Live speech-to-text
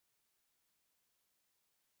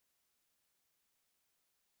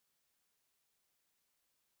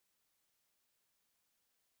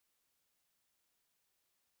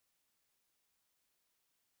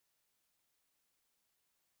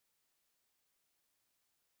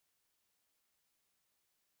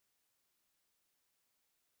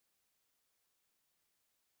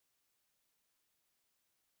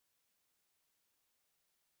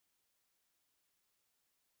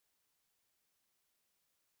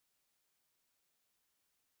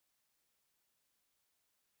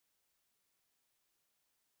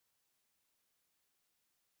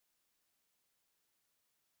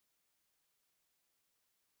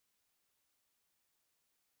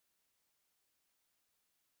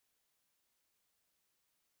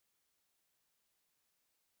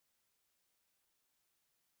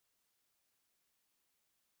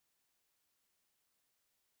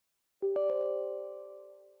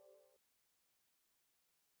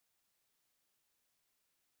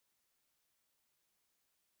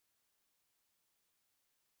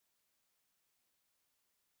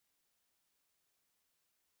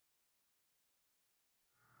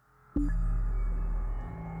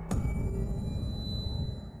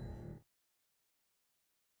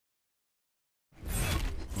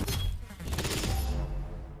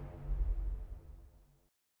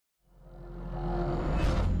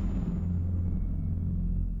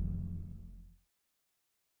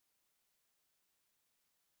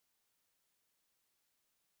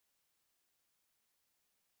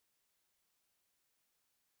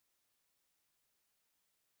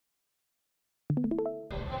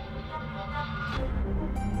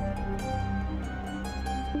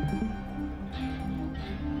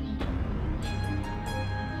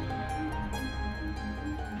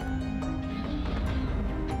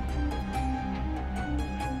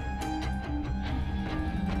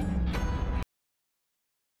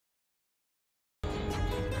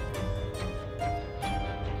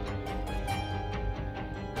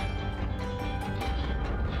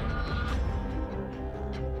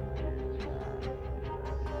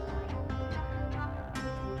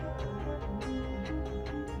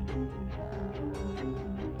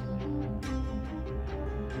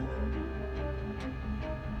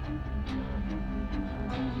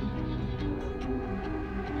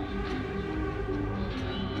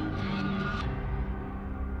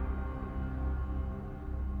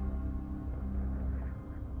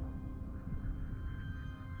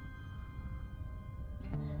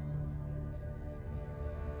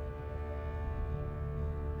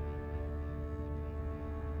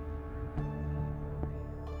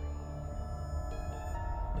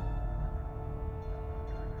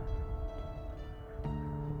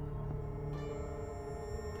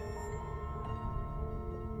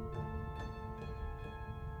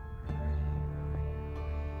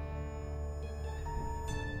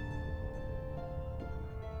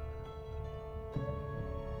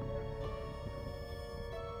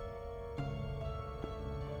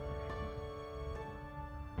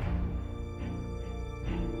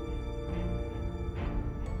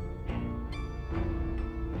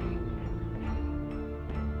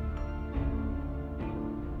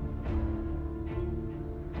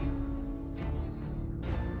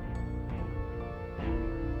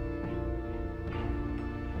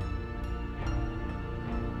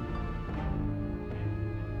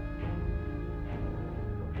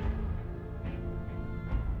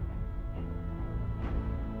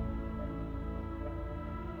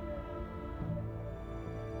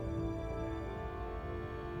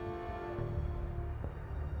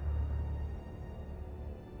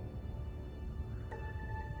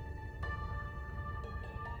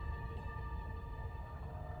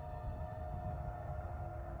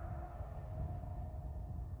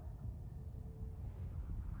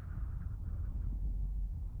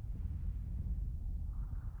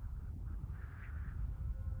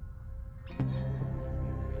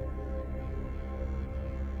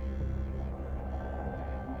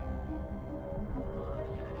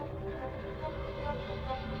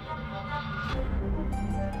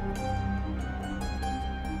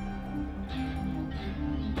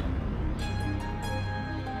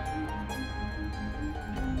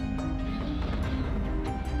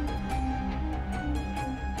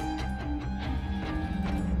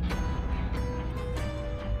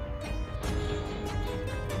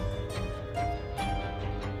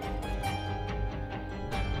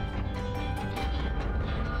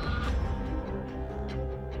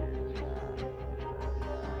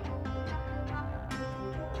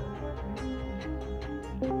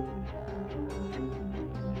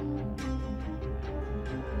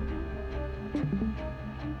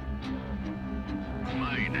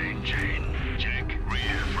Main engine, check.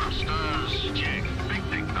 Rear thrusters, check.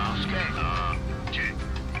 Picnic basket, check.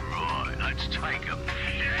 Right, let's take 'em.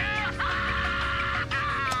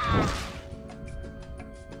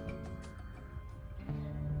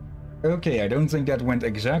 Okay, I don't think that went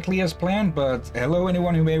exactly as planned, but hello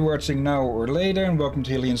anyone who may be watching now or later, and welcome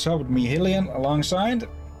to Hillyan's Hub with me, Hillyan, alongside...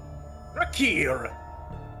 Rakir!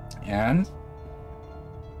 And...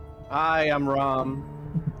 Hi, I'm Ram.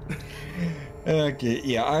 Okay,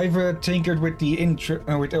 yeah, I've tinkered with the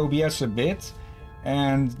intro, with OBS a bit,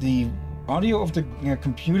 and the audio of the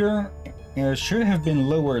computer should have been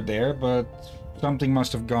lower there, but something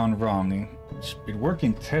must have gone wrong. It worked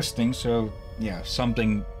in testing, so yeah,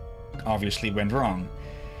 something obviously went wrong.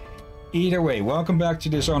 Either way, welcome back to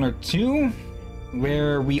Dishonored 2,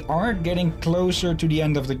 where we are getting closer to the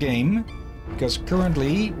end of the game, because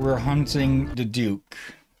currently we're hunting the Duke.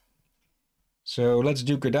 So let's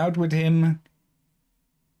duke it out with him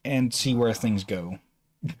and see where things go.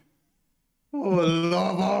 Oh,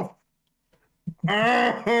 lava!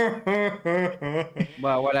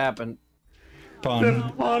 Well, what happened? Pun.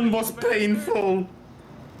 The pun was painful.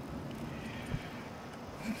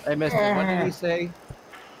 I missed it. What did he say?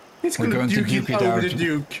 He's We're gonna going to duke duke it it over out. the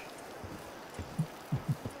Duke.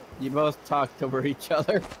 You both talked over each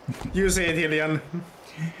other. You say it, Hillyan.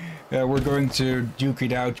 We're going to duke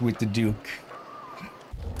it out with the Duke.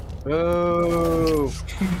 Ooh.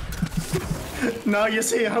 Now you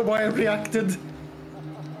see how I reacted.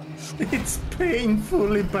 It's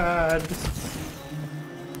painfully bad.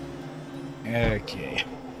 Okay.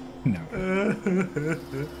 No.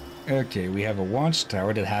 Okay, we have a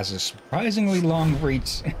watchtower that has a surprisingly long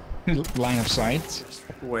reach line of sight.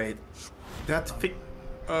 Wait,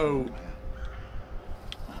 oh.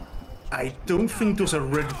 I don't think those are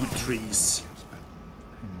redwood trees.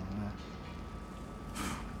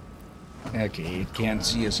 Okay, it can't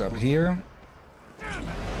see us up here.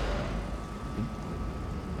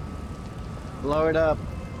 Blow it up.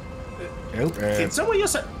 Oh, Did someone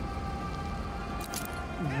just say...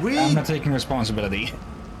 I'm not taking responsibility.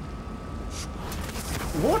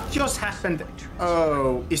 What just happened?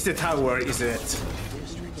 Oh, it's the tower, is it?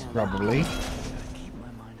 Probably.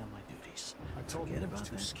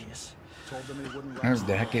 Where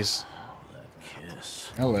the heck is...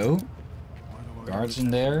 Hello? Guards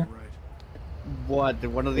in there? What?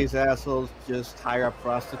 Did one of these assholes just hire a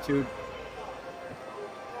prostitute?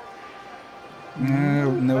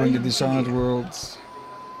 No, knowing the Dishonored world.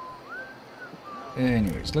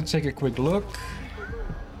 Anyways, let's take a quick look.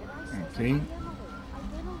 Okay.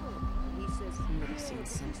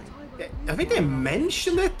 I think they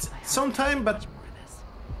mentioned it sometime, but...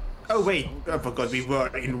 Oh wait, I forgot we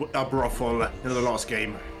were in a brothel in the last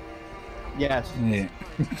game. Yes. Yeah.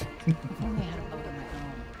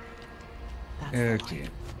 Okay.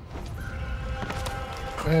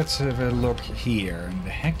 Let's have a look here. And the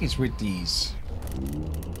heck is with these?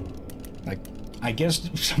 Like, I guess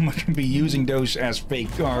someone can be using those as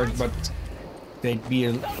fake guards, but they'd be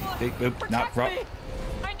a... not right.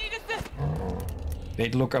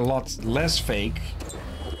 They'd look a lot less fake.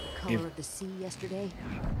 Color of the sea yesterday.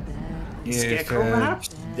 If Scarecrow, perhaps?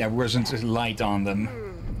 there wasn't a light on them.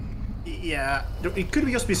 Yeah, it could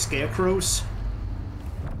just be scarecrows.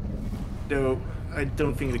 Though, I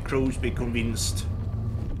don't think the crows be convinced.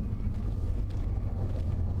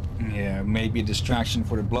 Yeah, maybe a distraction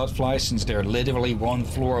for the bloodflies since they're literally one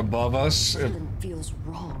floor above us. Something feels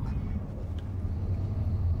wrong.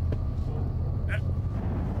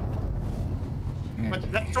 But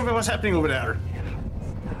that's something was happening over there.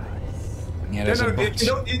 Yeah, there's a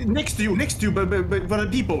next to you, but the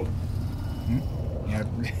people. Yeah,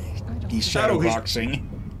 he's shadow boxing.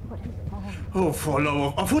 Oh,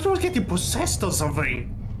 follow! I thought I was getting possessed or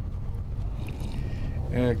something.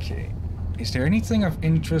 Okay. Is there anything of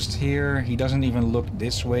interest here? He doesn't even look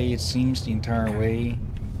this way, it seems, the entire way.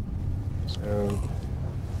 So...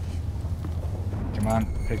 Come on,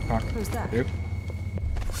 pickpocket. Who's that? Yep.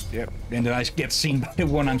 Yep, and then I get seen by the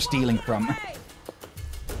one I'm stealing from.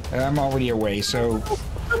 I'm already away, so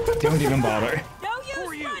don't even bother. No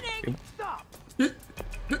use running! Stop!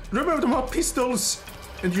 Remember them are pistols,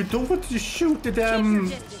 and you don't want to shoot the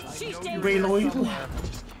damn rail oil.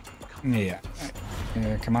 Yeah.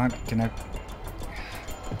 Come on, can I...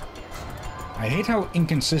 I hate how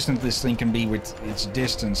inconsistent this thing can be with its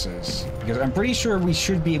distances. Because I'm pretty sure we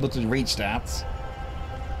should be able to reach that.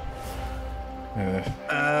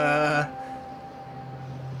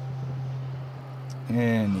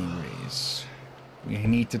 Anyways. We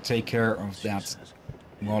need to take care of that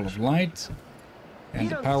wall of light. And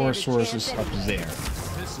the power source is up there.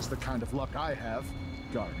 This is the kind of luck I have,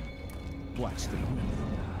 guarding blasted women.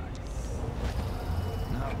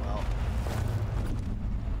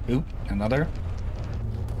 Oop, another.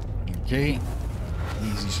 Okay.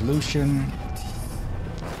 Easy solution.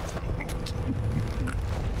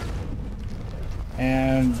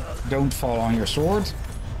 And don't fall on your sword.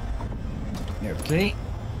 Okay.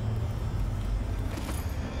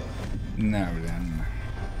 Now then.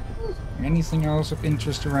 Anything else of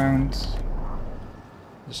interest around?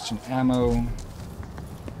 Just some ammo.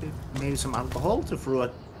 Maybe some alcohol to throw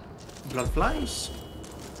at blood flies.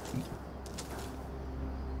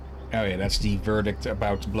 Oh yeah, that's the verdict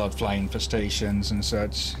about bloodfly infestations and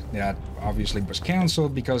such. That obviously was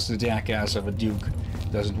cancelled because the jackass of a duke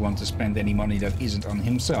doesn't want to spend any money that isn't on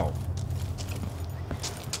himself.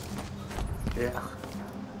 Yeah.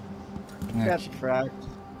 That's tracked.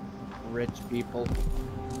 Rich people.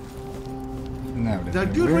 Now There are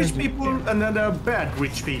good rich people and then there are bad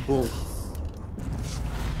rich people.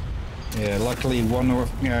 Yeah, luckily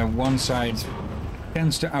one side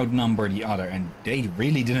tends to outnumber the other, and they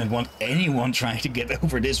really didn't want anyone trying to get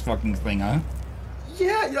over this fucking thing, huh?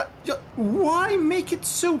 Yeah. Why make it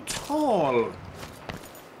so tall?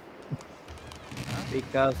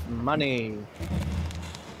 Because money.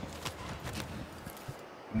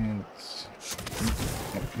 And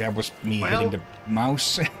that was me hitting the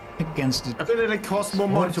mouse against it. I feel like it costs more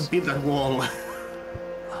money to build that wall.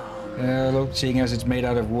 Look, seeing as it's made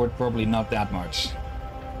out of wood, probably not that much.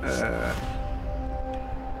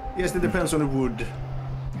 Yes, it depends on the wood.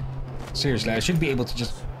 Seriously, I should be able to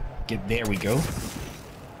just get... There we go.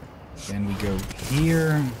 Then we go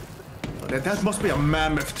here. That must be a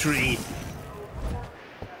mammoth tree.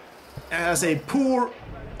 As a poor...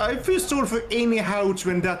 I feel sorry for any house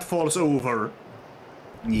when that falls over.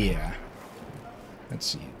 Yeah. Let's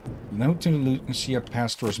see. Note to Lucia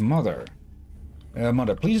Pastor's mother.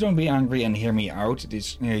 Mother, please don't be angry and hear me out. It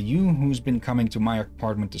is you who's been coming to my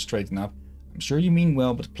apartment to straighten up. I'm sure you mean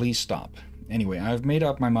well, but please stop. Anyway, I've made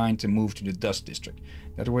up my mind to move to the Dust District.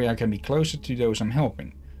 That way I can be closer to those I'm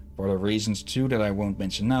helping. For other reasons too that I won't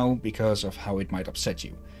mention now, because of how it might upset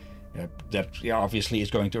you. That obviously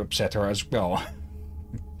is going to upset her as well.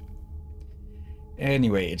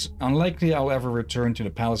 Anyway, it's unlikely I'll ever return to the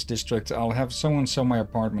Palace District. I'll have someone sell my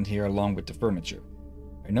apartment here along with the furniture.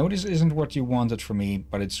 I know this isn't what you wanted from me,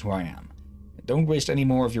 but it's who I am. Don't waste any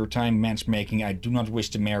more of your time matchmaking. I do not wish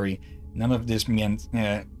to marry. None of this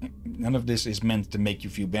is meant to make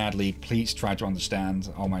you feel badly. Please try to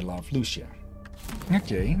understand. All my love, Lucia.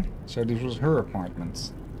 Okay, so this was her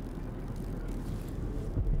apartment.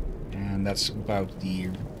 And that's about the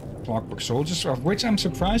Clockwork Soldiers, of which I'm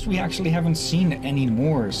surprised we actually haven't seen any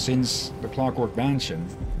more since the Clockwork Mansion.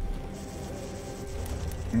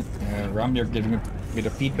 Ram, you're giving a bit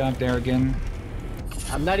of feedback there again.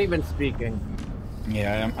 I'm not even speaking.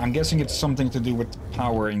 Yeah, I'm guessing it's something to do with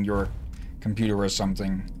power in your computer or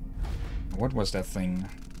something. What was that thing?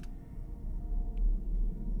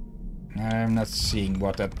 I'm not seeing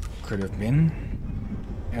what that could have been.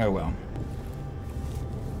 Oh well.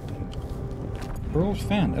 Pearl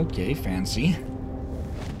fan, okay, fancy.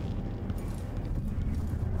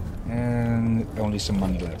 And only some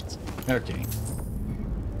money left. Okay.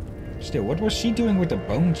 Still, what was she doing with the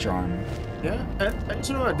bone charm? Yeah, and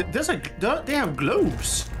so they have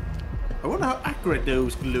globes. I wonder how accurate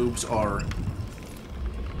those globes are.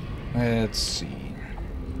 Let's see.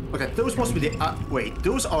 Okay, those must be the... wait,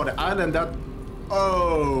 those are the island that...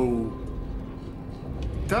 Oh...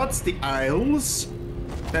 That's the Isles.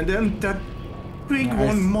 And then that big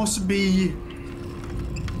one must be...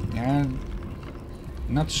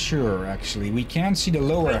 Not sure, actually. We can see the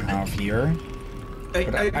lower half here.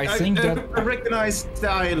 I think I recognize the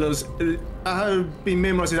Isles. I have been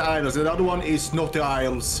memorizing the Isles. The other one is not the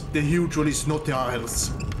Isles. The huge one is not the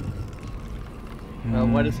Isles.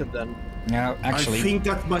 What is it then? Now, actually, I think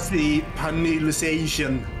that must be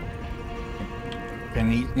Panelization.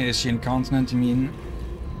 Asian continent, you mean?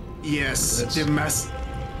 Yes, the mass.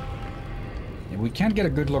 Yeah, we can't get a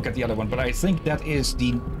good look at the other one, but I think that is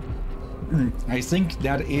the... I think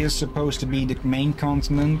that is supposed to be the main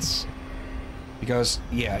continent. Because,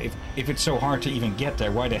 yeah, if it's so hard to even get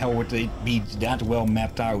there, why the hell would they be that well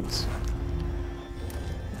mapped out?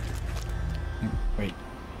 Wait.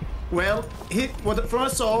 Well, from what I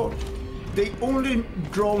saw, they only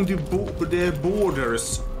drawn the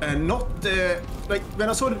borders and not the... Like, when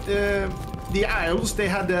I saw the Isles, they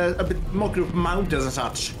had a bit more of mountains and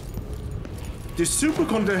such. The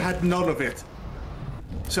supercontinent had none of it.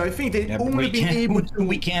 So I think they only been able to...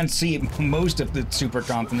 We can't see most of the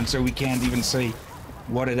supercontinent, so we can't even say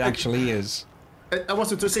what it actually is. I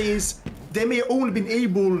wanted to say is, they may only been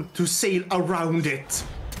able to sail around it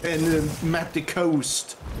and map the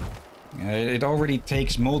coast. It already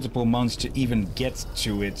takes multiple months to even get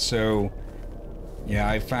to it, so...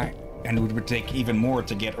 Yeah, and it would take even more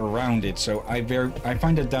to get around it, so I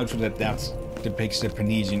find it doubtful that that depicts the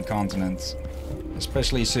Panesian continent.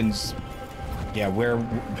 Especially since... Yeah, where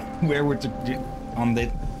would on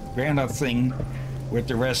that thing would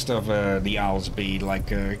the rest of the Isles be? Like,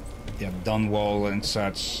 yeah, Dunwall and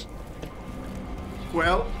such.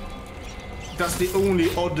 Well, that's the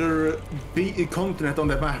only other big continent on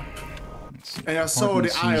the map. And I saw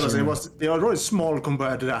the Isles, they are really small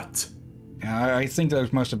compared to that. I think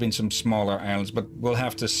those must have been some smaller islands, but we'll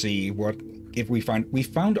have to see what if we find. We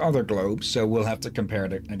found other globes, so we'll have to compare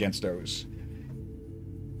it against those.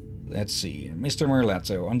 Let's see, Mr.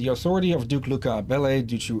 Merletto, on the authority of Duke Luca Abele,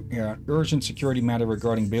 due to urgent security matter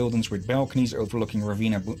regarding buildings with balconies overlooking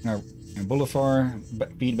Ravina Boulevard,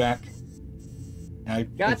 feedback. I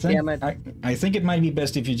think it might be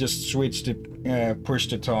best if you just switch to push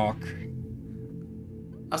to talk.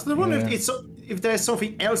 I still wonder if there's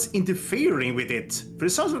something else interfering with it. But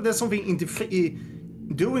it sounds like there's something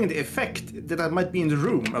doing the effect that might be in the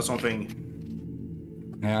room or something.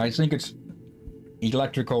 I think it's...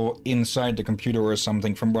 electrical inside the computer or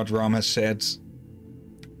something from what Rom has said.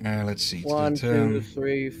 Let's see. 1, 2,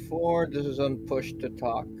 3, 4. This is on push to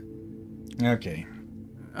talk. Okay.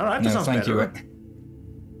 Alright, that sounds thank better.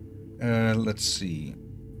 you. Let's see.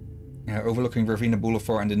 Overlooking Ravina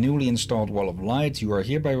Boulevard and the newly installed wall of light, you are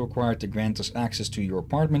hereby required to grant us access to your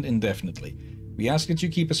apartment indefinitely. We ask that you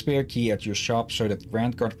keep a spare key at your shop so that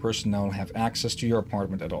Grand Guard personnel have access to your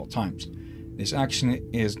apartment at all times. This action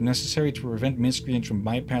is necessary to prevent miscreants from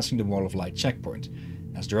bypassing the wall of light checkpoint.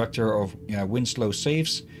 As director of Winslow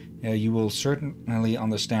Safes, you will certainly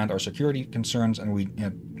understand our security concerns, and we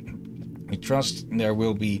trust there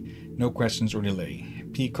will be no questions or delay.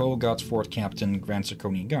 P. Cole, Godsford Captain, Grand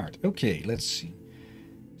Zirconian Guard. Okay, let's see.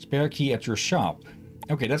 Spare key at your shop.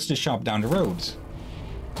 Okay, that's the shop down the road.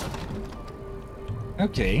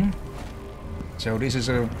 Okay. So this is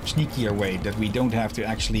a sneakier way that we don't have to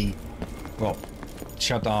actually, well,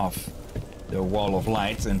 shut off the wall of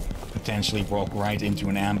light and potentially walk right into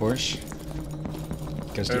an ambush.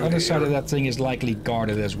 Because the other side of that thing is likely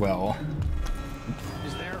guarded as well.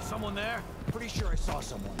 Is there someone there? Pretty sure I saw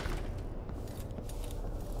someone.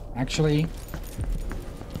 Actually...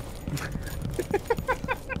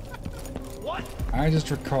 What? I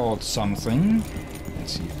just recalled something.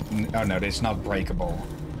 Let's see. Oh no, it's not breakable.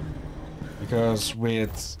 Because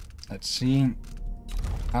with... Let's see.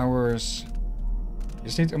 Ours...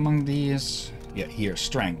 Is it among these? Yeah, here.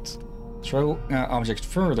 Strength. Throw objects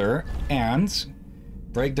further and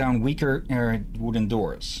break down weaker wooden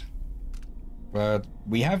doors. But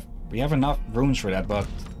we have enough rooms for that, but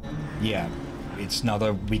yeah, it's not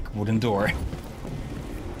a weak wooden door.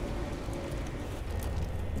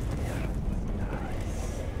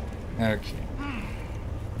 Okay. I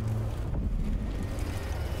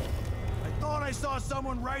thought I saw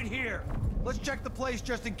someone right here. Let's check the place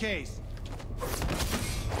just in case.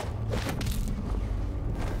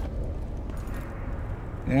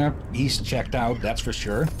 Yeah, he's checked out, that's for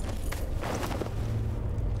sure.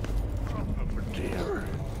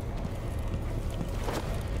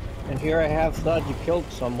 And here I have thought you killed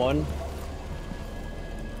someone.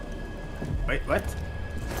 Wait, what?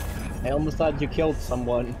 I almost thought you killed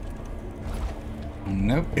someone.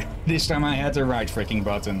 Nope. This time I had the right freaking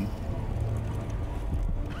button.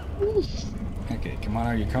 Okay, come on,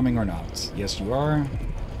 are you coming or not? Yes, you are.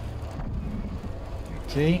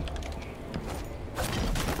 Okay.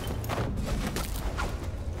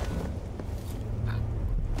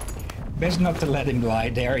 Best not to let him lie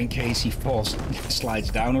there in case he falls,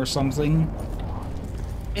 slides down or something.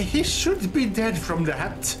 He should be dead from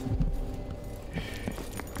that.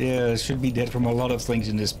 Yeah, should be dead from a lot of things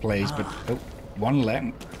in this place, but oh, one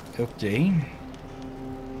lamp. Okay.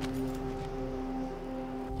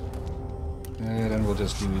 Then we'll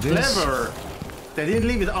just do this. Clever. They didn't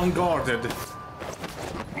leave it unguarded.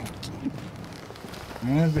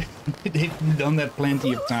 They've done that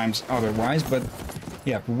plenty of times otherwise, but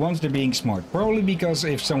yeah, for once they're being smart. Probably because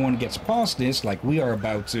if someone gets past this, like we are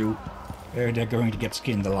about to, they're going to get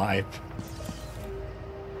skinned alive.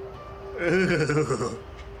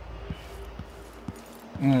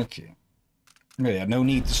 Okay. Yeah, no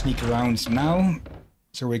need to sneak around now,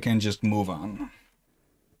 so we can just move on.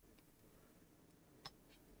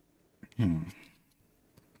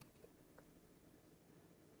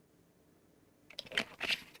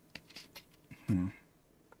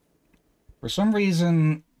 For some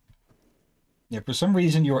reason... Yeah, for some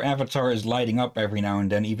reason your avatar is lighting up every now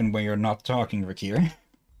and then, even when you're not talking, Rakir.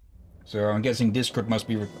 So I'm guessing Discord must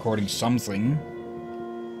be recording something.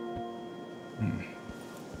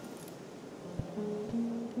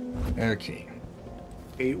 Okay.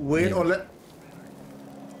 Wait, Yeah.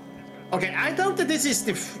 Okay, I doubt that this is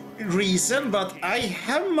the reason, but I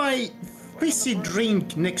have my fizzy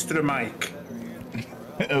drink next to the mic.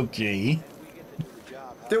 Okay.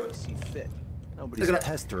 Nobody's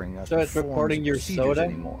pestering us. So it's with recording forms your and procedures soda?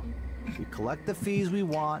 anymore. We collect the fees we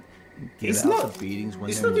want. And give It's out not. the beatings when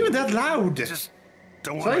It's they're not even needed. that loud. Just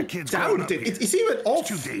don't So want I my kids growing doubt up it. here. It's even off.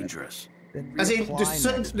 It's too dangerous. Then As in, reapply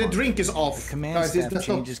next the month. drink is off. The command There's staff not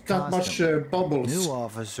changes that much constantly. bubbles. New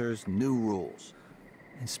officers, new rules.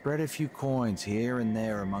 And spread a few coins here and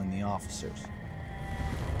there among the officers.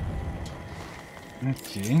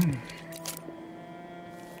 Okay.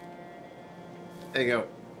 There you go.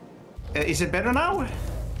 Is it better now?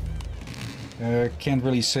 Can't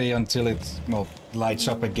really say until it, well, lights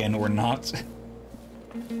up again or not.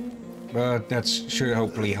 But that should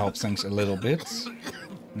hopefully help things a little bit.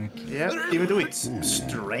 Okay. Yeah, even though it's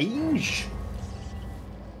strange.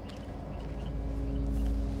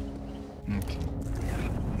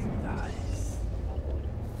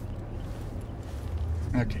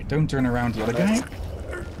 Okay, Don't turn around the other guy. I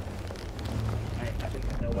think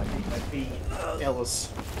I know what it might be else.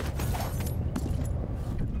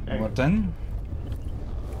 What then?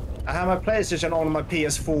 I have my PlayStation on my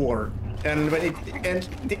PS4, and when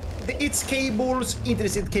its cables,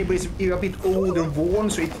 internet cable is a bit old and worn,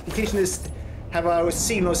 so it occasionally have a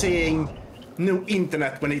signal saying no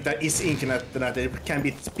internet when it is internet, that it can be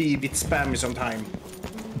a bit spammy sometimes.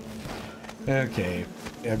 Okay.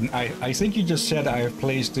 I think you just said I have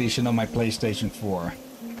PlayStation on my PlayStation 4.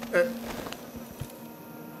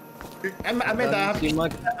 I meant I have on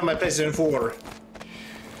my PlayStation 4.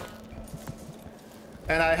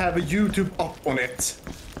 And I have a YouTube up on it.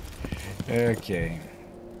 Okay.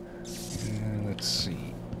 Let's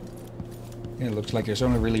see. It looks like there's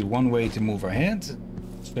only really one way to move ahead.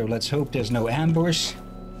 So let's hope there's no ambush.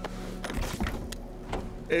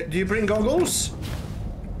 Do you bring goggles?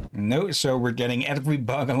 No, so we're getting every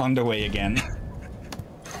bug along the way again.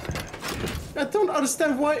 I don't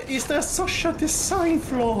understand why is there such a design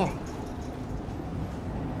flaw?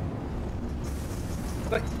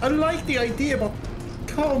 Like, I like the idea, but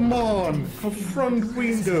come on, a front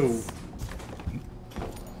window.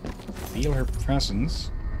 Feel her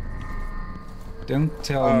presence. Don't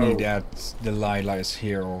tell me that Delilah is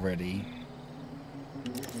here already.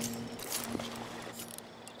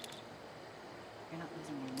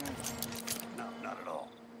 No, not at all.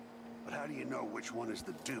 But how do you know which one is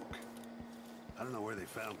the Duke? I don't know where they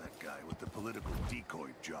found that guy with the political decoy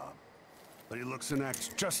job. But he looks and acts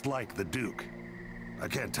just like the Duke. I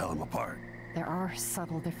can't tell him apart. There are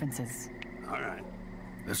subtle differences. All right.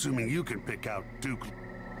 Assuming you can pick out Duke.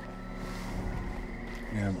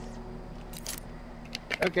 Yeah.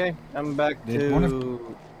 Okay, I'm back Did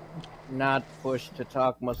to not push to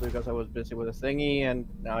talk, mostly because I was busy with a thingy, and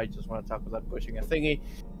now I just want to talk without pushing a thingy.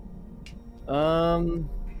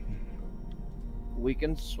 We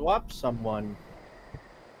can swap someone.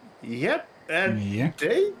 Yep, and Yeah.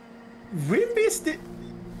 we missed it.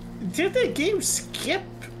 Did the game skip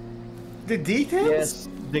the details? Yes,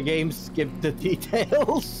 the game skipped the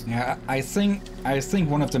details. Yeah, I think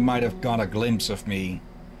one of them might have got a glimpse of me.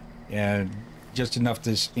 Yeah, just enough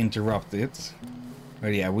to interrupt it.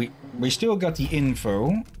 But yeah, we still got the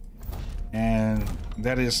info, and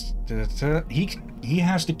that is that he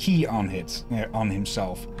has the key on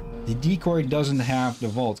himself. The decoy doesn't have the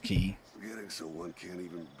vault key. Getting so one can't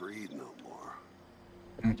even breathe no more.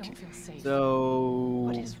 I don't feel safe. So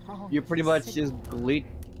What is wrong you with pretty this much city? just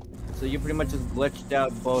glitched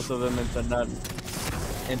out both of them into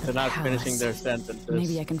not finishing their sentences.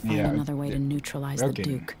 Maybe I can find Yeah, another way to neutralize okay. the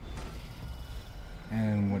Duke.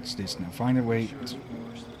 And what's this now? Find a way.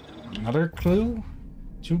 Another clue?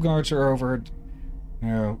 2 guards are over.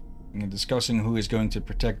 Discussing who is going to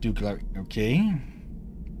protect Duke. Okay.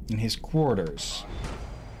 In his quarters.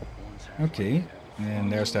 Okay.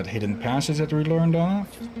 And there's that hidden passage that we learned of.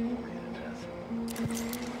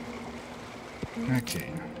 Okay.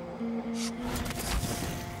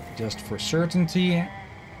 Just for certainty,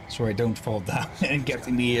 so I don't fall down and get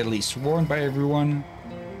immediately sworn by everyone.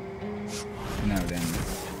 Now then.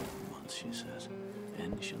 Once she says,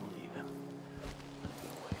 and she'll leave him.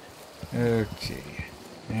 Okay.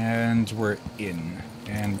 And we're in.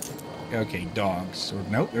 And okay, dogs. Or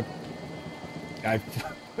no,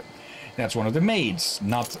 that's one of the maids,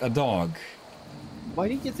 not a dog. Why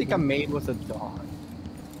did you think a maid was a dog?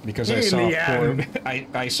 Because I saw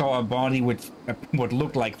I saw a body with what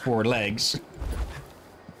looked like 4 legs.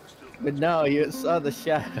 But no, you saw the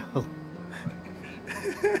shadow.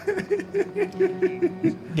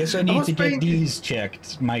 Guess I need to get these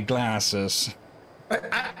checked. My glasses.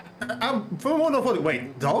 I'm for one of what?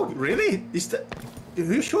 Wait, dog? Really? Is that? Are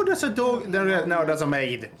you sure that's a dog? No, that's a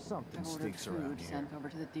maid. Something stinks around here. Sent over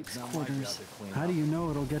to the Duke's quarters. How do you know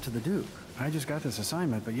it'll get to the Duke? I just got this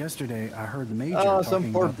assignment, but yesterday I heard the major Oh, talking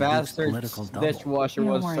some poor about the Duke's bastard political double. dishwasher Don't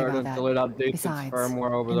was worry started about until it that. updates its Besides,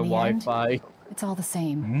 firmware over in the the end, Wi-Fi. It's all the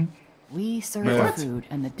same. Hmm? We serve What? the food,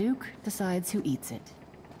 and the Duke decides who eats it.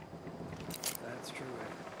 That's true.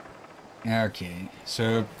 Okay,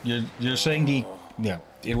 so you're saying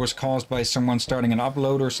it was caused by someone starting an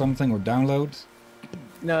upload or something, or download?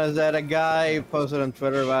 No, is that a guy posted on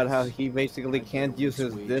Twitter about how he basically can't use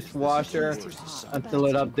his dishwasher until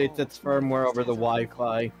it updates its firmware over the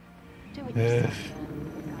Wi-Fi. The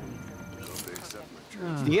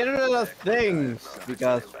Internet of Things,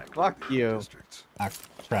 because fuck you. Ah,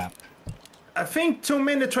 crap. I think too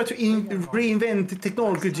many try to reinvent the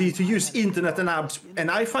technology to use internet and apps,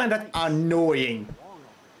 and I find that annoying.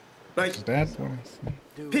 Like, Is that what I think?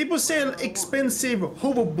 people sell expensive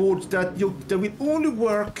hoverboards that will only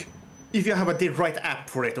work if you have the right app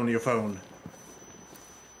for it on your phone.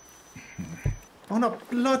 On a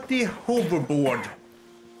bloody hoverboard.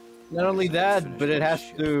 Not only that, but it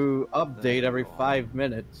has to update every 5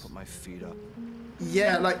 minutes. Put my feet up.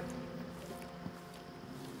 Yeah, like...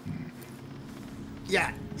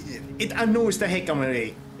 Yeah, it annoys the heck out of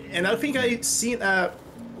me. And I think I seen I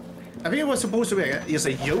think it was supposed to be just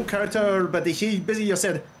a joke character, but he basically just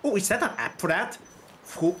said, "Oh, is that an app for that?"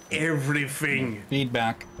 For everything.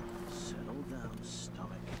 Feedback.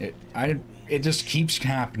 It just keeps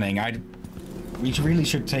happening. We really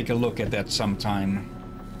should take a look at that sometime.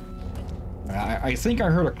 I think I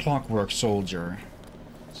heard a clockwork soldier,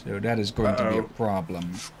 so that is going to be a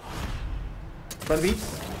problem. But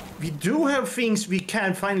we do have things we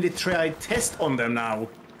can finally try test on them now,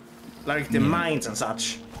 like the mines and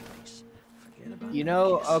such. You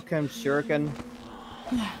know Occam Shuriken?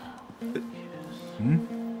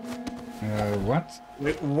 What?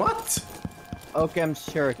 Wait, what? Occam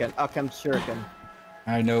Shuriken.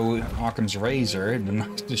 I know Occam's razor, but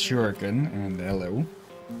not the shuriken, and hello.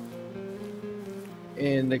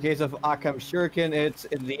 In the case of Occam Shuriken, it's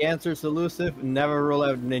if the answer's elusive, never rule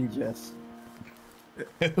out ninjas.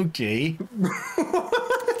 Okay.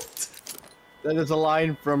 What? That is a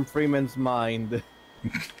line from Freeman's Mind.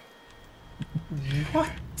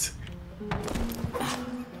 What?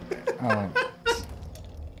 Oh.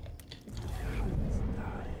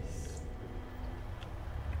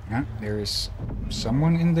 There is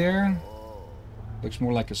someone in there. Looks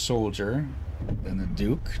more like a soldier than a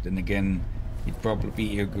duke. Then again, he'd probably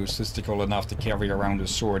be egotistical enough to carry around a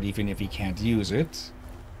sword even if he can't use it.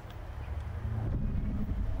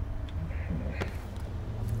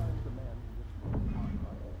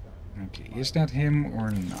 Okay, is that him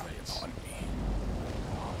or not?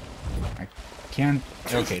 I can't...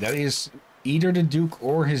 Okay, that is either the duke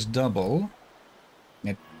or his double.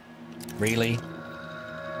 Really?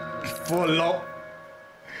 Full up.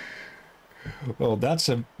 Well,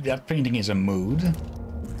 that painting is a mood.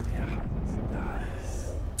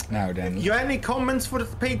 Now then. You have any comments for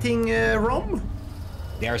the painting, Rom?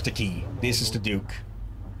 There's the key. This is the Duke.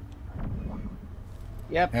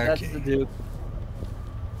 Yep, that's the Duke.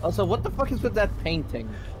 Also, what the fuck is with that painting?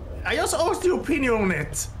 I just asked your opinion on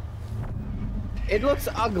it. It looks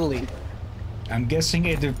ugly. I'm guessing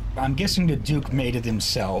the Duke made it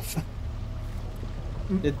himself.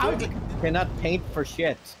 The Duke cannot paint for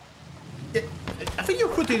shit. I think you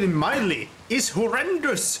put it in mildly. It's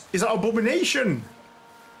horrendous. It's an abomination.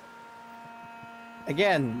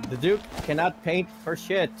 Again, the Duke cannot paint for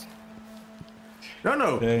shit.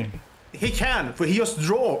 No. He can, for he just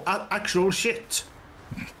draw actual shit.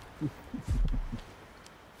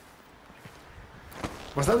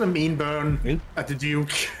 Was that a mean burn at the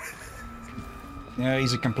Duke? Yeah,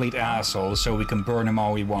 he's a complete asshole, so we can burn him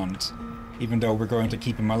all we want. Even though we're going to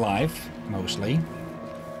keep him alive, mostly.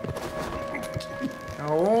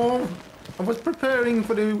 Oh, I was preparing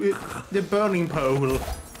for the burning pole.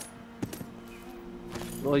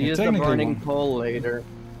 We'll use the burning pole later.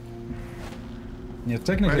 Yeah,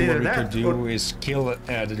 technically what we could do is kill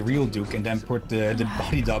the real Duke and then put the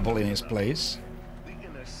body double in his place. The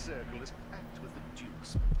inner circle is packed with the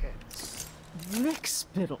Duke's pets. Rick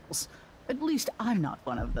Spittles. At least I'm not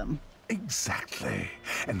one of them. Exactly.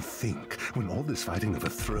 And think, when all this fighting over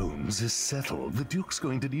thrones is settled, the Duke's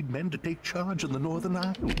going to need men to take charge in the Northern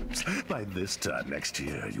Isles. By this time next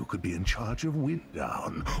year, you could be in charge of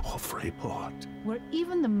Winddown or Freyport. Where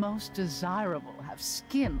even the most desirable have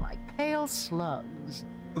skin like pale slugs.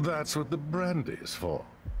 That's what the brandy's for.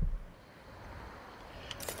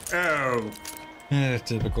 Oh.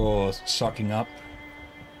 Typical sucking up.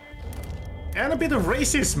 And a bit of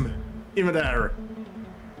racism even there.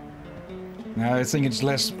 No, I think it's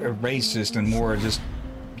less racist and more just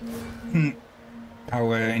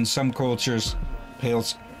how in some cultures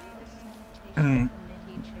pales.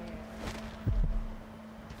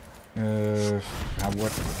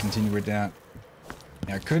 What? Continue with that.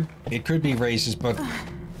 Yeah, it could be racist, but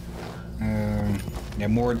yeah,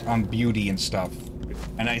 more on beauty and stuff.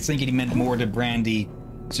 And I think he meant more the brandy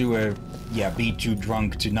to yeah, be too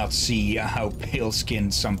drunk to not see how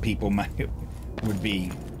pale-skinned some people would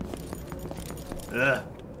be. Ugh.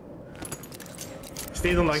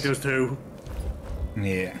 Still don't like those two.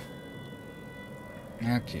 Yeah.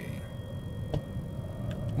 Okay.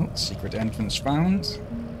 Oh, secret entrance found.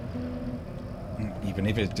 Even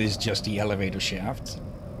if it is just the elevator shaft.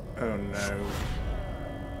 Oh no.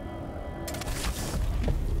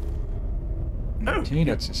 Okay,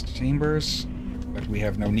 that's his chambers. But we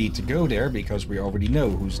have no need to go there because we already know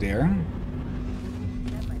who's there.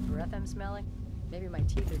 Is that my breath I'm smelling? Maybe my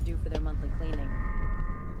teeth are due for their monthly cleaning.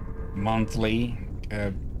 Monthly.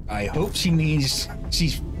 I hope she means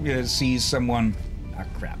she sees someone. Ah,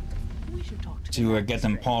 crap. To get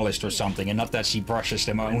them polished or something, and not that she brushes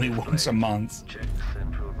them only once a month.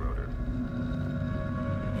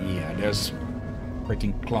 Yeah, there's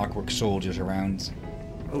freaking clockwork soldiers around.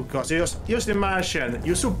 Oh god, so just imagine,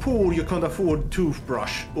 you're so poor you can't afford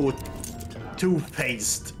toothbrush or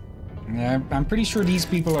toothpaste. Yeah, I'm pretty sure these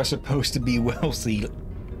people are supposed to be wealthy.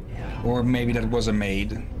 Or maybe that was a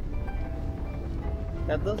maid.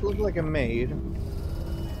 That does look like a maid.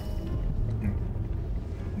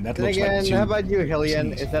 That Then looks again, like how about you,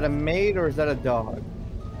 Hillyan? Jeez. Is that a maid or is that a dog?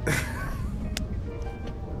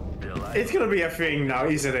 It's gonna be a thing now,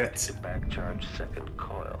 isn't it? Back charge second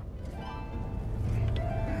coil.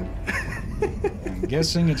 I'm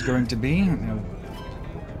guessing it's going to be.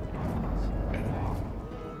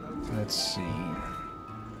 Let's see.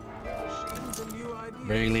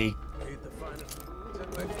 Really?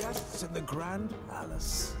 Guests in the Grand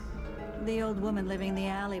Palace. The old woman living in the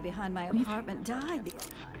alley behind my apartment died the other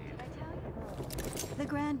night. The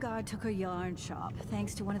Grand Guard took her yarn shop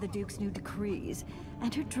thanks to one of the Duke's new decrees,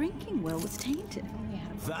 and her drinking well was tainted.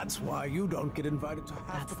 That's why you don't get invited to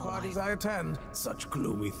half the parties I attend. Such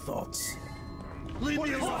gloomy thoughts. Leave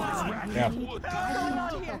me alone! Yeah.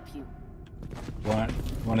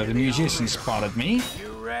 One of the musicians spotted me.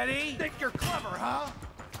 You ready? Think you're clever, huh?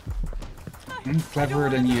 I'm cleverer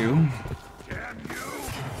than you.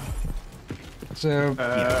 So,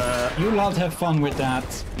 yeah. You lot have fun with that.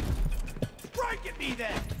 Strike at me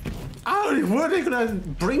then! Oh, were they gonna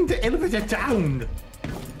bring the elevator down?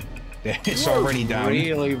 It's already down.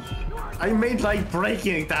 Really? I made like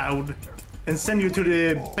breaking it down and send you to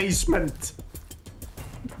the basement.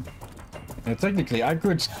 Technically, I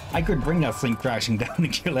could bring that thing crashing down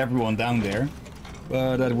and kill everyone down there,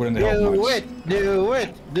 but that wouldn't help much. Do it! Do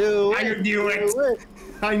it! Do it! I knew it!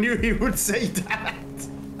 I knew he would say that!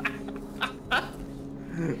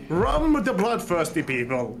 Run with the bloodthirsty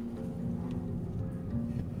people!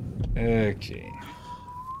 Okay.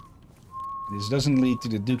 This doesn't lead to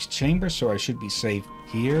the Duke's chamber, so I should be safe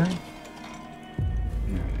here.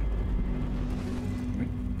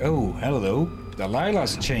 Oh, hello.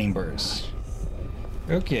 Delilah's chambers.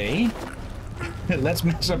 Okay. Let's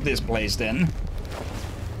mess up this place then.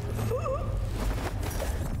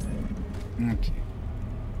 Okay.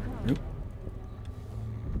 Oop.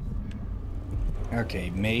 Okay,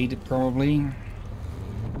 maid probably.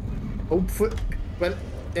 Hopefully, well,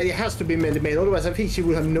 it has to be maid. Otherwise, I think she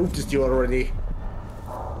would have noticed you already.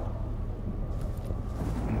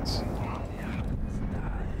 Let's see.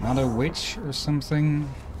 Not a witch or something.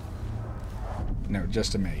 No,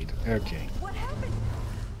 just a maid. Okay. What happened?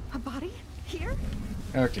 A body? Here?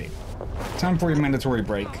 Okay. Time for your mandatory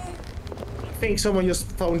break. I think someone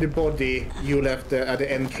just found the body you left at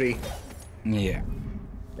the entry. Yeah.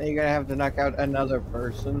 Then you're gonna have to knock out another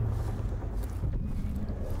person.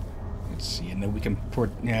 Let's see, and then we can put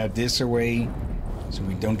this away so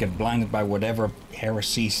we don't get blinded by whatever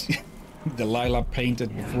heresies Delilah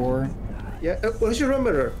painted before. Yeah, as you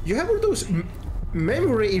remember, you have one of those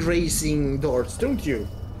memory erasing darts, don't you?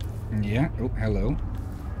 Yeah, oh, hello.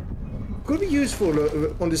 Could be useful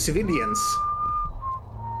on the civilians.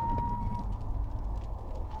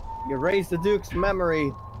 You erase the Duke's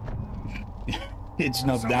memory. It's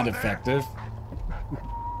not that effective.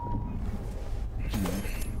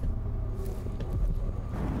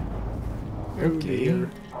 Okay.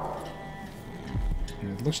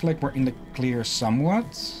 It looks like we're in the clear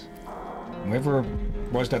somewhat. Whoever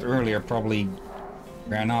was that earlier probably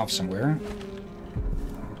ran off somewhere.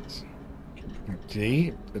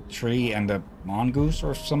 Okay, a tree and a mongoose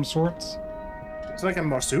or some sort. It's like a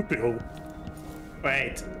marsupial.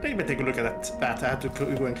 Wait, let me take a look at that. I have to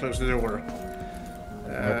go and close the door.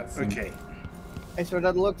 Okay. Hey, so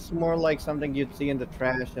that looks more like something you'd see in the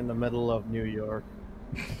trash in the middle of New York.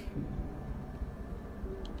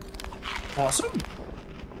 Awesome.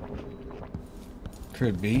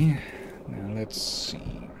 Could be. Now let's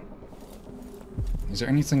see. Is there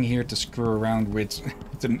anything here to screw around with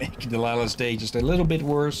to make Delilah's day just a little bit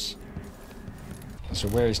worse? So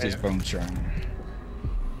where is this bone charm?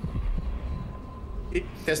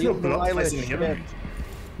 There's no blood in here.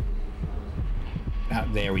 Ah,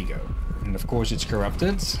 there we go. And of course it's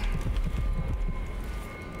corrupted.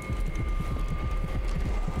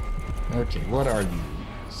 Okay, what are you?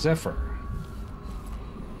 Zephyr.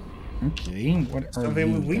 Okay, what are Something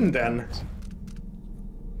you? with wind then.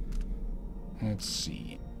 Let's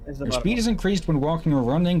see. Is Your speed is increased when walking or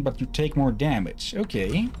running, but you take more damage.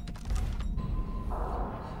 Okay.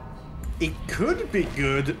 It could be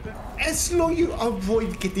good, as long as you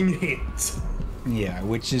avoid getting hit. Yeah,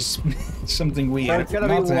 which is something we So have it's gonna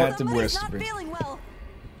not be had to Somebody's whisper. not feeling well.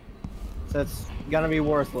 So it's gonna be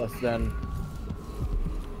worthless then.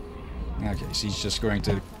 Okay, she's just going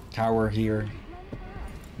to cower here.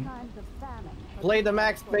 Play the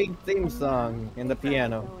Max Payne theme song in the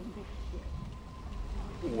piano.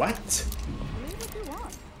 What?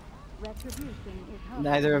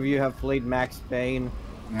 Neither of you have played Max Payne.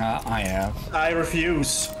 I have. I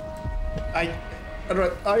refuse. I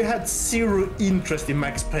had zero interest in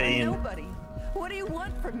Max Payne. Nobody. What do you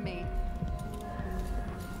want from me?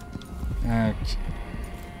 Okay.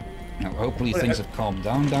 Now, hopefully things have calmed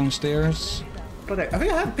down downstairs. But I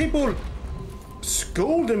think I had people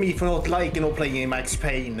scolding me for not liking or playing Max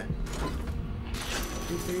Payne.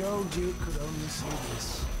 If the old Duke could only see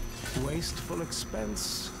this. Wasteful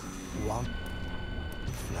expense, want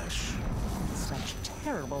flesh. Such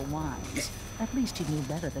terrible wines. At least he knew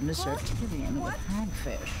better than to serve Hillyan with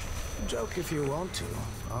hagfish. Joke if you want to.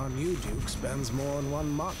 Our new Duke spends more in 1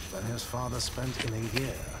 month than his father spent in a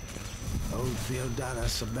year. Old Theodana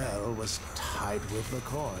Sabel was tight with the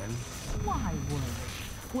coin. Why worry?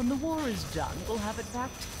 When the war is done, we'll have it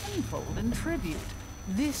back tenfold in tribute.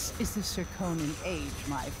 This is the Circonian age,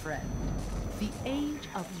 my friend. The age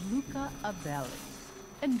of Luca Abelli.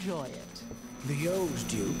 Enjoy it. The old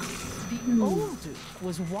Duke. The old Duke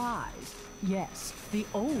was wise. Yes, the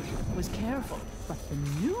old Duke was careful. But the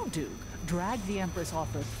new Duke dragged the Empress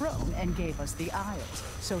off her throne and gave us the Isles.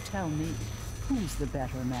 So tell me, who's the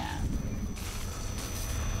better man?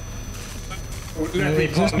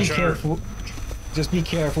 Just be careful. Just be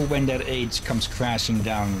careful when that age comes crashing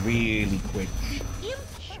down really quick.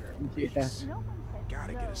 Yeah.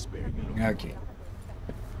 Gotta get a spare. Okay.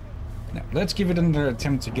 Now, let's give it another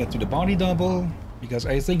attempt to get to the body double, because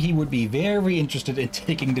I think he would be very interested in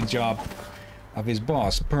taking the job of his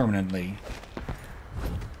boss permanently.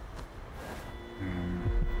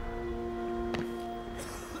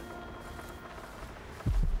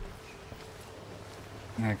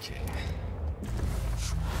 Okay.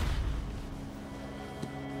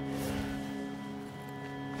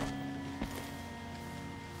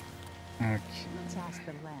 Okay. Let's ask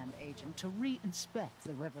the land agent to re-inspect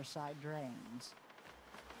the riverside drains.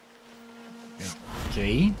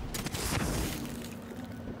 Okay.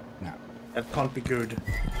 No. That can't be good.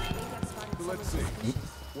 Let's see.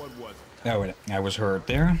 What was it? Oh, I was hurt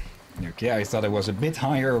there. Okay, I thought I was a bit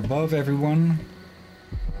higher above everyone.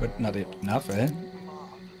 But not enough, eh?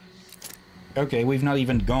 Okay, we've not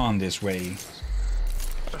even gone this way.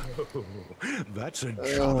 Oh, that's a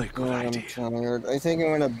jolly good idea. I'm tired. I think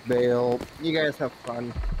I'm gonna bail. You guys have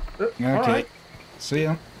fun. Okay. Alright. See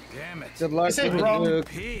ya. Damn it. Good luck Is it with wrong? Duke.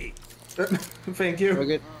 Pete. Thank you.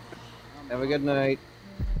 Have a good night.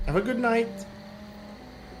 Have a good night.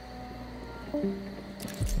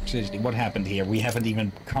 Seriously, what happened here? We haven't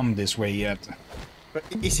even come this way yet. But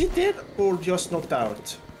is he dead or just knocked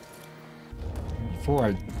out? Before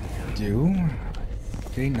I do...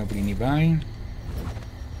 Okay, nobody nearby.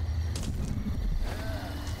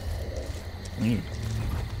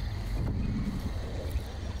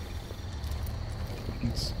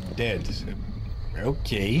 It's dead.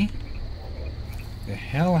 Okay. The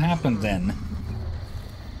hell happened then?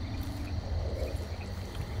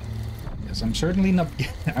 Yes, I'm certainly not.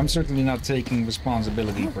 I'm certainly not taking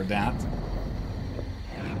responsibility for that.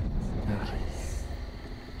 Okay.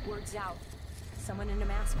 Word's out. Someone in a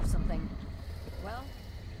mask or something. Well,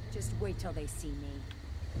 just wait till they see me.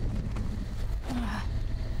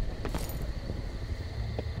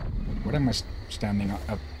 What am I standing on?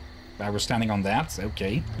 I was standing on that.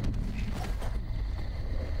 Okay.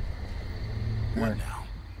 What now?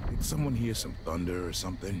 Did someone hear some thunder or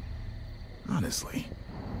something? Honestly,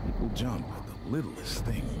 people jump at the littlest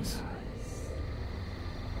things.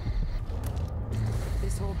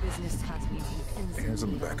 This whole business has me on pins and Hairs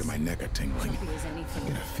on the back of my neck are tingling. Jumpy as anything. I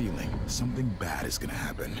get a feeling something bad is gonna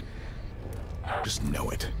happen. Just know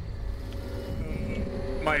it.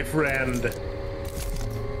 My friend,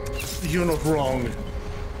 you're not wrong.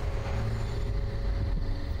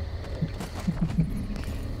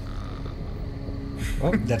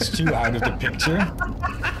 Oh, that's two out of the picture.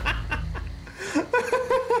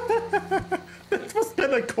 That was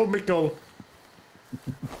kind of comical.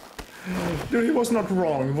 Dude, he was not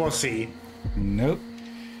wrong, was he? Nope.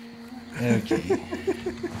 Okay.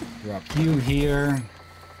 Drop you here.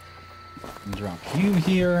 And drop you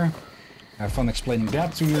here. Have fun explaining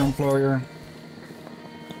that to your employer.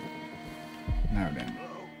 Now then.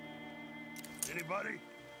 Anybody?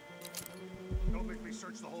 Don't make me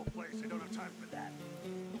search the whole place. I don't have time for that.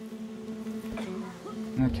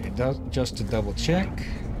 Okay, just to double check.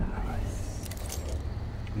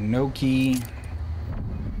 No key.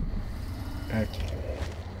 Okay.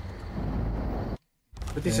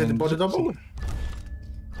 But this is the body double?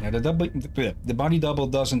 Now the body double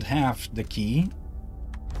doesn't have the key.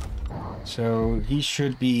 So he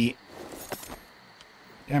should be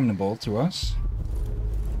amenable to us.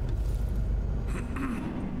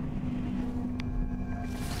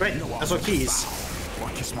 Wait, I saw keys. Or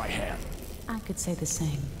kiss my hand. I could say the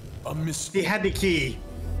same. A He had the key.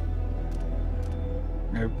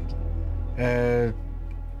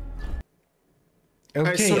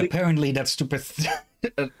 Okay, apparently that stupid...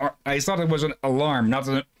 I thought it was an alarm, not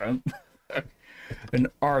an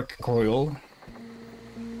arc coil.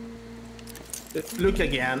 Look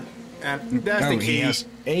again, and that's the key. He has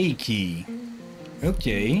a key.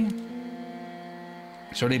 Okay.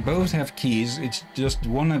 So they both have keys, it's just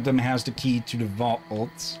one of them has the key to the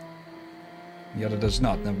vault. The other does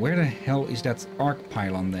not. Now where the hell is that arc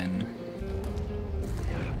pylon then?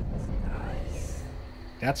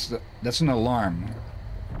 That's an alarm.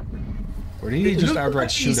 Or did he just outright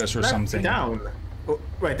shoot us or something? Down. Oh,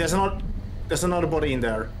 wait, there's another body in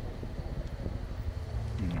there.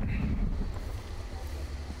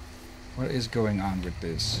 What is going on with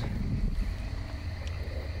this?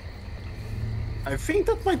 I think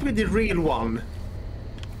that might be the real one.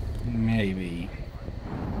 Maybe.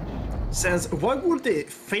 Since why would the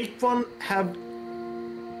fake one have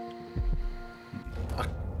a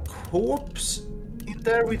corpse in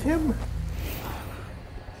there with him?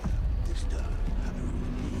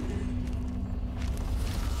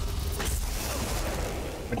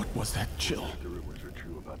 What was that chill?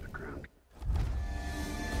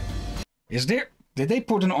 Is there... Did they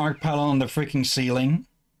put an arc pylon on the freaking ceiling?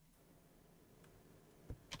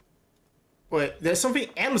 Wait, there's something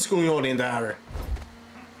else going on in there.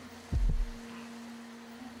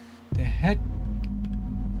 The heck?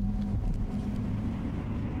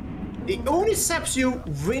 It only zaps you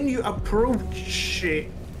when you approach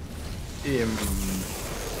him.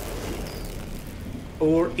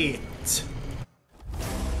 Or it.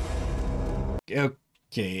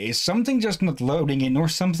 Okay, is something just not loading in or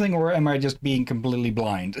something, or am I just being completely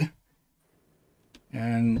blind?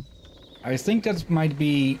 And I think that might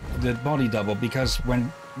be the body double, because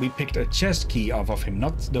when we picked a chest key off of him,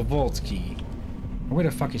 not the vault key. Where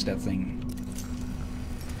the fuck is that thing?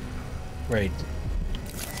 Wait.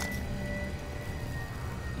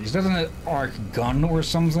 Is that an arc gun or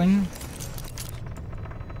something?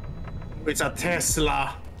 It's a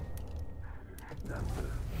Tesla.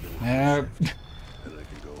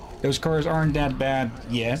 Those cars aren't that bad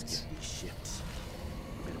yet.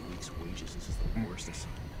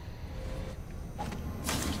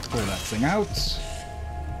 Pull that thing out.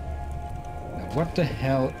 Now what the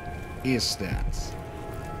hell is that?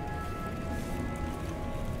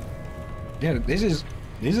 Yeah, this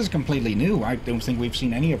is completely new. I don't think we've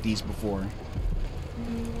seen any of these before.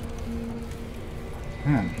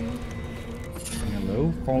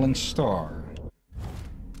 Hello, Fallen Star.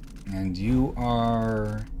 And you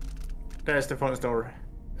are... There's the Fallen Star.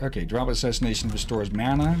 Okay, drop assassination restores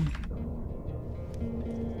mana.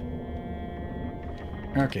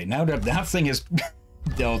 Okay, now that that thing is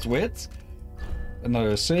dealt with,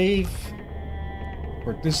 another save.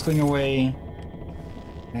 Work this thing away.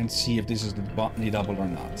 And see if this is the botany double or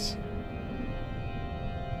not.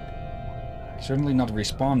 Certainly not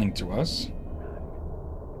responding to us.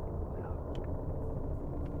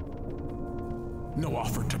 No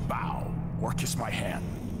offer to bow or kiss my hand.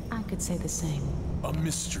 I could say the same. A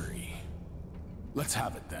mystery. Let's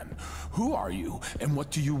have it then. Who are you and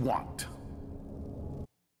what do you want?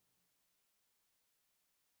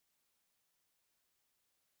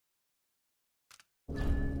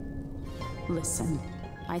 Listen,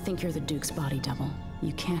 I think you're the Duke's body double.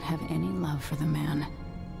 You can't have any love for the man.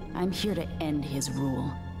 I'm here to end his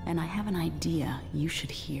rule, and I have an idea you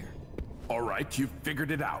should hear. All right, you've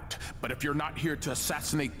figured it out. But if you're not here to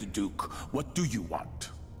assassinate the Duke, what do you want?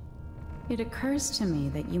 It occurs to me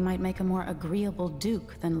that you might make a more agreeable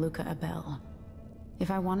Duke than Luca Abel.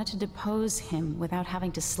 If I wanted to depose him without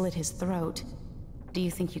having to slit his throat, do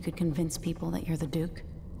you think you could convince people that you're the Duke?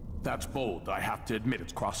 That's bold. I have to admit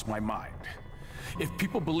it's crossed my mind. If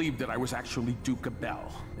people believed that I was actually Duke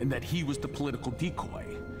Abel, and that he was the political decoy,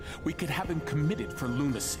 we could have him committed for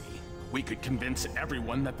lunacy. We could convince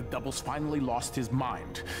everyone that the Double's finally lost his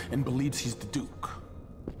mind and believes he's the Duke.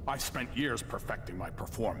 I've spent years perfecting my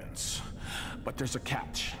performance. But there's a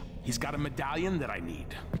catch. He's got a medallion that I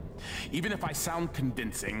need. Even if I sound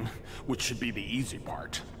convincing, which should be the easy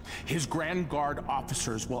part, his Grand Guard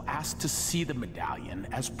officers will ask to see the medallion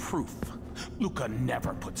as proof. Luca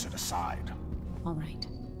never puts it aside. All right.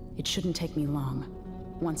 It shouldn't take me long.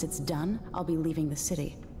 Once it's done, I'll be leaving the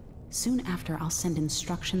city. Soon after, I'll send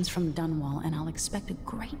instructions from Dunwall, and I'll expect a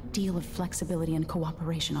great deal of flexibility and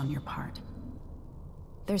cooperation on your part.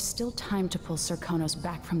 There's still time to pull Serkonos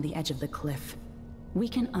back from the edge of the cliff. We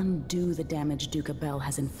can undo the damage Duke Abel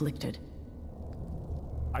has inflicted.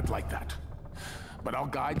 I'd like that. But I'll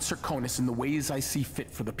guide Serkonos in the ways I see fit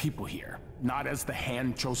for the people here, not as the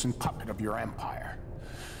hand-chosen puppet of your empire.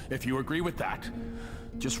 If you agree with that,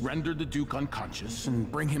 just render the Duke unconscious and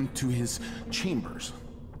bring him to his chambers.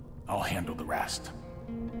 I'll handle the rest.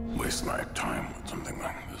 Waste my time with something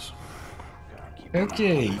like this.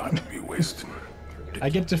 Okay. Not be wasted. I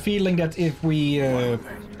get the feeling that if we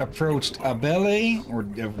approached Abele, or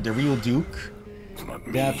the real Duke,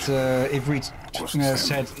 that if we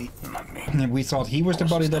said we thought he was the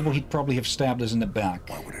body double, he'd probably have stabbed us in the back.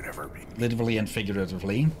 Why would it ever be? Literally and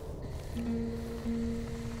figuratively.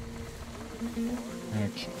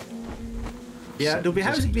 Okay. Yeah, do we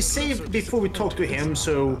have to be safe before we talk to him,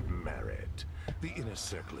 so... The inner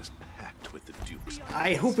circle is packed with the Duke's...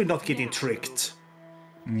 I hope we're not getting tricked.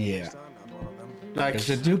 Yeah. Like... Because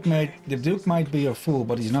the Duke might be a fool,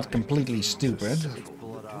 but he's not completely stupid.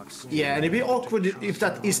 Yeah, and it'd be awkward if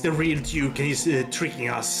that is the real Duke and he's tricking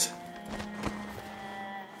us.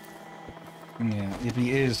 Yeah, if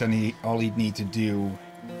he is, then all he'd need to do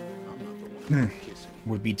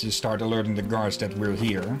would be to start alerting the guards that we're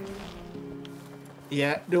here.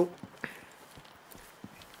 Yeah, no.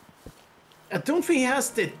 I don't think he has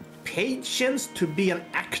the patience to be an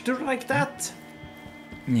actor like that.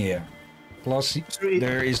 Yeah. Plus,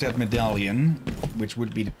 there is that medallion, which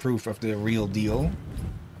would be the proof of the real deal.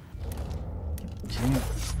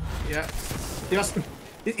 Yeah. Just,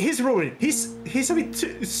 he's rolling. He's a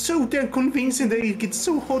bit so damn convincing that it gets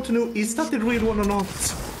so hard to know is that the real one or not.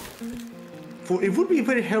 For it would be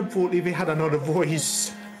very helpful if he had another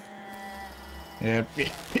voice. Yeah.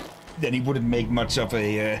 Then he wouldn't make much of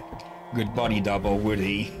a good body double, would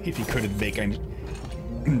he? If he couldn't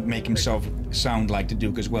make himself sound like the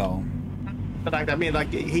Duke as well. But I mean,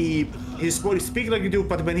 like his voice speaks like a Duke,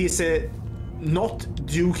 but when he's not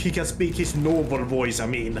Duke, he can speak his normal voice. I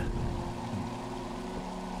mean.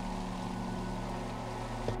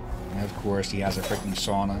 And of course, he has a freaking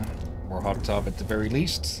sauna or hot tub at the very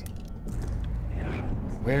least.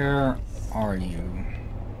 Where are you,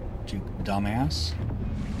 Duke dumbass?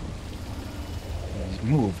 He's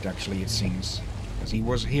moved, actually, it seems, because he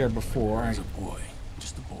was here before. He's a boy,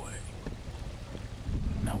 just a boy.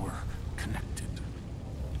 Now we're connected.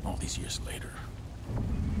 All these years later.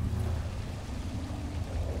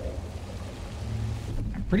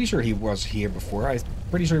 I'm pretty sure he was here before. I'm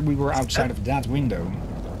pretty sure we were outside of that window.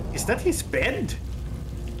 Is that his bed?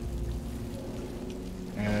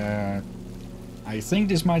 I think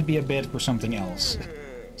this might be a bed for something else.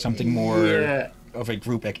 Something more of a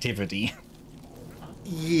group activity.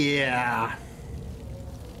 Yeah.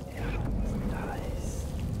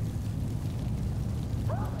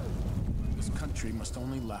 This country must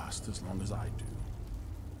only last as long as I do.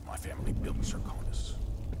 My family built Serkonos.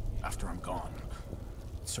 After I'm gone,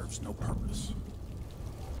 it serves no purpose.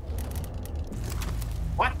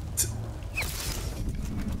 What?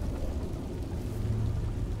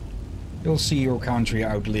 You'll see your country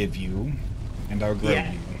outlive you, and outgrow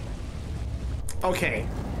you. Okay,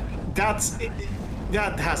 that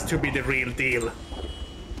has to be the real deal.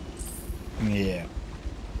 Yeah.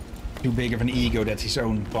 Too big of an ego that his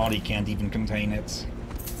own body can't even contain it.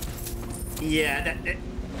 Yeah,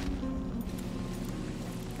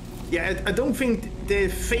 yeah, I don't think the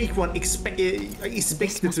fake one expected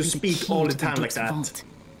to speak all the time like that.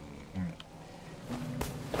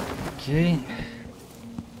 Okay.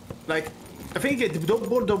 Like, I think the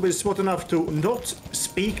Bulldog is smart enough to not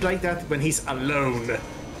speak like that when he's alone.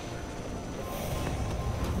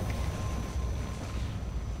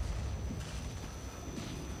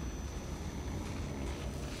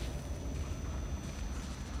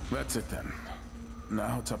 That's it then.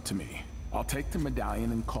 Now it's up to me. I'll take the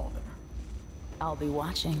medallion and call them. I'll be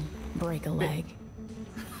watching. Break a leg.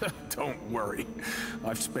 Don't worry.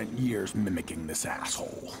 I've spent years mimicking this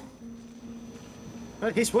asshole.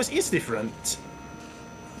 His voice is different.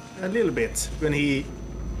 A little bit when he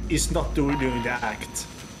is not doing the act.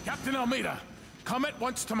 Captain Almeida, come at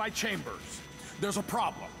once to my chambers. There's a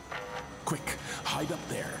problem. Quick, hide up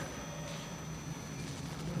there.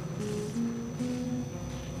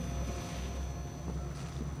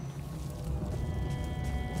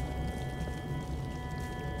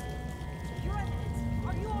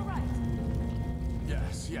 Are you all right?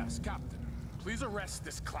 Yes, Captain. Please arrest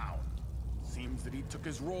this clown. Seems that he took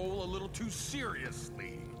his role a little too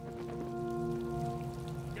seriously.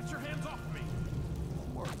 Get your hands off me!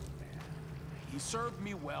 Work, man. He served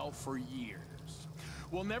me well for years.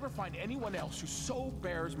 We'll never find anyone else who so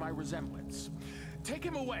bears my resemblance. Take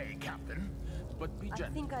him away, Captain, but be gentle. I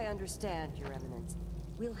think I understand, Your Eminence.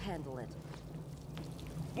 We'll handle it.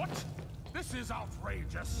 What? This is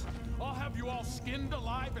outrageous. I'll have you all skinned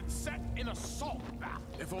alive and set in a salt bath.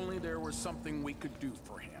 If only there was something we could do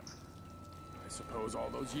for him. I suppose all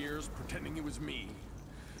those years pretending it was me,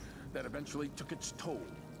 that eventually took its toll.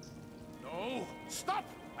 No! Stop!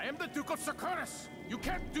 I am the Duke of Securus! You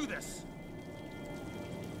can't do this!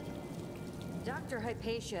 Dr.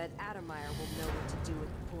 Hypatia at Adamire will know what to do with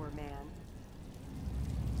the poor man.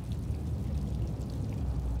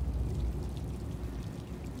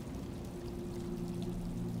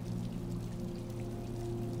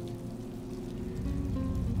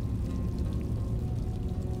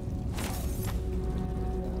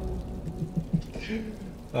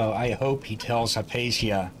 Oh, I hope he tells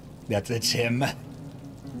Hypatia that it's him.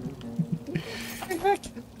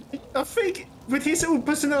 I think with his own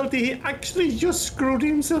personality, he actually just screwed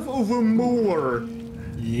himself over more.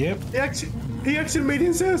 Yep. He actually made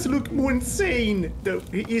himself look more insane. Though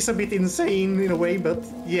he is a bit insane in a way, but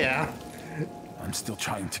yeah. I'm still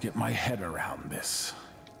trying to get my head around this.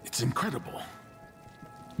 It's incredible.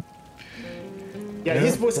 Yeah,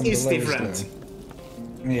 his voice is different.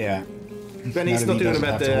 Yeah. When he's not doing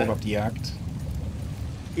about the hold up the act.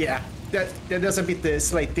 Yeah, there's a bit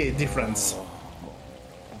slight difference.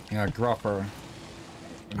 Yeah, gruffer.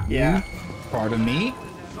 Yeah. Pardon me.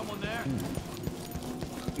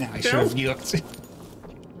 Yeah, I should have looked.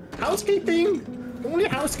 Housekeeping. Only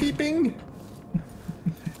housekeeping.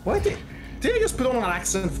 Why did I just put on an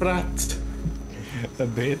accent for that? A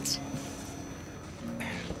bit.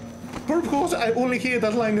 Of course, I only hear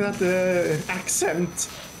that line in that accent.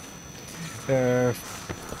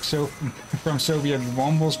 So from Soviet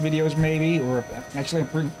Womble's videos, maybe, or actually, I'm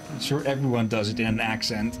pretty sure everyone does it in an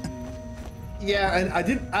accent. Yeah, and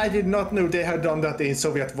I did not know they had done that in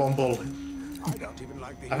Soviet Womble. I don't even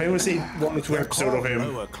like the. I've only seen 1 or 2 episodes of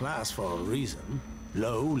him. Lower class for a reason.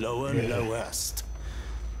 Low, lower, lowest.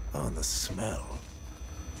 Oh, and the smell.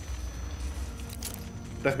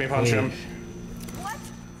 Let me punch him. What?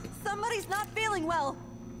 Somebody's not feeling well.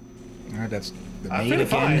 Oh, that's the I'm maid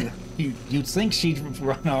feeling again. You'd think she'd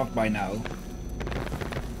run off by now.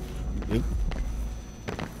 Oop.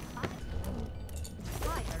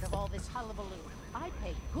 Tired of all this hullabaloo. I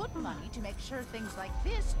pay good money to make sure things like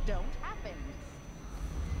this don't happen.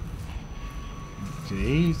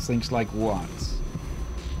 Okay, things like what?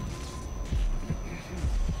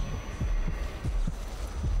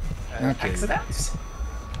 Okay. Accidents?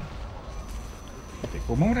 Okay,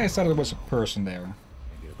 for a moment I thought there was a person there.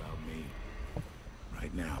 Think about me.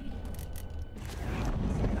 Right now.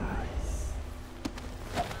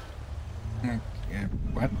 Okay,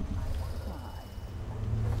 what?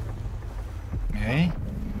 Okay.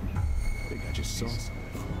 I think I just saw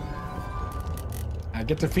something. I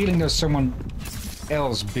get the feeling there's someone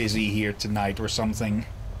else busy here tonight or something.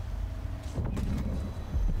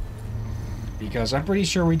 Because I'm pretty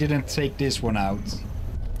sure we didn't take this one out.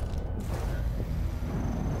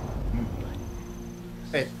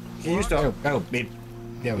 Hey, he used to.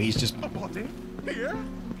 No, he's just. Here?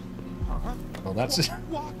 Well,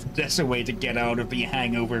 that's a way to get out of the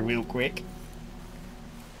hangover real quick.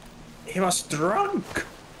 He was drunk.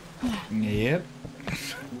 Yep.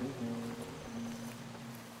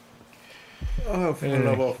 Oh, for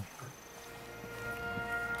love of.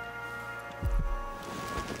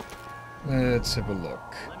 Let's have a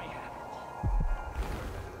look.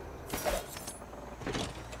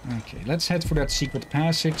 Okay, let's head for that secret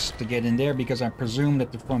passage to get in there, because I presume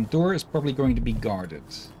that the front door is probably going to be guarded.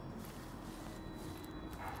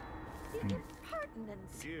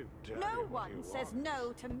 No one says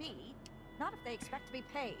no to me. Not if they expect to be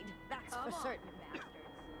paid. That's for certain,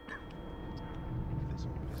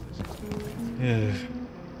 bastards.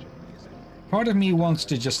 Part of me wants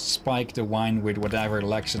to just spike the wine with whatever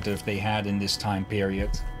laxative they had in this time period.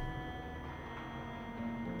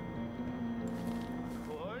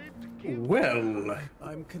 Well,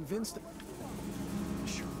 I'm convinced that.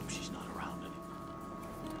 Sure hope she's not around anymore.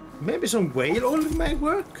 Maybe some whale oil might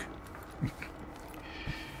work.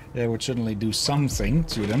 That would certainly do something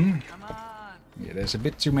to them. Yeah, there's a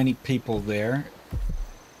bit too many people there.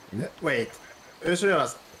 Wait,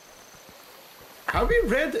 have we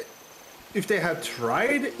read if they have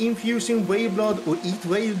tried infusing whale blood or eat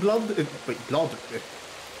whale blood?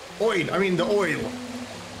 Oil, I mean the oil.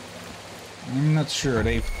 I'm not sure.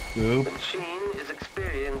 They've... The machine is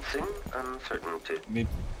experiencing uncertainty. They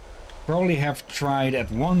probably have tried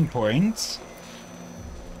at one point.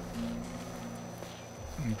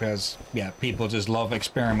 because, yeah, people just love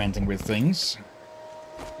experimenting with things.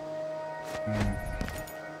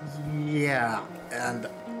 Yeah, and...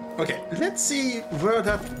 Okay, let's see where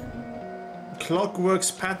that Clockwork's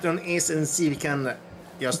pattern is and see if we can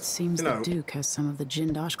just, It seems you know... the Duke has some of the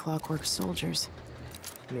Jindosh Clockwork soldiers.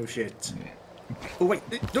 No shit. Oh wait,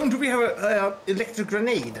 don't we have a electric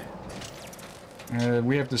grenade?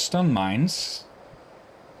 We have the stun mines.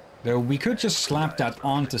 Though we could just slap that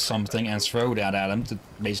onto something and throw that at him to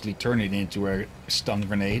basically turn it into a stun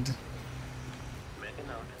grenade. Make a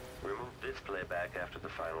note. Remove this playback after the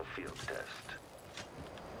final field test.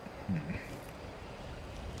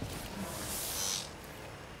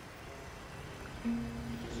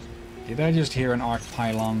 Did I just hear an arc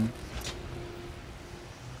pylon?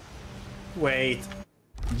 Wait.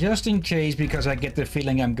 Just in case, because I get the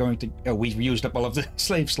feeling I'm going to... Oh, we've used up all of the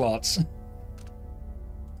slave slots.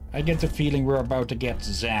 I get the feeling we're about to get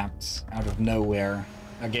zapped out of nowhere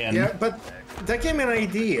again. Yeah, but that gave me an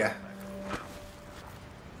idea.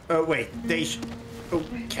 Wait, they... Oh,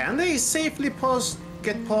 can they safely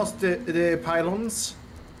get past the pylons?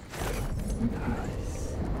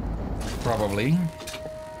 Probably.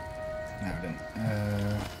 Now then,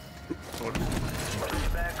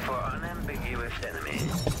 Back for unambiguous enemy.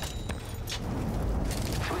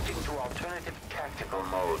 Switching to alternative tactical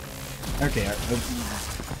mode. Okay,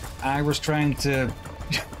 I was trying to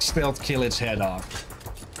stealth kill its head off.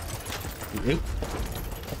 Oop.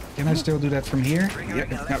 Can I still do that from here?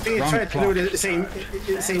 Yep. No, We wrong tried to clock. do the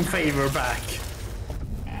same favor back.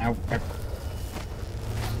 Ow, ow.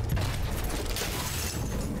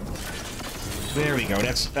 There we go,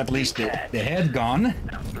 that's at least the head gone.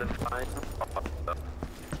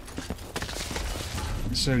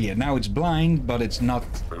 So yeah, now it's blind, but it's not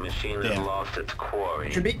The machine has lost its quarry.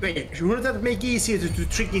 Wouldn't that make it easier to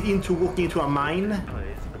trick it into walking into a mine?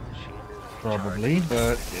 Probably,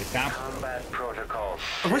 but... Combat protocols.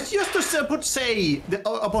 I was just to say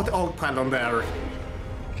about the arc pylon there.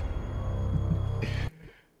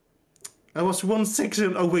 I was one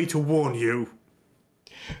section away to warn you.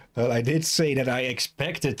 Well, I did say that I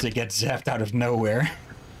expected to get zapped out of nowhere.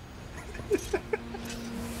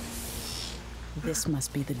 This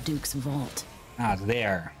must be the Duke's vault. Ah,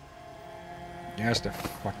 there. There's the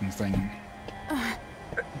fucking thing.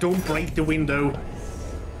 Don't break the window.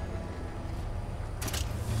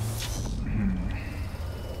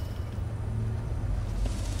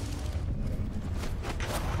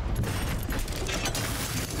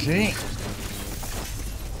 Okay.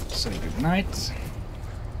 Say goodnight.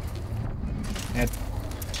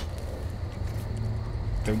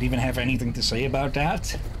 Don't even have anything to say about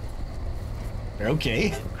that. Okay.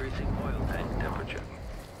 Increasing oil tank temperature.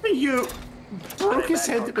 You broke his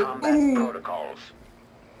head. Protocols.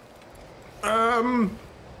 Hillyan,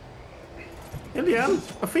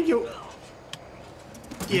 I think you...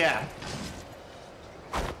 Yeah.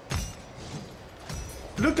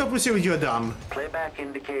 Look up and see what you've done. Playback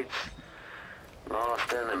indicates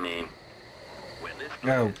lost enemy. When this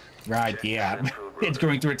Oh, right, yeah. It's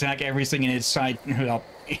going to attack everything in its sight, well,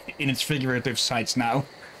 in its figurative sights now.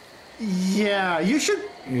 Yeah, you should...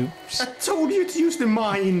 Oops. I told you to use the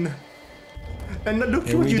mine. And look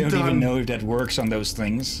Yeah, what we you've don't done. even know if that works on those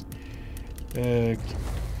things.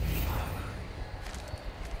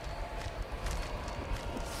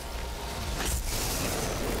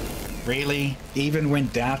 Really? Even when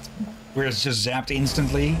that was just zapped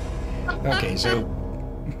instantly? Okay, so...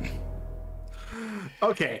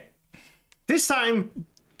 Okay. This time,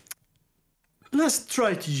 let's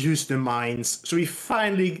try to use the mines so we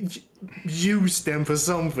finally use them for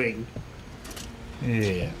something.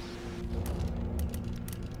 Yeah.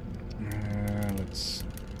 Let's...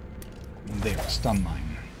 There, stun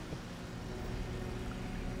mine.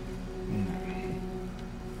 No.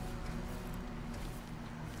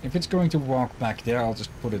 If it's going to walk back there, I'll just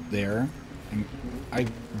put it there. And I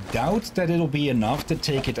doubt that it'll be enough to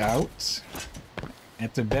take it out.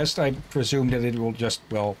 At the best, I presume that it will just,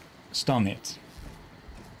 well, stun it.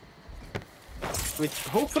 Which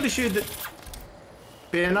hopefully should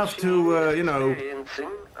be enough to, you know,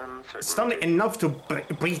 stun it enough to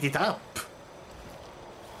breathe it up.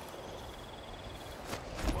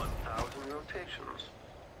 1,000 rotations.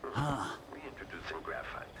 Huh. Reintroducing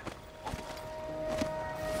graphite.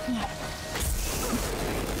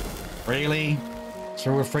 Really?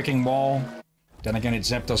 Through a freaking wall? Then again, it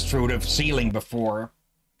zapped us through the ceiling before.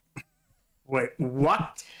 Wait,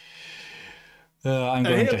 what? I'm going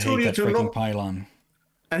to hate that freaking pylon.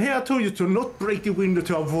 And here I told you to not break the window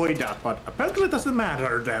to avoid that, but apparently it doesn't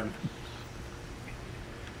matter then.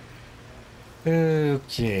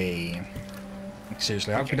 Okay.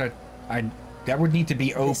 Seriously, how could I that would need to be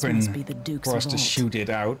This open must be the Duke's for us to vault. shoot it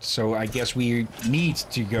out. So I guess we need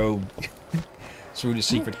to go through the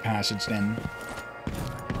secret passage then.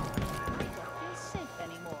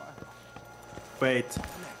 Wait.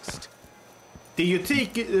 Did you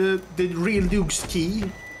take the real Duke's key?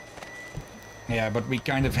 Yeah, but we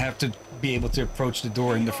kind of have to be able to approach the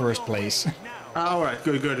door in the first place. Alright,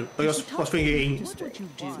 good. I just was thinking,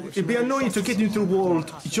 it'd be annoying to get into the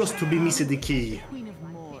vault just to be missing the key.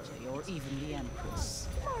 Or even the Empress.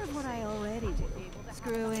 More of what I already do.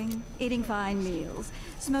 Screwing, eating fine meals,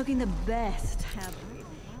 smoking the best habit.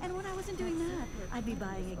 And when I wasn't doing that, I'd be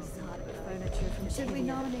buying exotic furniture from Should we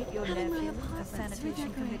nominate your nephew as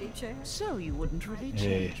sanitation committee chair? So you wouldn't really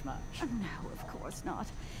Hey. change much. No, of course not.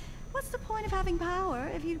 What's the point of having power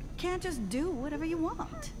if you can't just do whatever you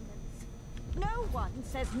want? No one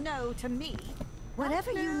says no to me.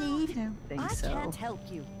 Whatever you need, I so. can't help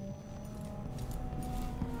you.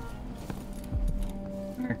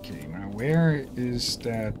 Okay, now where is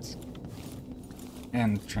that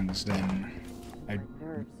entrance then? I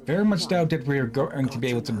very much doubt that we're going to be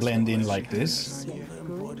able to blend in like this.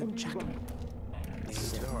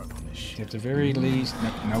 At the very least,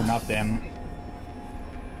 no, not them.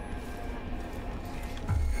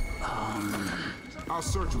 I'll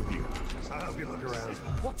search with you. I'll help you look around.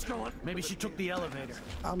 What's going? Maybe she took the elevator.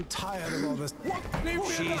 I'm tired of all this.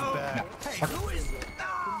 She's back. Hey, who is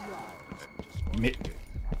Mi-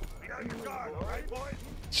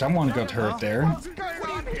 Someone got hurt there.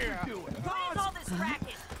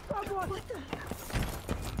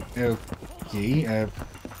 Okay,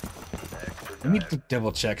 we need to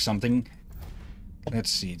double check something. Let's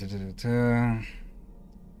see.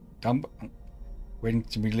 Dump. Waiting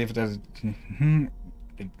to be delivered as.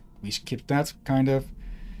 We skipped that, kind of.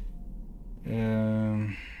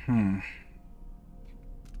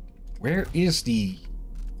 Where is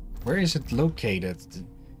it located?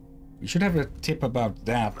 We should have a tip about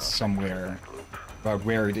that somewhere. About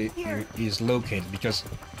where it is located, because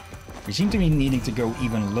we seem to be needing to go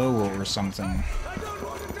even lower or something.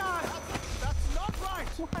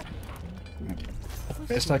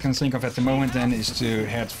 Best I can think of at the moment then is to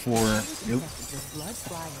head for...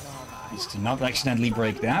 is to not accidentally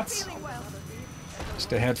break that. Is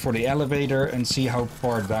to head for the elevator and see how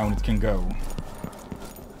far down it can go.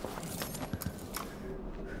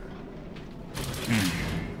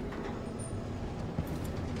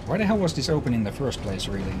 Why the hell was this open in the first place,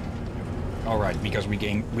 really? Alright, because we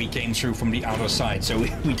came through from the other side, so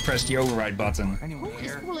we pressed the override button. Anyone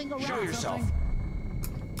here? Show yourself.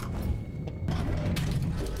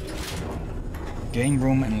 Game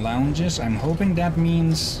room and lounges. I'm hoping that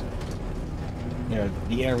means... yeah,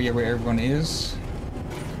 the area where everyone is.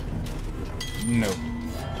 No.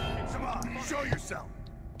 Come on, show yourself.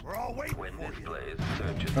 We're all waiting for you.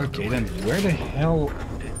 Okay, then where the hell...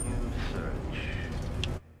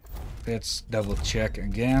 Let's double check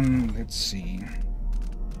again. Let's see.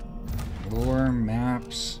 Lore,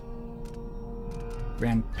 maps.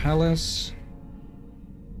 Grand Palace.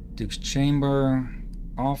 Duke's Chamber.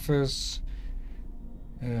 Office.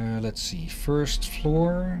 Let's see. First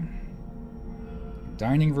floor.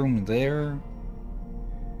 Dining room there.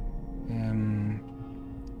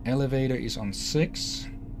 Elevator is on 6.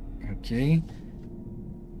 Okay.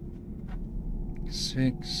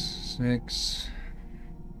 6.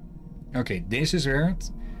 Okay, this is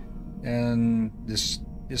it. And the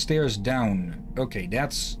stairs down. Okay,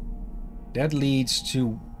 that leads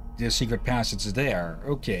to the secret passage there.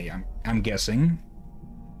 Okay, I'm guessing.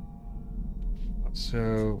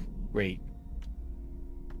 So wait.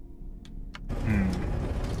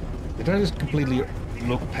 Did I just completely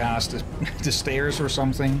look past the stairs or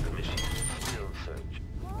something?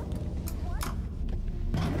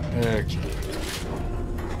 Okay.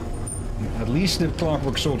 At least the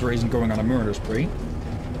Clockwork Soldier isn't going on a murder spree.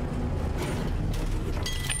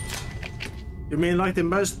 You mean like the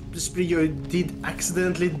murder spree you did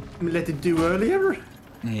accidentally let it do earlier?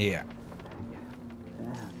 Yeah.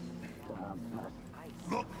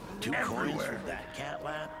 Look, two coins for that cat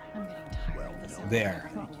lap. There.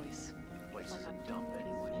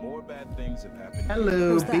 More bad things have happened.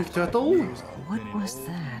 Hello, Big Turtle. What was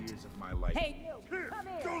that? Hey,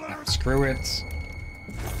 Screw it.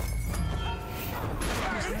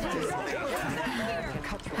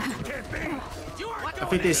 I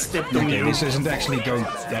think they stepped on Okay, you. this isn't actually going.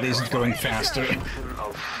 That isn't going faster.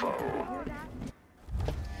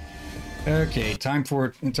 Okay, time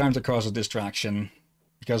to cause a distraction,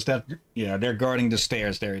 because they're guarding the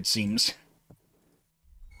stairs there. It seems.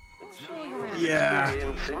 Yeah.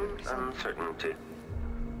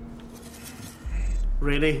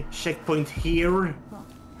 Really? Checkpoint here?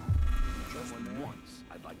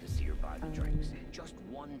 drinks. Just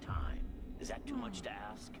one time. Is that too much to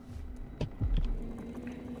ask?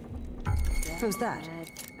 Who's that?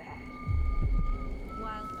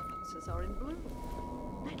 Wild roses are in bloom.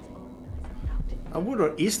 I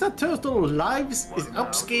wonder, is that turtle is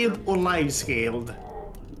upscaled or live scaled?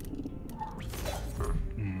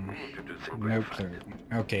 No clue.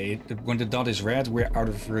 Okay, when the dot is red, we're out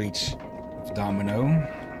of reach of Domino.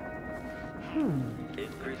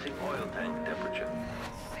 Increasing oil tank temperature.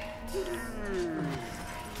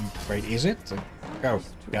 Wait, is it? Oh,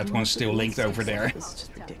 that one's still linked over there.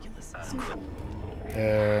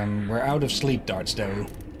 We're out of sleep darts though.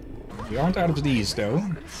 We aren't out of these though.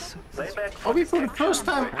 Are we for the first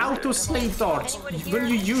time out of sleep darts? When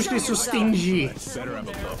you usually so stingy.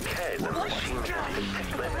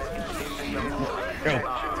 Oh,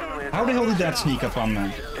 how the hell did that sneak up on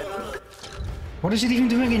me? What is it even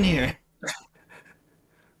doing in here?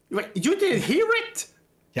 Wait, you didn't hear it?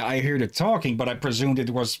 Yeah, I heard it talking, but I presumed it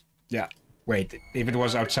was... Yeah, wait, if it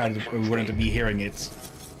was outside, we wouldn't be hearing it.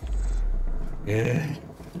 Yeah.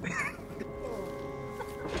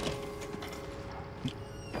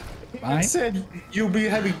 I said you'll be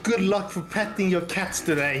having good luck for petting your cats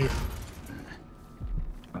today.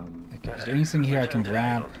 Okay, is there anything here I can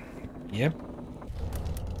grab? Yep.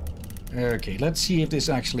 Okay, let's see if this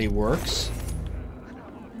actually works.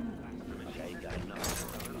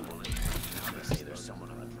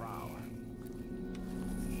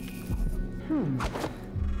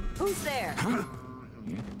 Who's there?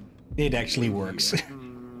 It actually works.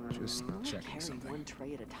 Just checking something. One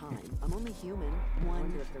tray at a time. I'm only human.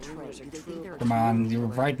 One tray. Come on, you're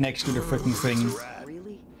right next to the freaking thing.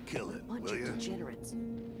 Really? Kill it, Bunch will of you? degenerates.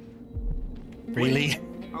 Really?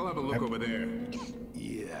 I'll have a look over there.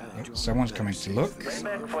 Yeah. Oh, someone's coming to look.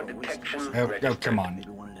 Oh, come on.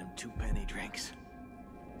 One of them 2-penny drinks.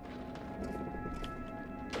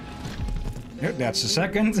 Oh, that's the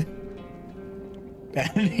second.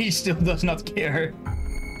 And he still does not care.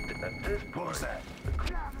 What was that?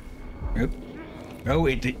 Oh,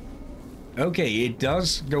 it... Okay, it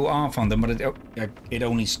does go off on them, but it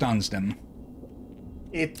only stuns them.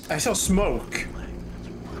 I saw smoke.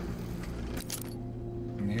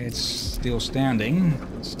 It's still standing,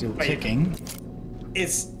 still ticking.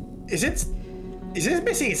 Is it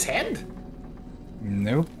missing its head?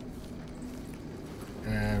 Nope.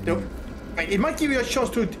 Nope. Wait, it might give you a chance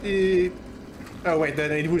to... oh wait,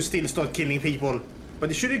 then it will still start killing people. But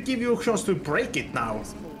it shouldn't give you a chance to break it now.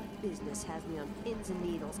 Business has me on pins and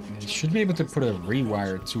needles. It should be able to put a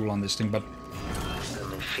rewire tool on this thing, but...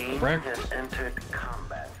 Correct. Entered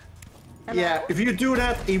combat. Yeah, if you do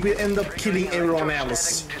that, it will end up killing everyone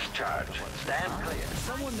else. Discharge. Stand clear.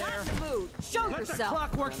 Someone there. Mood. Show Let the yourself.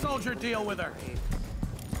 clockwork soldier deal with her.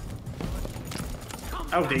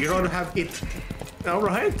 Oh, they don't have it.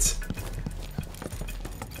 Alright.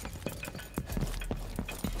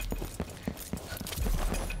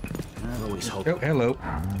 I've always hoped. Oh, hello.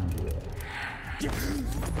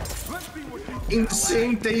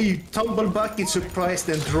 Insane they tumble back in surprise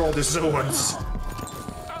and draw the swords.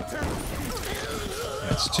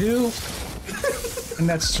 That's 2. And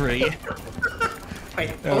that's 3.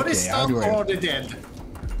 Wait, are they stunned or are they dead?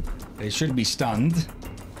 They should be stunned.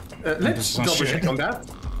 Let's double check on that.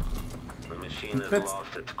 The machine has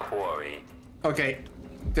lost its quarry. Okay,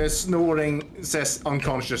 the snoring says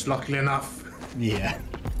unconscious, luckily enough. Yeah.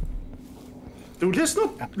 Dude, let's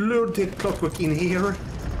not lure the clockwork in here.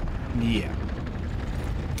 Yeah.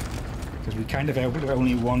 Because we kind of have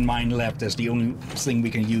only one mind left as the only thing we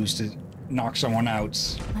can use to knock someone out,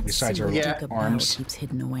 besides our arms. Keeps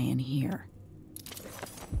hidden away in here.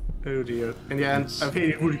 Oh dear. And yeah, I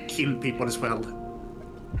think it would kill people as well.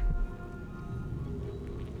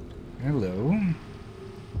 Hello.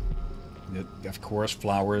 Of course,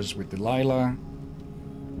 flowers with Delilah.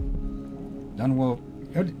 Dunwall.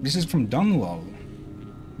 Oh, this is from Dunwall.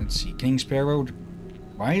 Let's see. King Sparrow.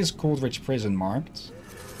 Why is Coldridge Prison marked?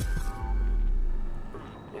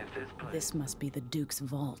 This must be the Duke's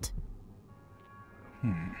vault.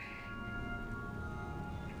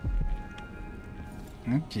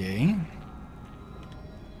 Okay.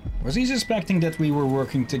 Was he suspecting that we were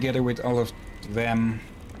working together with all of them?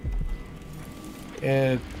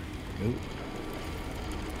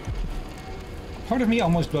 Part of me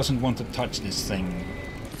almost doesn't want to touch this thing.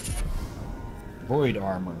 Void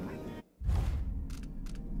armor.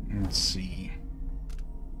 Let's see.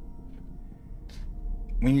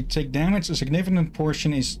 When you take damage, a significant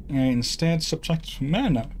portion is instead subtracted from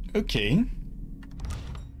mana. Okay.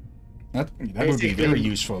 That would be very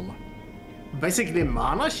useful. Basically,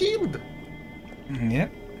 mana shield?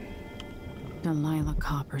 Yep. Delilah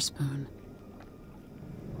Copperspoon.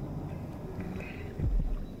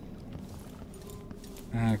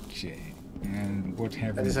 Okay, and what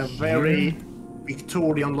have we That is a here? very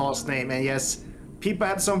Victorian last name, and yes, people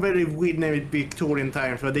had some very weird name in Victorian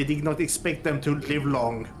times, but they did not expect them to live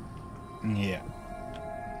long. Yeah.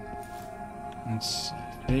 Let's see.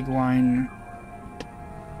 Big wine.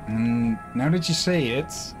 And now that you say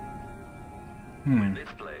it...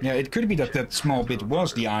 Yeah, it could be that that small bit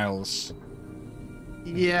was the Isles.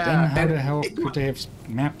 Yeah. Then how the hell could they have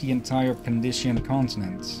mapped the entire Pandician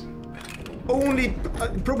continent? Only,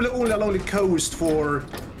 probably only along the coast for...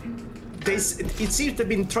 This, it seems to have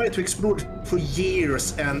been trying to explore for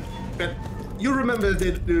years, and but you remember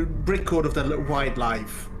the brick code of the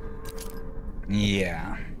wildlife.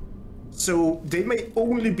 Yeah. So they may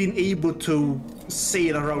only been able to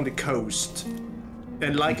sail around the coast,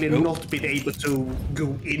 and likely not been able to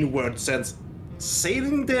go inwards, since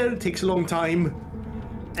sailing there takes a long time,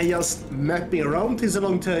 and just mapping around takes a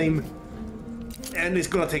long time, and it's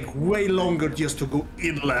gonna take way longer just to go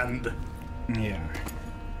inland. Yeah.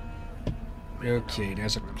 Okay,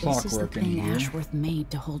 there's a clock This is the working thing here. Ashworth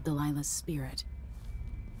made to hold Delilah's spirit.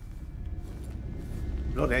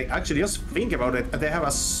 No, they actually just think about it. They have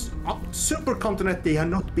a supercontinent they have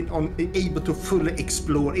not been able to fully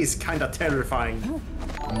explore. Is kind of terrifying.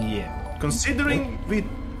 Yeah. Considering with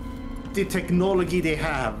the technology they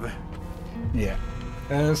have. Yeah.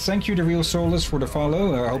 Thank you, The Real Soulless, for the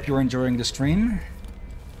follow. I hope you're enjoying the stream.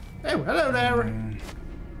 Oh, hello there.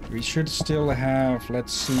 We should still have,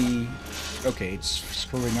 let's see... Okay, it's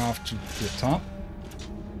scrolling off to the top.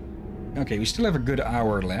 Okay, we still have a good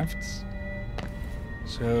hour left.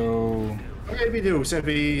 So... Okay, we do, since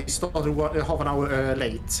we started half an hour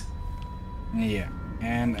late. Yeah,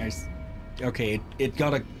 and okay, it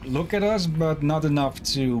got a look at us, but not enough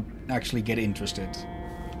to actually get interested.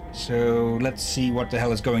 So let's see what the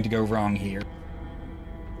hell is going to go wrong here.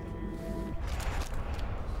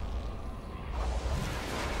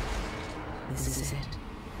 This is it.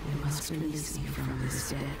 You must release me from this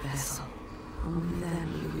dead vessel. Only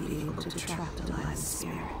then will you be able to trap Delilah's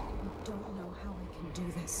spirit. I don't know how I can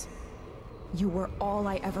do this. You were all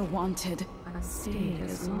I ever wanted. I stayed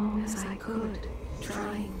as long as I could,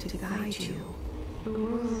 trying to guide you. The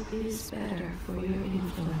world is better for your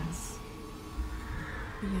influence.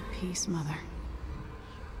 Be at peace, Mother.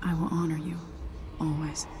 I will honor you,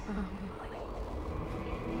 always.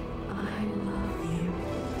 I love you.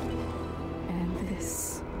 And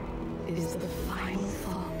this is the final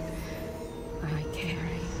thought I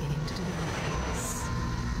carry into my house.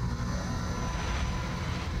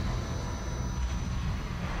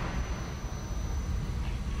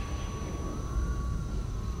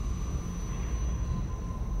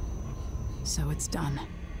 So it's done.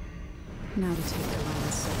 Now to take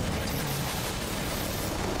Delilah's soul back to her.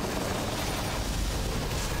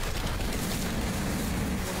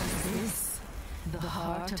 Is this the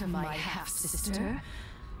heart of my half-sister?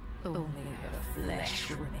 Only her flesh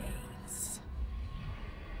remains.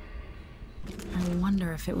 I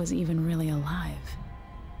wonder if it was even really alive.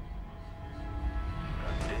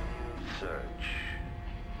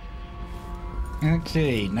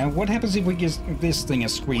 Okay, now what happens if we give this thing a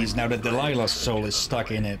squeeze now that Delilah's soul is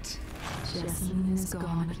stuck in it? Jessamine is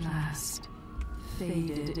gone at last,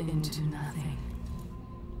 faded into nothing.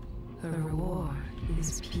 Her reward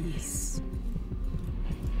is peace.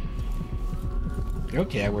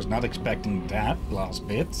 Okay, I was not expecting that last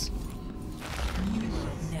bit. You will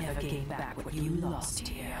never gain back what you lost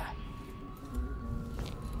here.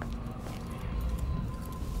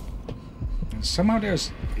 And somehow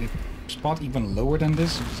there's a spot even lower than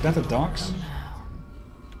this. Is that the docks?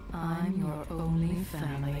 I'm your only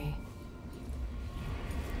family.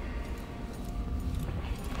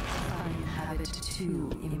 I inhabit two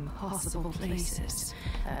impossible places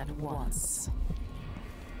at once.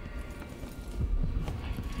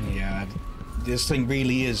 Yeah, this thing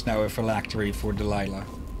really is now a phylactery for Delilah.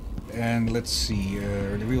 And let's see,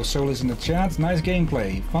 The Real Soul is in the chat. Nice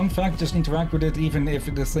gameplay. Fun fact, just interact with it. Even if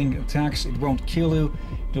the thing attacks, it won't kill you.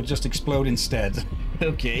 It'll just explode instead.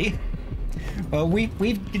 Okay. Well,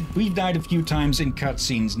 we've died a few times in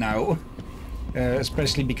cutscenes now.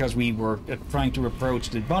 Especially because we were trying to approach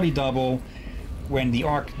the body double when the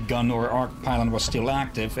arc gun or arc pylon was still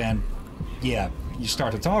active. And yeah, you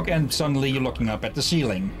start to talk and suddenly you're looking up at the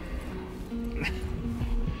ceiling.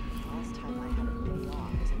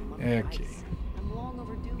 Okay.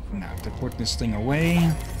 Now to put this thing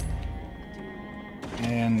away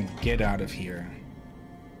and get out of here.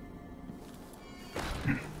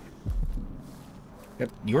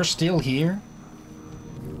 You're still here?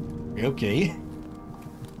 Okay.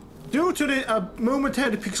 Due to the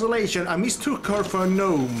momentary pixelation, I mistook her for a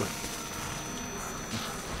gnome.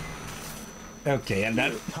 Okay, and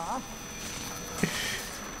that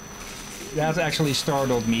that actually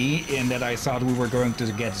startled me in that I thought we were going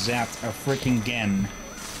to get zapped a freaking again.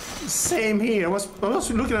 Same here. I was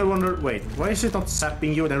looking at it and wondered, wait, why is it not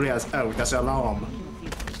zapping you? And then I realized, oh, that's an alarm.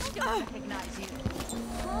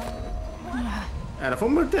 And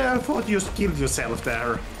from there, I thought you just killed yourself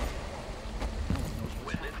there.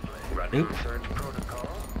 Oop.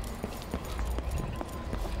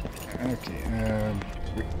 Okay,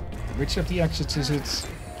 which of the exits is it?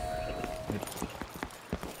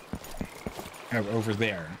 Oh, over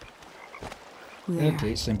there.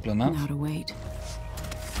 Okay, simple enough. Now to wait.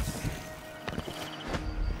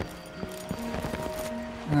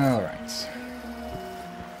 All right.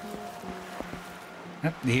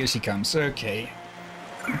 Here she comes. Okay.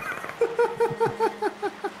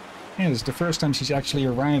 Yeah, it's the first time she's actually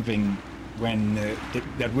arriving when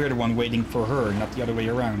that we're the one waiting for her, not the other way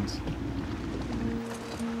around.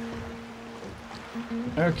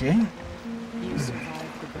 Okay. You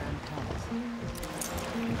survived the grand toss.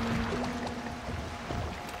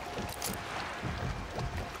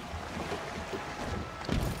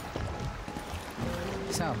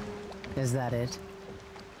 So, is that it?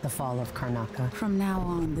 The fall of Karnaca? From now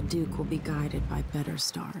on, the Duke will be guided by better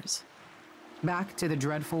stars. Back to the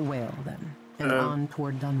dreadful whale, then, and on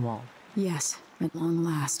toward Dunwall. Yes, at long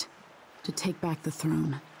last. To take back the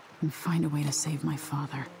throne, and find a way to save my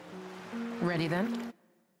father. Ready, then?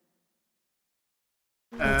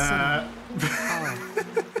 Uh...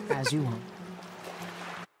 As you want.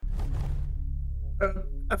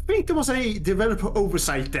 I think there was a developer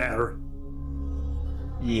oversight there.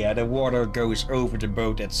 Yeah, the water goes over the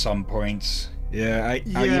boat at some point. Yeah, I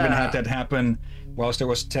even had that happen whilst I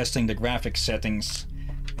was testing the graphics settings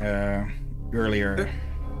earlier.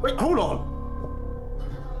 Wait, hold on.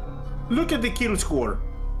 Look at the kill score.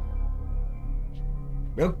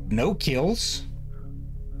 Well, no kills.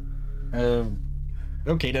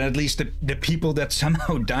 Okay, then at least the people that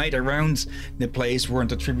somehow died around the place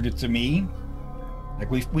weren't attributed to me.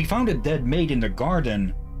 Like, we found a dead maid in the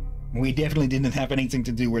garden. We definitely didn't have anything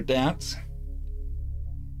to do with that.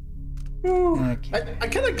 Okay. I'm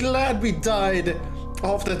kind of glad we died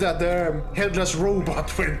after that headless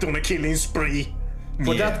robot went on a killing spree.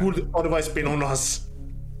 But that would otherwise been on us.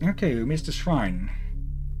 Okay, we missed the shrine.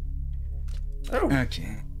 Oh.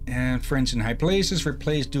 Okay. And friends in high places,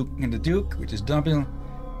 replace Duke and the Duke, which is double.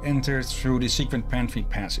 Enter through the secret pantry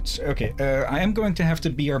passage. Okay, I am going to have to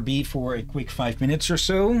BRB for a quick 5 minutes or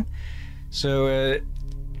so. So,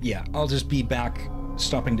 yeah, I'll just be back,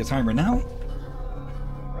 stopping the timer now.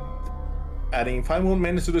 Adding 5 more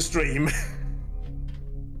minutes to the stream.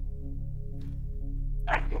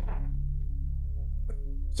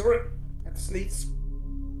 Sorry, I had to sneeze.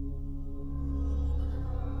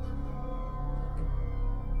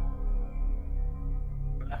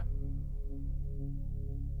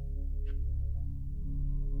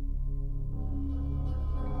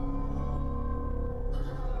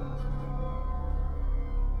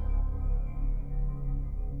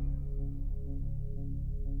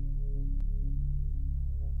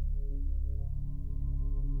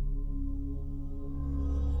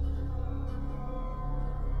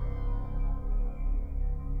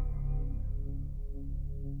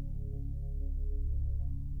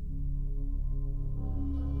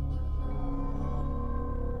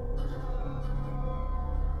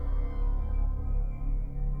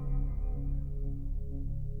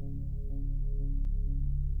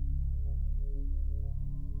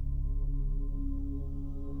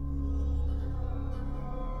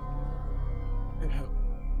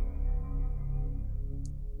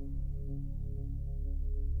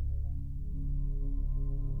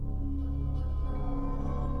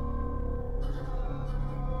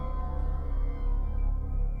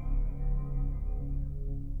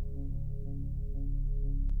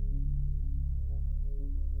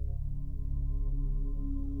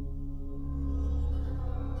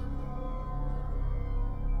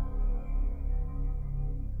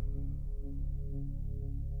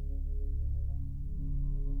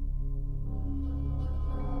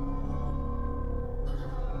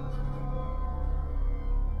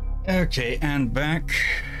 Okay, and back.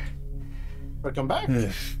 Welcome back.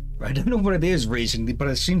 I don't know what it is recently, but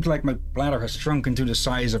it seems like my bladder has shrunk into the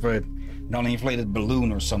size of a non-inflated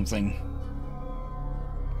balloon or something.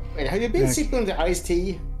 Wait, have you been sipping the iced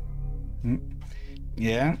tea?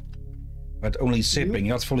 Yeah, but only sipping,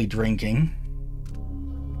 not fully drinking.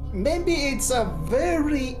 Maybe it's a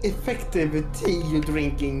very effective tea you're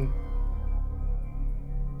drinking.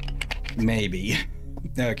 Maybe.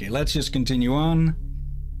 Okay, let's just continue on.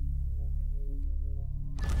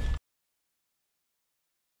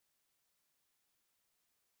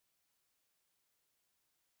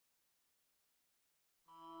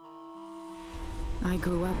 I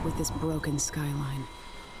grew up with this broken skyline,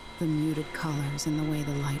 the muted colors and the way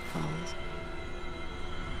the light falls.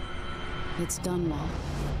 It's Dunwall,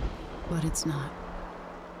 but it's not.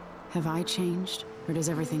 Have I changed, or does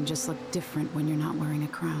everything just look different when you're not wearing a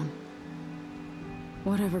crown?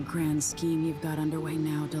 Whatever grand scheme you've got underway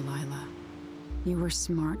now, Delilah, you were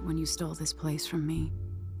smart when you stole this place from me.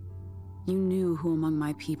 You knew who among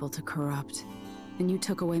my people to corrupt, and you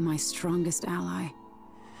took away my strongest ally,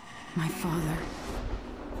 my father.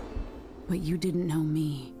 But you didn't know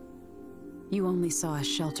me. You only saw a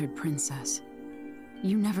sheltered princess.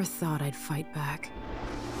 You never thought I'd fight back.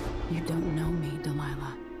 You don't know me,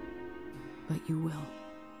 Delilah, but you will.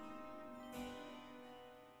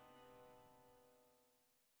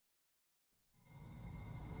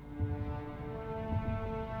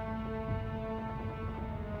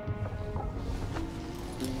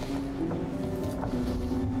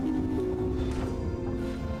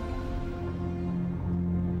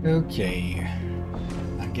 Okay.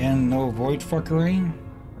 Again, no void fuckery.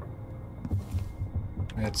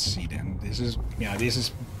 Let's see then. This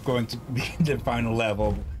is going to be the final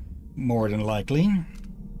level, more than likely.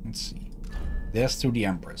 Let's see. Death to the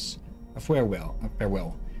Empress. A farewell.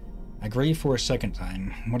 I grieve for a second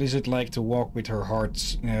time. What is it like to walk with her heart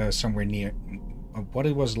somewhere near? What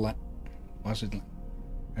it was like? Was it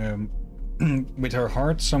with her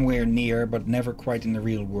heart somewhere near, but never quite in the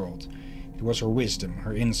real world? It was her wisdom,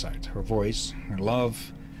 her insight, her voice, her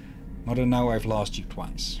love. Mother, now I've lost you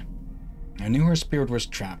twice. I knew her spirit was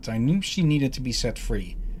trapped. I knew she needed to be set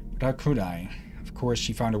free. But how could I? Of course,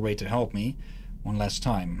 she found a way to help me. One last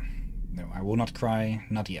time. No, I will not cry,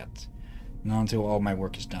 not yet. Not until all my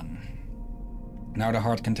work is done. Now the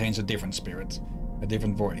heart contains a different spirit, a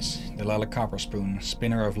different voice. Delilah Copperspoon,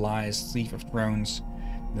 spinner of lies, thief of thrones.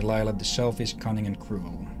 Delilah the selfish, cunning, and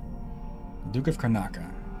cruel. Duke of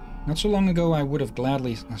Karnaca. Not so long ago I would have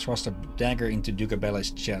gladly thrust a dagger into Duke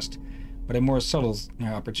Abella's chest, but a more subtle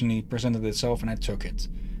opportunity presented itself and I took it.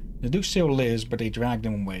 The Duke still lives, but they dragged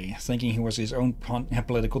him away, thinking he was his own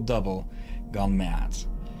political double, gone mad.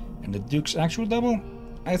 And the Duke's actual double?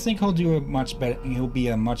 I think he'll be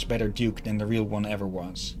a much better Duke than the real one ever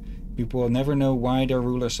was. People will never know why their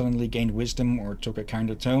ruler suddenly gained wisdom or took a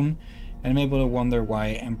kinder tone, and maybe will wonder why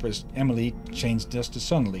Empress Emily changed just as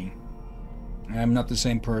suddenly. I am not the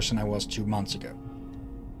same person I was 2 months ago.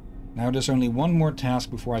 Now there's only one more task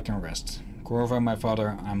before I can rest. Corva, my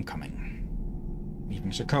father, I'm coming.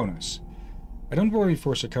 Even Serkonos. I don't worry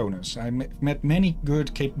for Serkonos. I met many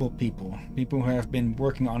good, capable people. People who have been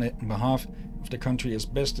working on it on behalf of the country as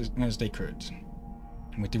best as they could.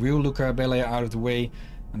 With the real Luca Abele out of the way,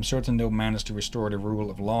 I'm certain they'll manage to restore the rule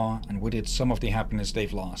of law, and with it some of the happiness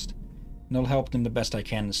they've lost. And I'll help them the best I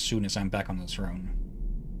can as soon as I'm back on the throne.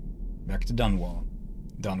 Back to Dunwall.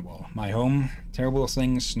 Dunwall, my home. Terrible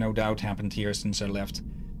things, no doubt, happened here since I left,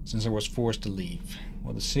 since I was forced to leave.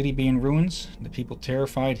 Will the city be in ruins? The people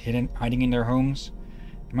terrified, hiding in their homes?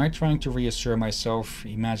 Am I trying to reassure myself,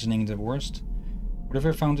 imagining the worst? What if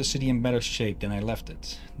I found the city in better shape than I left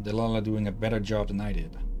it? Delilah doing a better job than I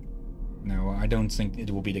did? No, I don't think it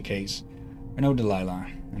will be the case. I know Delilah,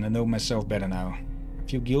 and I know myself better now. I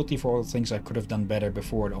feel guilty for all the things I could have done better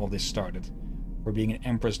before all this started. For being an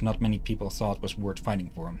empress not many people thought was worth fighting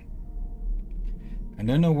for. I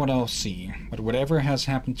don't know what I'll see, but whatever has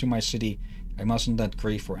happened to my city, I mustn't let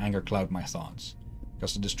grief or anger cloud my thoughts,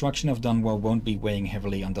 because the destruction of Dunwall won't be weighing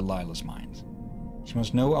heavily on Delilah's mind. She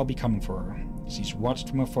must know I'll be coming for her. She's watched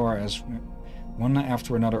from afar as one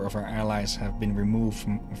after another of our allies have been removed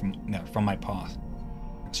from my path.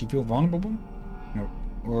 Does she feel vulnerable? No.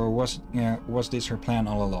 Or was this her plan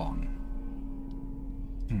all along?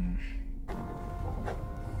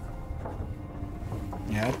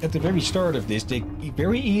 Yeah, at the very start of this, they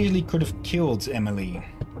very easily could have killed Emily.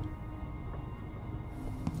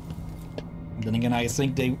 Then again, I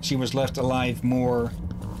think she was left alive more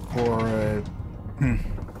for,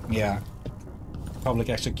 yeah, public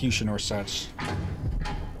execution or such.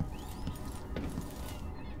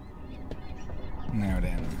 Now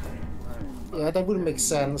then. Yeah, that would make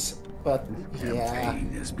sense, but The yeah.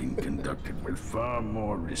 campaign has been conducted with far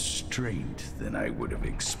more restraint than I would have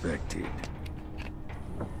expected.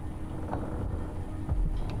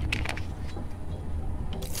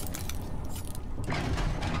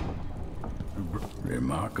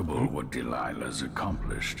 Remarkable what Delilah's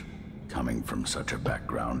accomplished, coming from such a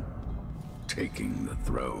background, taking the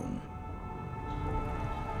throne.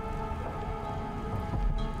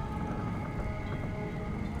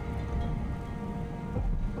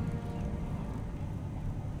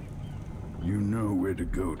 You know where to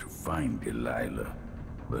go to find Delilah,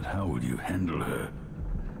 but how will you handle her?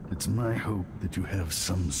 The it's my hope that you have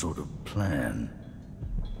some sort of plan.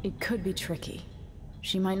 It could be tricky.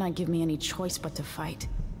 She might not give me any choice but to fight.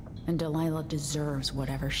 And Delilah deserves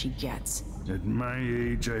whatever she gets. At my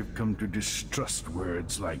age, I've come to distrust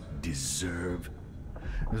words like deserve.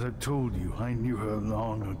 As I've told you, I knew her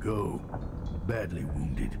long ago. Badly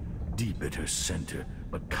wounded, deep at her center,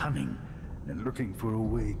 but cunning, and looking for a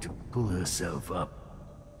way to pull herself up.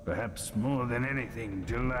 Perhaps more than anything,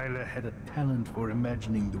 Delilah had a talent for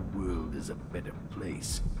imagining the world as a better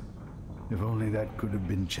place. If only that could have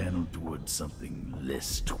been channeled towards something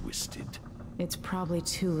less twisted. It's probably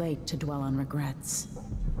too late to dwell on regrets.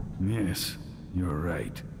 Yes, you're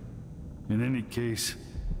right. In any case,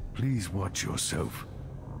 please watch yourself.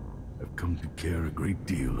 I've come to care a great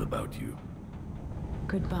deal about you.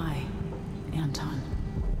 Goodbye, Anton.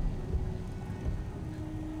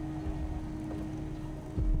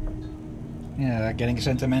 Yeah, getting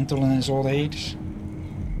sentimental in his old age.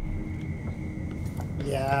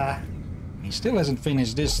 Yeah. He still hasn't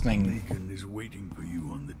finished this thing. Megan is waiting for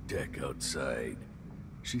you on the deck outside.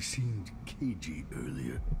 She seemed cagey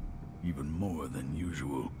earlier, even more than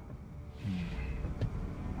usual.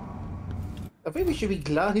 I think we should be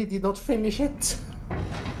glad he did not finish it.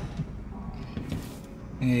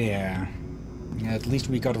 Yeah. At least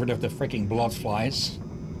we got rid of the freaking blood flies.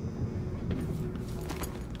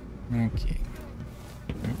 Okay.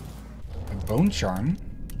 A bone charm?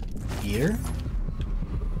 Here?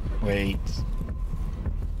 Wait.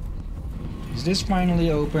 Is this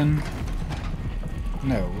finally open?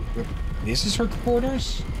 No. This is her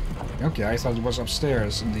quarters? Okay, I thought it was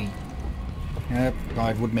upstairs in the... well,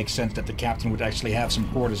 it would make sense that the captain would actually have some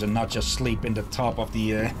quarters and not just sleep in the top of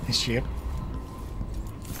the ship.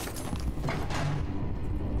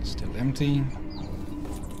 Still empty.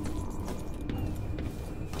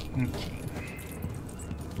 Okay.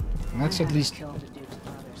 Let's at least... killed the Duke's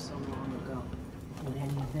brother so long ago. Would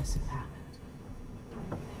any of this have happened?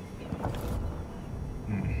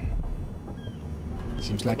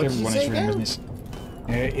 Seems like What did everyone she is say reminisce.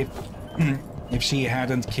 If she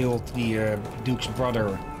hadn't killed the Duke's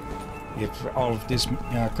brother, if all of this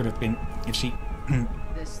could have been, if she.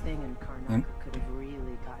 This thing in Karnak could have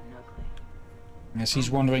really gotten ugly. Yes, he's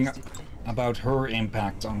wondering about her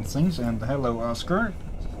impact on things. And hello, Oscar,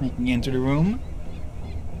 sneaking into the room.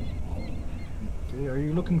 Okay, are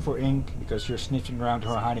you looking for ink because you're sniffing around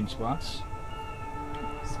her hiding spots?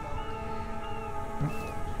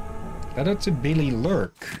 Letter to Billy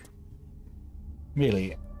Lurk.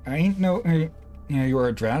 Really, I ain't know your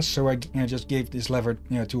address, so I just gave this letter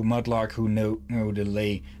to a mudlark who know the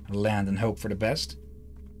lay of the land and hope for the best.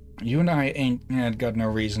 You and I ain't got no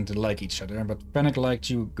reason to like each other, but Fennec liked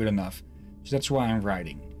you good enough, so that's why I'm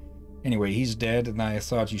writing. Anyway, he's dead, and I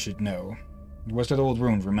thought you should know. It was that old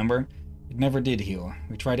wound, remember? It never did heal.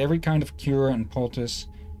 We tried every kind of cure and poultice.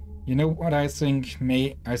 You know what I think?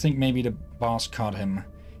 I think maybe the boss caught him.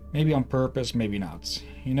 Maybe on purpose, maybe not.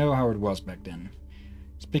 You know how it was back then.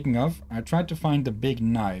 Speaking of, I tried to find the big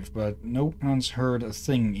knife, but no one's heard a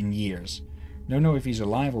thing in years. Don't know if he's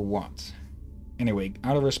alive or what. Anyway,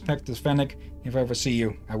 out of respect to Fennec, if I ever see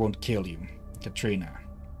you, I won't kill you. Katrina.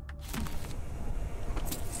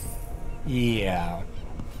 Yeah.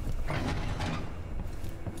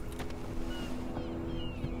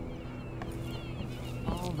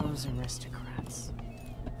 All those aristocrats.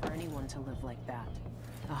 For anyone to live like that,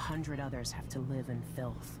 100 others have to live in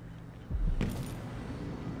filth.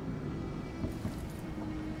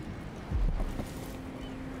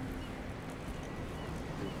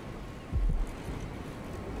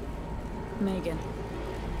 Megan.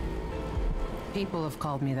 People have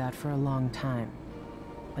called me that for a long time,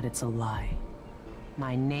 but it's a lie.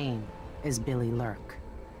 My name is Billy Lurk.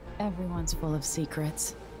 Everyone's full of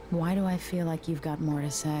secrets. Why do I feel like you've got more to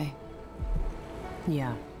say?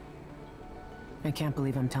 Yeah. I can't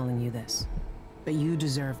believe I'm telling you this, but you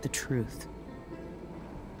deserve the truth.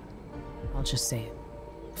 I'll just say it.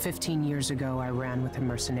 15 years ago, I ran with a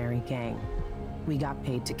mercenary gang. We got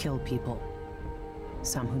paid to kill people.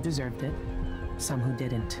 Some who deserved it, some who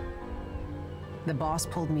didn't. The boss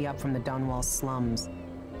pulled me up from the Dunwall slums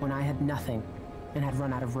when I had nothing and had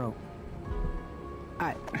run out of rope.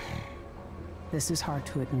 This is hard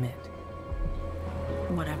to admit.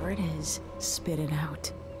 Whatever it is, spit it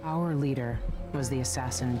out. Our leader was the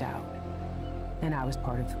assassin Dowd, and I was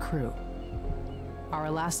part of the crew. Our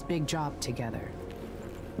last big job together,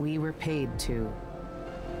 we were paid to...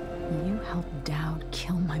 You helped Dowd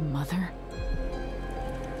kill my mother?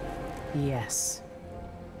 Yes.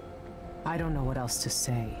 I don't know what else to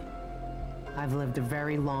say. I've lived a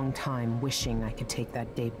very long time wishing I could take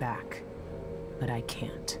that day back, but I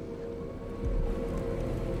can't.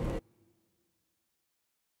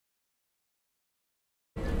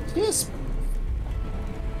 Yes.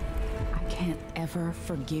 I can't ever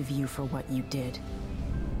forgive you for what you did.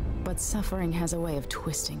 But suffering has a way of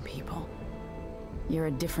twisting people. You're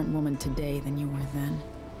a different woman today than you were then.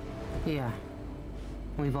 Yeah.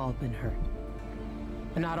 We've all been hurt.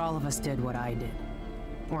 But not all of us did what I did.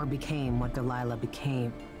 Or became what Delilah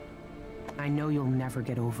became. I know you'll never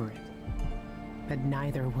get over it. But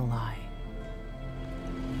neither will I.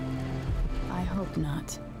 I hope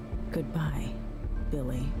not. Goodbye,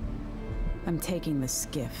 Billy. I'm taking the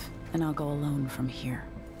skiff, and I'll go alone from here.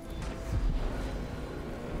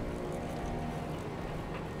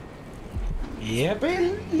 Yep.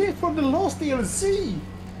 Billy from the last DLC!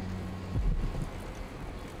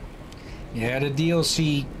 Yeah, the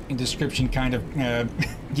DLC description kind of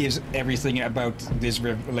gives everything about this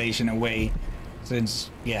revelation away. Since,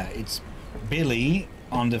 yeah, it's Billy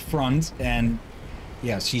on the front, and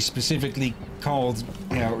yeah, she's specifically called,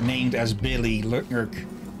 named as Billy Lurk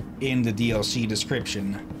in the DLC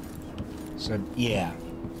description. So, yeah.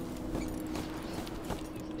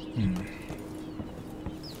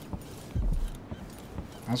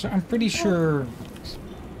 Also, I'm pretty sure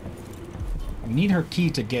we need her key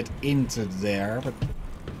to get into there, but...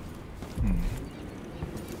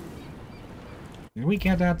 Did we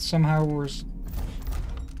get that somehow, or...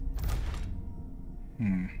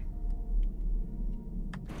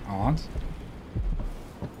 Odd.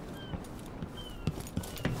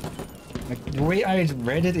 Like, the way I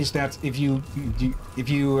read it is that if you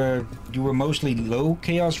do a mostly low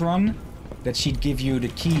chaos run, that she'd give you the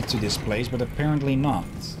key to this place, but apparently not.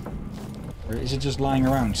 Or is it just lying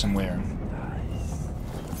around somewhere?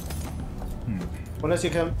 Unless you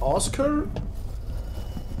can ask her.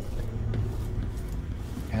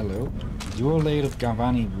 Hello. Dual-layered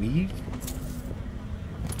Gavani weave.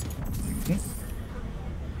 Okay.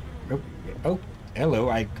 Oh, hello.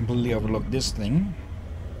 I completely overlooked this thing.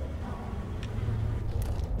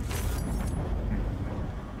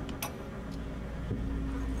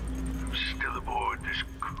 Still aboard this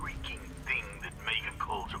creaking thing that Megan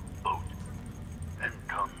calls a boat.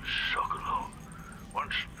 Anton Sokolov,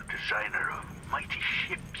 once the designer of mighty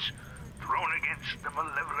ships, thrown against the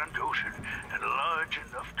malevolent ocean and large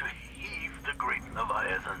enough to heave the great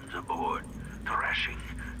leviathans aboard, thrashing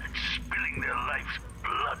and spilling their life's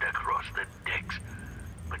blood across the decks.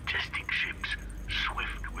 Majestic ships,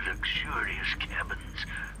 swift with luxurious cabins,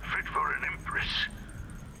 fit for an empress.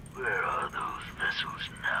 Where are those vessels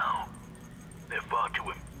now? They're far too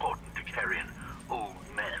important to carry an old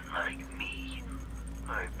man like me.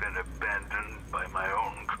 I've been abandoned by my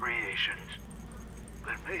own creations.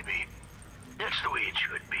 But maybe that's the way it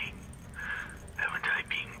should be. Haven't I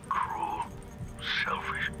been cruel,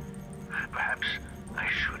 selfish? Perhaps I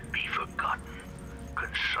should be forgotten,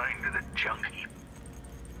 consigned to the junk heap.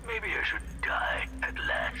 Maybe I should die at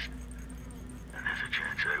last. And there's a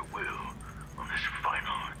chance I will on this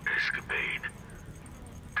final escapade.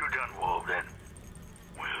 To Dunwall, then.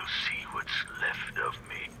 We'll see what's left of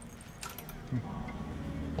me.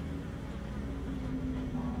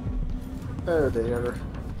 Oh dear.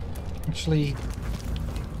 Actually...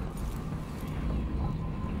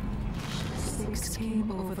 Six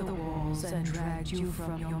came over the walls and dragged you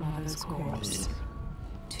from your mother's corpse.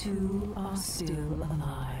 2 are still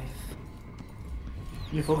alive.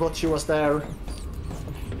 You forgot she was there.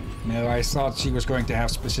 No, I thought she was going to have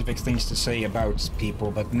specific things to say about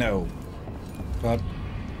people, but no. But...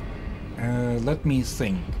 let me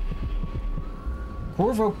think.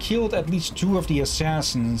 Corvo killed at least 2 of the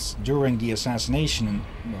assassins during the assassination.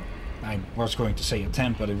 Well, I was going to say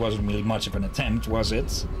attempt, but it wasn't really much of an attempt, was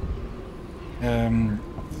it?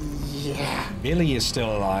 Yeah. Billy is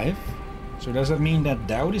still alive. So does that mean that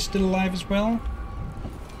Dowd is still alive as well?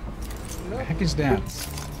 What the heck is that?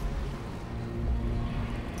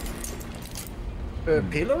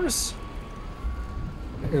 Pillars?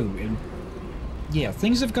 Oh, yeah,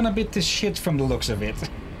 things have gone a bit to shit from the looks of it.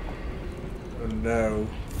 Oh no.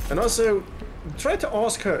 And also, try to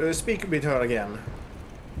ask her, speak with her again.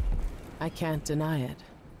 I can't deny it.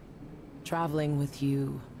 Traveling with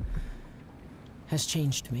you has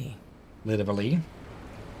changed me. Literally.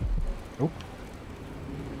 Oh.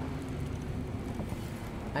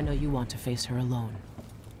 I know you want to face her alone.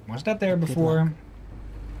 Was that there before?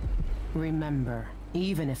 Remember,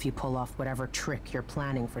 even if you pull off whatever trick you're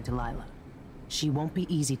planning for Delilah, she won't be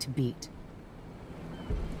easy to beat.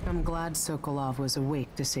 I'm glad Sokolov was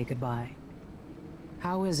awake to say goodbye.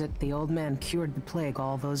 How is it the old man cured the plague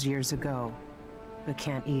all those years ago, but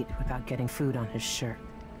can't eat without getting food on his shirt?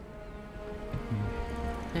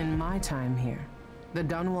 In my time here, the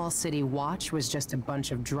Dunwall City Watch was just a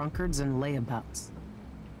bunch of drunkards and layabouts.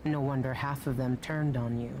 No wonder half of them turned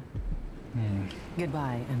on you.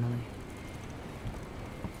 Goodbye, Emily.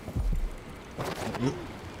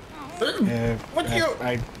 What you?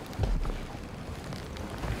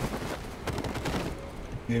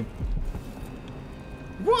 Yep.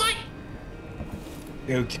 What?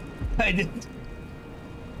 Okay. I didn't.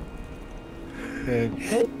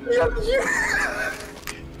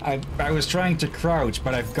 I was trying to crouch,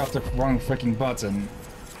 but I've got the wrong freaking button.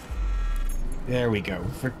 There we go.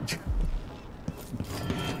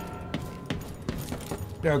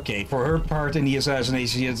 Okay, for her part in the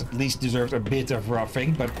assassination, she at least deserved a bit of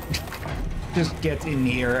roughing, but just get in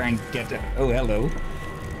here and get... Oh, hello.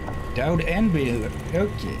 Dowd and Bill.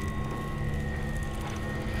 Okay.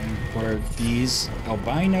 And for these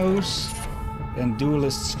albinos and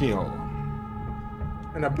duelist skill.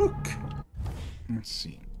 And a book. Let's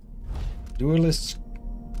see. Duelist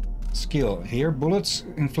skill. Here, bullets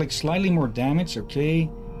inflict slightly more damage, okay.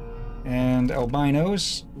 And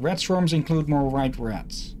albinos. Rat swarms include more white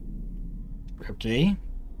rats. Okay.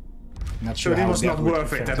 Not sure so it how was that not would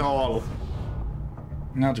worth it affect at all.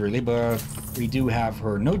 Not really, but we do have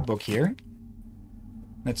her notebook here.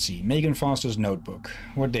 Let's see. Megan Foster's notebook.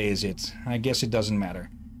 What day is it? I guess it doesn't matter.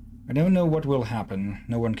 I don't know what will happen.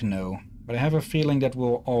 No one can know. But I have a feeling that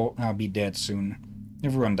we'll all be dead soon.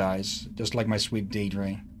 Everyone dies, just like my sweet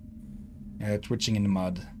Daedra, twitching in the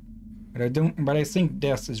mud. But I think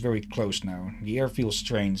death is very close now. The air feels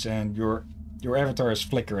strange, and your avatar is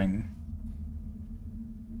flickering.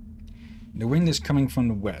 The wind is coming from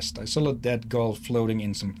the west. I saw a dead gull floating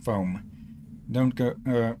in some foam. Don't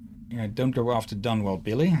go off to Dunwell,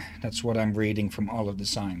 Billy. That's what I'm reading from all of the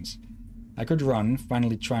signs. I could run,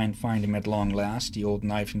 finally try and find him at long last, the old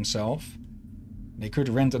knife himself. They could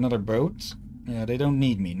rent another boat. They don't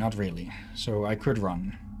need me, not really. So I could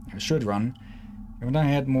run. I should run. Haven't I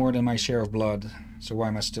had more than my share of blood, so why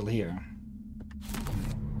am I still here?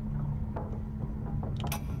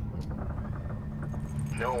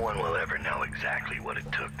 No one will ever know exactly what it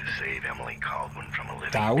took to save Emily Caldwin from a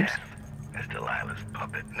living Dowd? death as Delilah's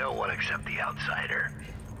puppet. No one except the outsider,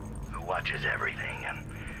 who watches everything and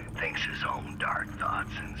thinks his own dark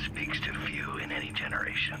thoughts and speaks to few in any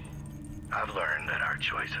generation. I've learned that our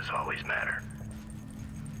choices always matter.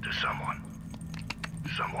 To someone.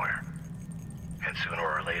 Somewhere. And sooner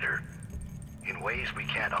or later, in ways we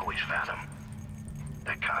can't always fathom,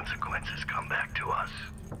 the consequences come back to us.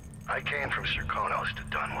 I came from Serkonos to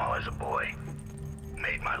Dunwall as a boy.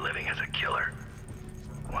 Made my living as a killer.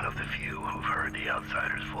 One of the few who've heard the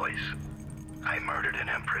outsider's voice. I murdered an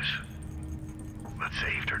empress, but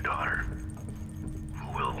saved her daughter,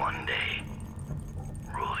 who will one day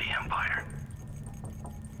rule the Empire.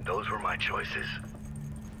 Those were my choices.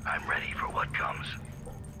 I'm ready for what comes.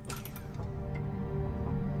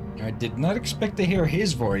 I did not expect to hear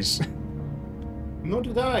his voice. Nor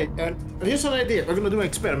did I. Here's an idea. We're gonna do an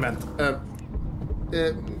experiment.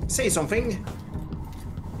 Say something.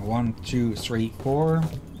 1, 2, 3, 4.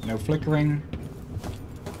 No flickering.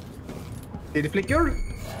 Did it flicker?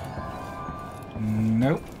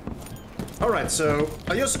 Nope. Alright, so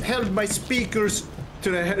I just held my speakers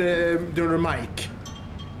to the mic.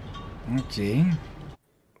 Okay.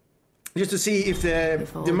 Just to see if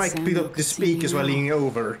the mic picked up the speakers while leaning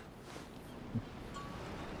over.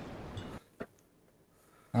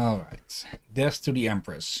 Alright. Death to the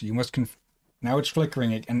Empress. You must now it's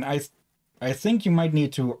flickering it, and I think you might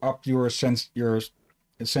need to up your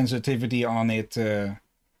sensitivity on it,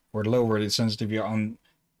 or lower the sensitivity on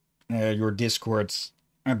your Discord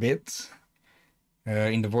a bit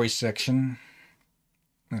in the voice section.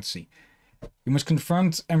 Let's see. You must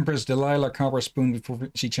confront Empress Delilah Copperspoon before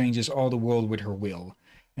she changes all the world with her will.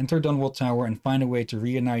 Enter Dunwall Tower and find a way to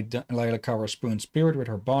reunite Delilah Copperspoon's spirit with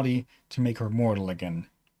her body to make her mortal again.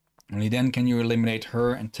 Only then can you eliminate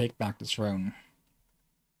her and take back the throne.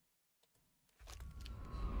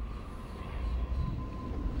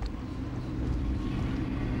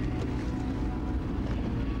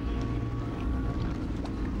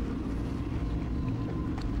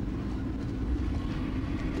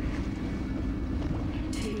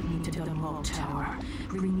 Take me to Dunwall Tower.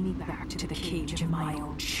 Bring me back to the cage of my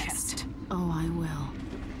own chest. Oh, I will.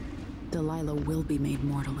 Delilah will be made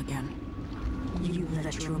mortal again. You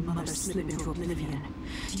let your mother slip into oblivion.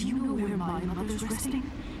 Do you know where my mother's resting?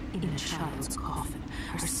 In a child's coffin,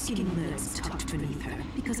 her skinny legs tucked beneath her,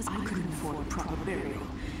 because I couldn't afford proper burial,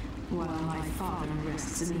 while my father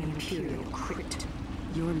rests in the Imperial crypt.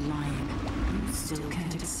 You're lying. You still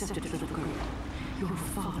can't accept it, little girl. Your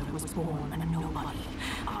father was born a nobody.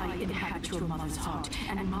 I inhabit your mother's heart,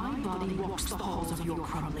 and my body walks the halls of your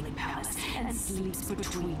crumbling palace and sleeps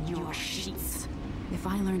between your sheets. If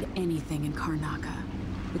I learned anything in Karnaca,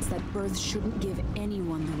 it's that birth shouldn't give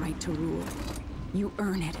anyone the right to rule. You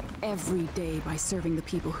earn it every day by serving the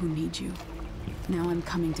people who need you. Now I'm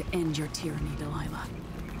coming to end your tyranny, Delilah.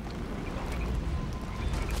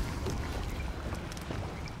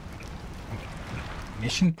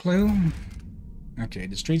 Mission clue? Okay,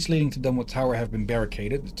 the streets leading to Dunwell Tower have been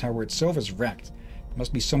barricaded. The tower itself is wrecked.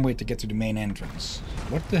 Must be some way to get to the main entrance.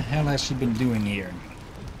 What the hell has she been doing here?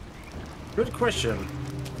 Good question.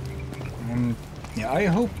 Yeah, I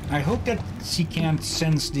hope that she can't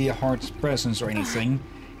sense the heart's presence or anything,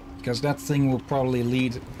 because that thing will probably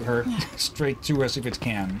lead her straight to us if it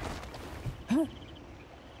can.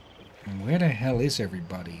 And where the hell is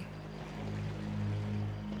everybody?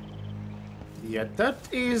 Yeah, that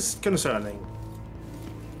is concerning.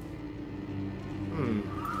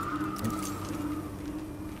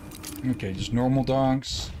 Okay, just normal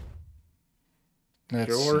dogs.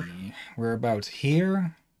 Let's see. We're about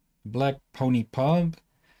here. Black Pony Pub.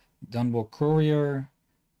 Dunwell Courier.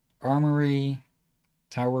 Armory.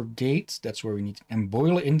 Tower Gate. That's where we need. And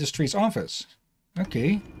Boyle Industries office.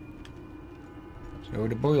 Okay. So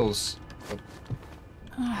the Boyles.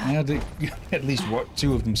 Yeah, at least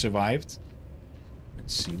two of them survived.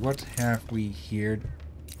 Let's see. What have we here?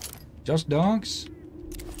 Just dogs?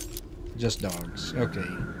 Just dogs. Okay.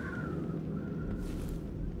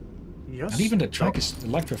 Yes. Not even the track is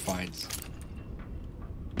electrified.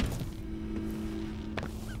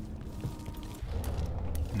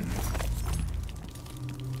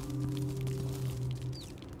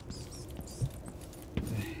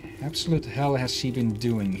 The absolute hell has she been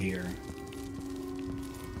doing here?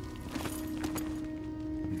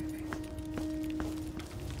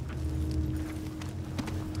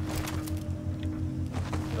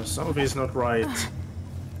 Something is not right.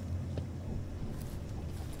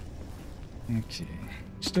 Okay.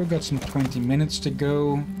 Still got some 20 minutes to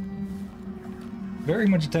go. Very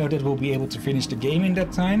much doubt that we'll be able to finish the game in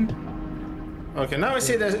that time. Okay, now I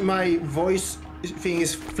see that my voice thing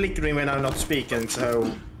is flickering when I'm not speaking,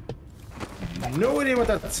 so... No idea what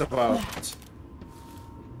that's about.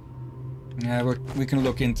 Yeah, we can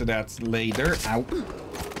look into that later. Ow.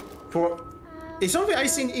 Is something I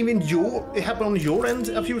seen even it happened on your end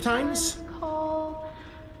a few times?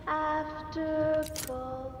 After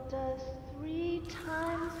does 3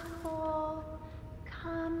 times call.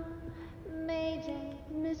 Come, maiden,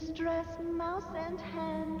 mistress, mouse and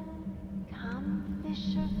hen. Come,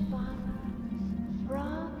 fisher, buns,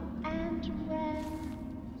 frog and wren.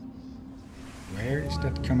 Where is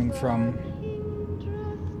that coming from?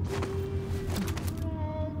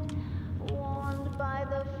 Warmed by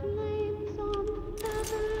the flames on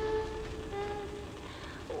feather bed,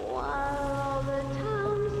 while all the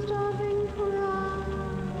town starving cry,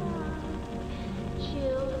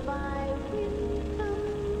 chilled by wind the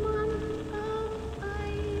month of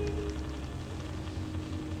ice,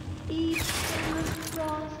 each in the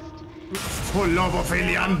frost. For love of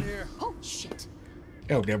Hillyan! Oh shit!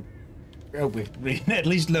 Oh, we at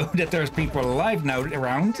least know that there's people alive now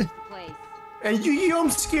around. And you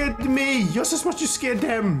scared me just as much as you scared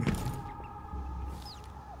them.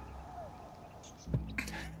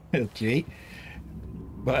 Okay.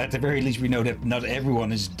 But at the very least we know that not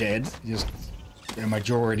everyone is dead. Just a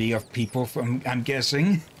majority of people, I'm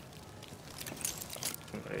guessing.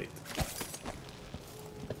 Right.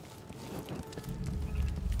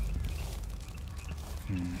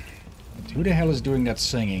 Who the hell is doing that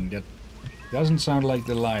singing? That doesn't sound like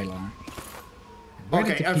Delilah.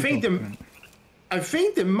 Okay, I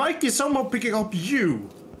think the mic is somehow picking up you.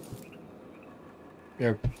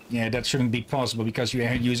 Yeah, that shouldn't be possible because you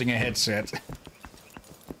are using a headset.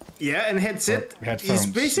 Yeah, and headset headphones. is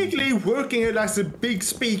basically working as a big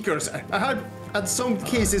speakers. I had, at some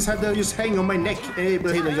cases, had to just hang on my neck and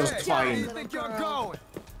able to just fine.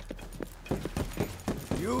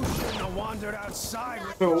 You shouldn't have wandered outside.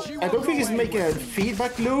 So, I don't think it's making a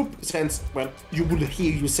feedback loop, since, well, you would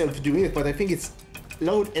hear yourself doing it, but I think it's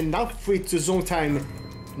loud enough for it to sometime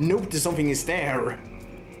notice something is there.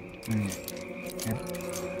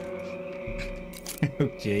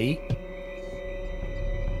 Okay.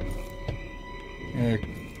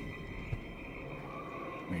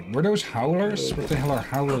 Wait, were those howlers? What the hell are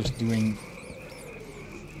howlers doing?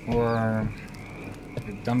 Or...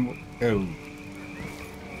 done... Oh.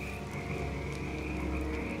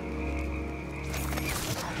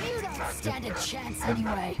 You don't stand a chance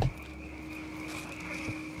anyway.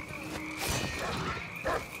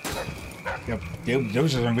 Yep,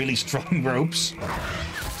 those are some really strong ropes.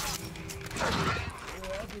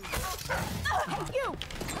 You!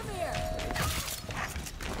 Come here!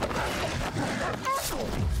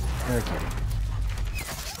 Okay.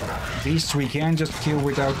 Beasts we can just kill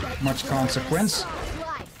without much consequence.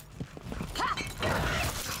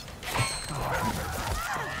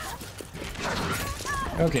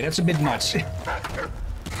 Okay, that's a bit much.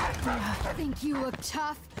 Think you look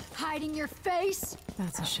tough, hiding your face?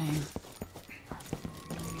 That's a shame.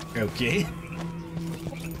 Okay.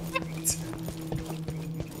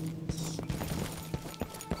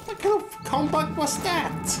 What kind of combat was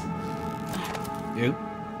that? Yep.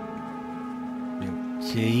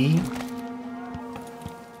 Okay.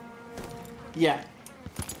 Yeah.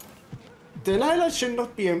 Delilah should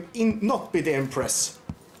not be not be the Empress.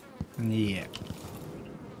 Yeah.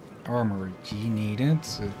 Armor G needed.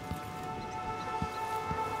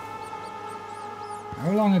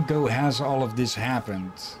 How long ago has all of this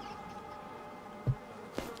happened?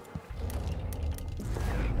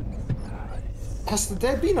 Has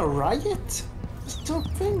there been a riot?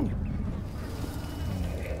 Something?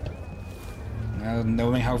 Now,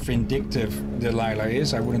 knowing how vindictive Delilah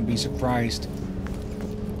is, I wouldn't be surprised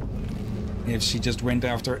if she just went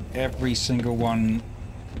after every single one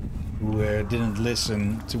who didn't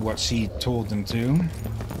listen to what she told them to.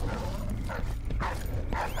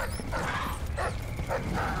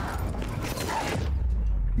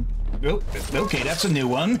 Oh, okay, that's a new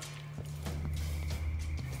one.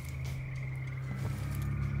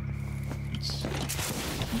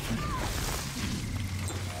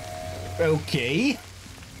 Okay.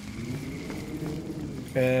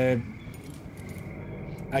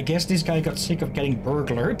 I guess this guy got sick of getting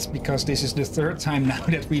burglared, because this is the third time now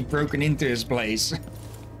that we've broken into his place.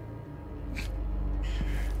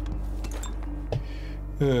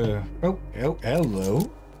 Oh, hello.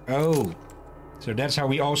 Oh, so that's how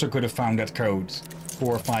we also could have found that code.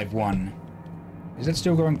 451. Is that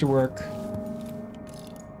still going to work?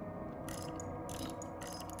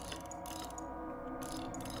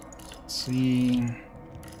 Let's see...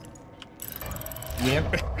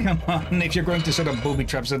 Yep, come on, if you're going to set up booby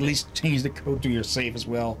traps, at least change the code to your save as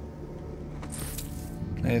well.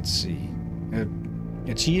 Let's see.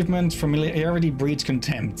 Achievement, familiarity breeds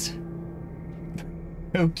contempt.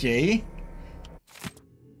 Okay.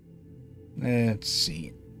 Let's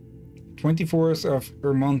see. 24th of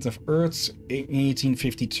her month of Earth,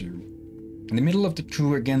 1852. In the middle of the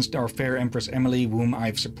coup against our fair Empress Emily, whom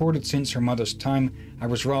I've supported since her mother's time, I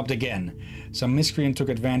was robbed again. Some miscreant took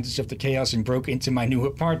advantage of the chaos and broke into my new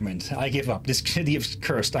apartment. I give up. This city is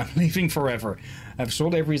cursed. I'm leaving forever. I've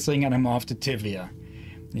sold everything and I'm off to Tivia.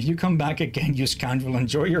 If you come back again, you scoundrel,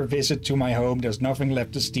 enjoy your visit to my home. There's nothing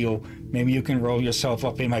left to steal. Maybe you can roll yourself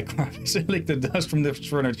up in my carpets and lick the dust from the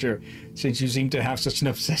furniture, since you seem to have such an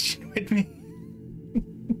obsession with me.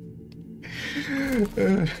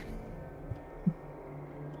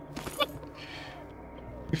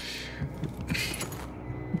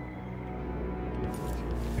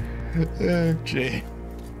 Okay.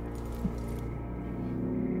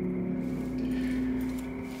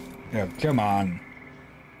 Oh, come on.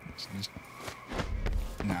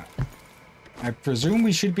 No. I presume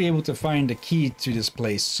we should be able to find a key to this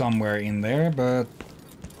place somewhere in there, but...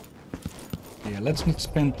 yeah, let's not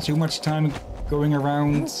spend too much time going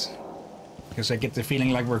around, because I get the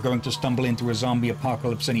feeling like we're going to stumble into a zombie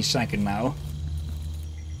apocalypse any second now.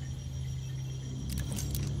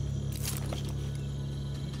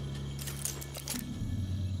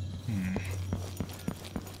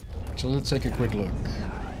 So let's take a quick look.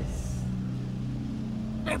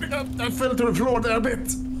 I fell to the floor there a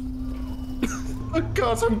bit. Oh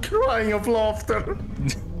God, I'm crying of laughter.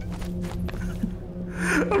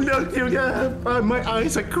 My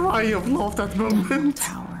eyes are crying of laughter at the moment.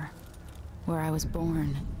 Tower, where I was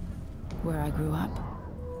born, where I grew up.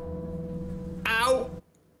 Ow!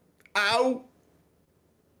 Ow!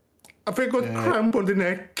 I think I got cramp on the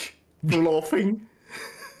neck for laughing.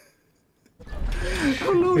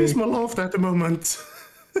 How low is my laughter at the moment?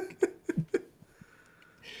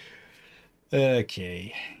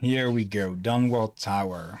 Okay, here we go. Dunwall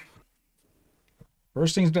Tower.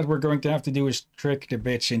 First things that we're going to have to do is trick the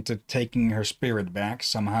bitch into taking her spirit back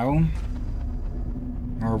somehow.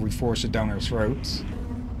 Or we force it down her throat.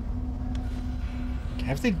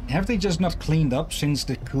 Have they just not cleaned up since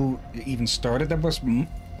the coup even started? That was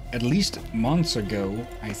at least months ago,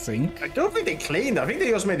 I think. I don't think they cleaned. I think they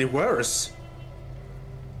just made it worse.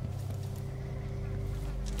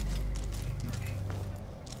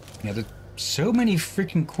 Yeah, there's so many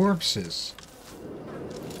freaking corpses.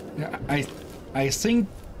 Yeah, I think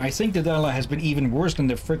Delilah has been even worse than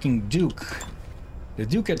the freaking Duke. The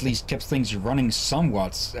Duke at least kept things running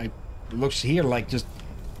somewhat. It looks here like just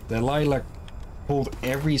Delilah pulled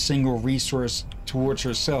every single resource towards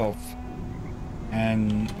herself.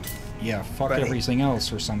 And yeah, fuck But everything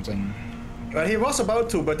else or something. Well, he was about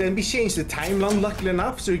to, but then we changed the timeline luckily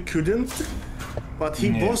enough, so he couldn't. But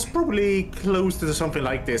he was probably close to something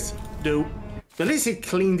like this, though. At least he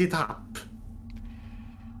cleaned it up.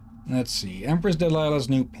 Let's see. Empress Delilah's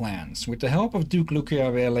new plans. With the help of Duke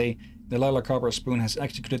Luciabele, Delilah Copperspoon has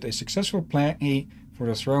executed a successful plan for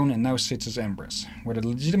the throne and now sits as Empress. Whether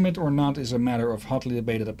legitimate or not is a matter of hotly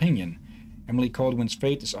debated opinion. Emily Caldwin's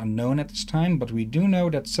fate is unknown at this time, but we do know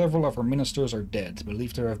that several of her ministers are dead,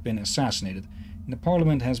 believed to have been assassinated, and the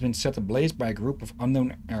parliament has been set ablaze by a group of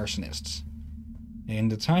unknown arsonists. In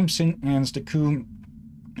the time since the coup,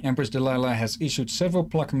 Empress Delilah has issued several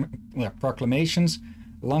proclamations,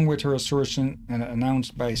 along with her assertion and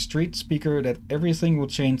announced by a street speaker that everything will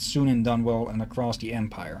change soon in Dunwell and across the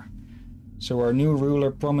Empire. So our new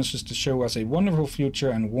ruler promises to show us a wonderful future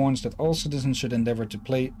and warns that all citizens should endeavor to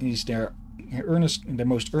place their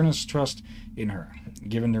most earnest trust in her.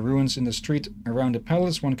 Given the ruins in the street around the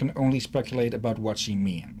palace, one can only speculate about what she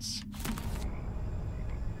means.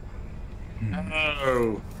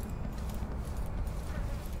 Oh.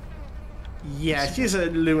 Yeah, she's a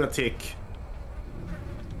lunatic.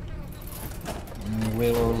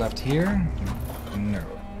 Willow left here? No.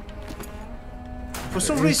 For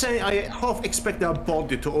some reason, I half expect a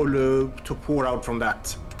body to pour out from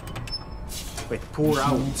that. Wait, pour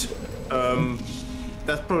out?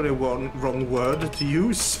 That's probably one wrong word to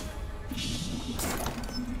use.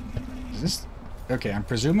 Is this... Okay, I'm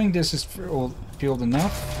presuming this is filled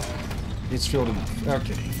enough. It's filled enough.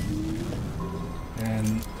 Okay.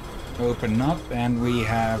 And open up, and we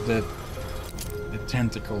have the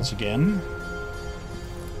tentacles again.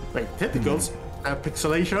 Wait, tentacles?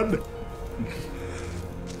 Pixelation?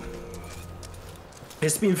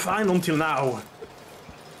 It's been fine until now.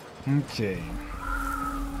 Okay.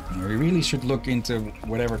 We really should look into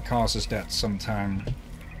whatever causes that sometime.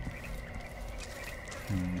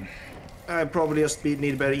 I probably just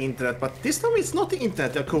need better internet, but this time it's not the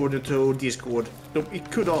internet according to Discord.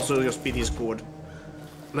 It could also just be Discord.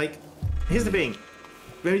 Like, here's the thing.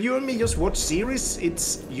 When you and me just watch series,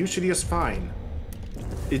 it's usually just fine.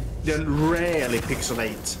 It then rarely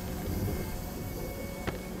pixelate.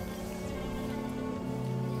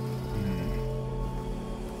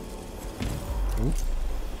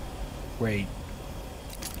 Wait.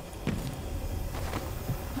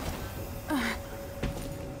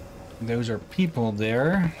 Those are people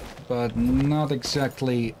there, but not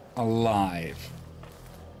exactly alive.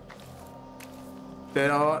 They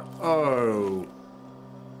are... Oh.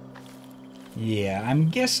 Yeah, I'm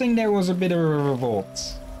guessing there was a bit of a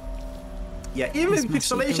revolt. Yeah, even in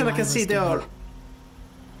pixelation I can see they are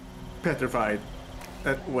petrified.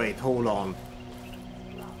 Wait, hold on.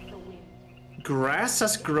 Grass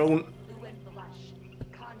has grown...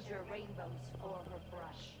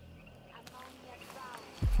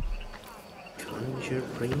 Conjure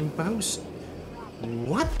rainbows?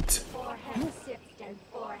 What?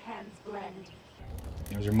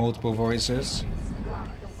 Those are multiple voices.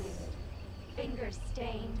 Fingers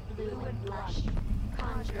stained blue and blush.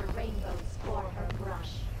 Conjure rainbows for her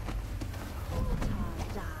brush.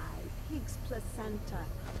 Dye, pig's placenta,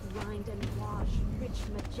 grind and wash, rich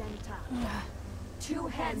magenta. 2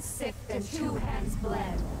 hands sift and 2 hands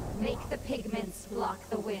blend. Make the pigments block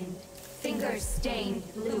the wind. Fingers stained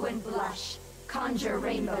blue and blush. Conjure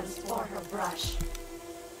rainbows for her brush.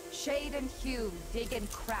 Shade and hue, dig and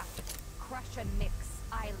craft. Crush and mix,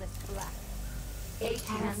 eyeless black. 8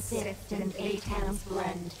 hands sift and 8 hands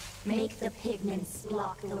blend. Make the pigments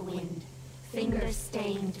block the wind. Fingers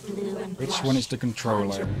stained blue and blush. Which one is the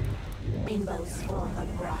controller? Rainbows for her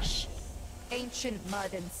brush. Ancient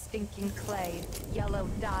mud and stinking clay. Yellow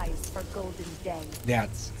dyes for golden day.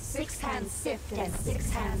 That's... 6 hands sift and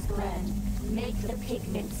 6 hands blend. Make the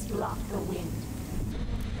pigments block the wind.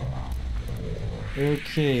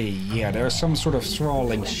 Okay, yeah, there's some sort of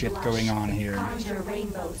thralling shit going on here. Conjure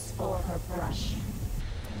rainbows for her brush.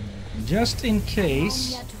 Just in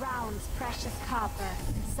case... Ammonia drowns precious copper.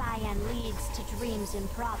 Cyan leads to dreams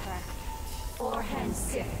improper. 4 hands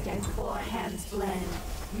sift and 4 hands blend.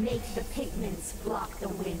 Make the pigments block the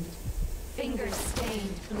wind. Fingers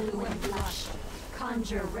stained blue and blush.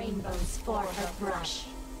 Conjure rainbows for her brush.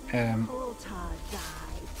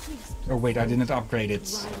 Oh wait, I didn't upgrade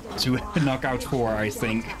it to knockout 4, I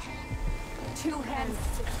think. 2 hands.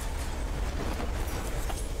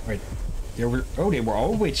 Wait, they were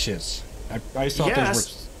all witches. I thought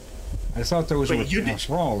those were. I thought those were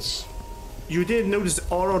thralls. You did notice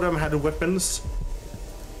all of them had weapons?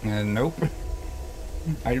 Nope.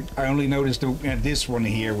 I only noticed this one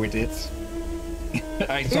here with it.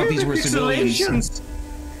 I thought these were civilians.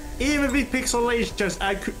 Even with pixelations,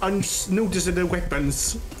 I could notice the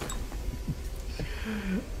weapons.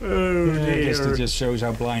 Oh dear. I guess it just shows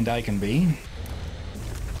how blind I can be.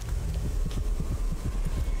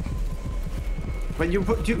 But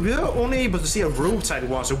you're only able to see a roadside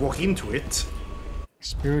once you walk into it.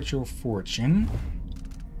 Spiritual fortune.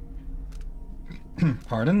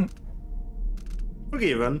 Pardon?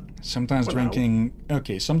 Forgiven. Sometimes For drinking...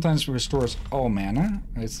 Okay, sometimes restores all mana.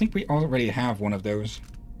 I think we already have one of those.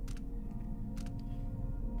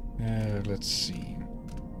 Let's see.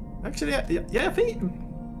 Actually, I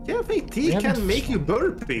think tea can make you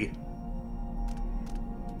burpy.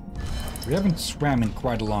 We haven't swam in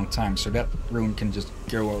quite a long time, so that rune can just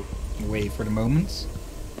go away for the moment.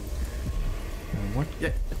 What?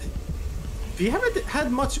 Yeah. We haven't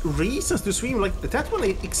had much reasons to swim like that one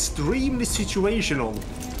is extremely situational.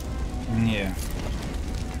 Yeah.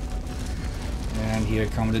 And here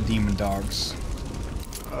come the demon dogs.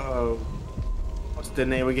 What's the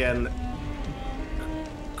name again?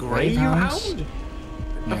 Gravehounds? Gravehound?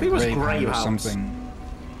 Yeah, I think it was Gravehound or Gravehounds. something.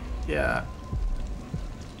 Yeah.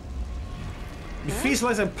 It feels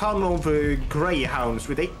like a pun of greyhounds.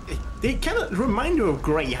 They kind of remind you of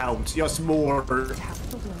greyhounds, just more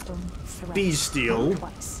bestial.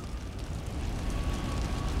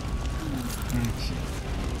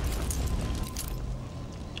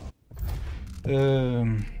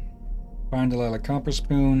 Find the Lila Copper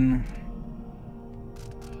Spoon.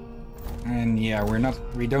 And yeah,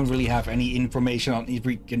 we don't really have any information on if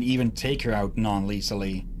we can even take her out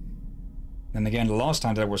non-lethally. Then again, the last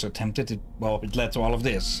time that was attempted, it led to all of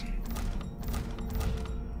this.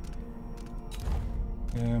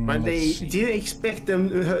 But they didn't expect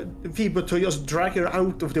them people to just drag her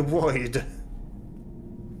out of the void.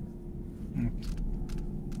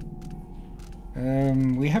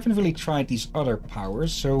 We haven't really tried these other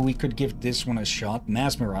powers, so we could give this one a shot.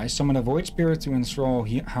 Mesmerize. Summon a void spirit to enthrall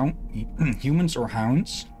humans or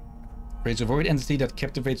hounds. Creates a void entity that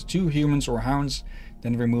captivates 2 humans or hounds,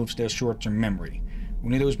 then removes their short-term memory.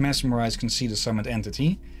 Only those mesmerized can see the summoned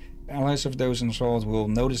entity. Allies of those enthralled will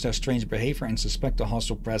notice their strange behavior and suspect a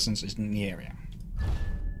hostile presence is in the area.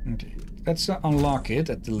 Okay, let's unlock it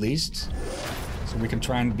at the least, so we can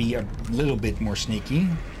try and be a little bit more sneaky.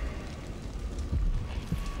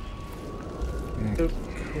 The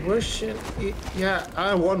question is, yeah,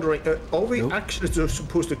 I'm wondering, are we actually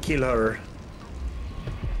supposed to kill her?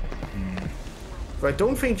 But I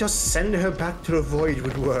don't think just sending her back to the void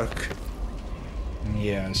would work.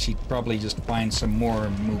 Yeah, she'd probably just find some more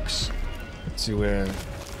mooks to,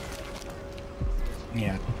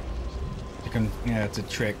 to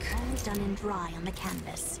trick. All done and dry on the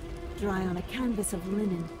canvas. Dry on a canvas of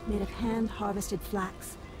linen made of hand-harvested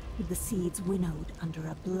flax, with the seeds winnowed under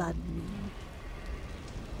a blood moon.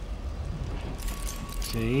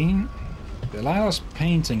 Okay, Delilah's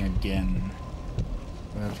painting again.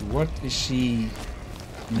 But what is she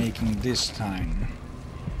making this time?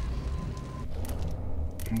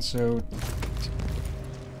 And so...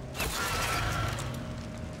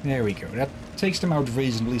 There we go. That takes them out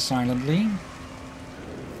reasonably silently.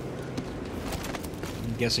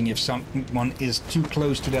 I'm guessing if someone is too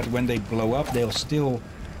close to that when they blow up, they'll still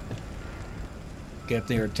get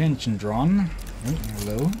their attention drawn. Oh,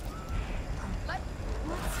 hello.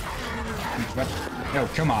 What? No,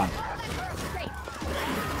 come on.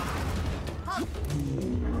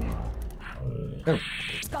 Oh.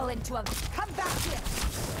 Skull into him. Come back here.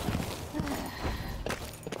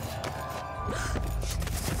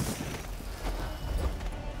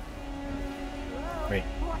 Wait.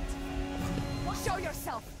 What? Show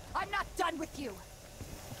yourself. I'm not done with you.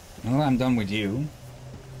 Well, I'm done with you.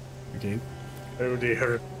 Okay. Oh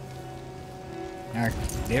dear.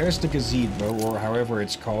 There's the gazebo, or however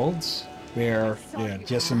it's called, where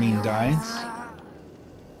Jessamine died.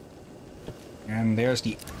 And there's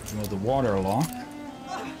the water lock.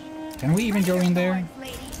 Can we even go in there?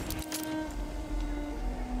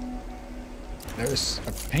 There's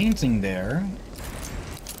a painting there.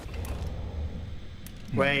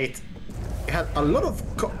 Wait, it had a lot of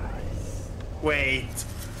wait,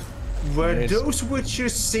 were those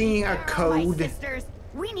witches seeing a code? Sisters,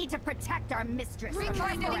 we need to protect our mistress. We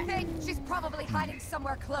find anything? She's probably hiding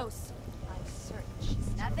somewhere close. I'm certain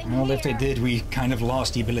she's nothing. Well, if they did, we kind of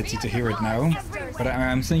lost the ability to hear it now. But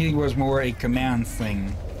I'm thinking it was more a command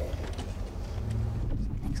thing.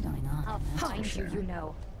 Something's going on. I'll find you, you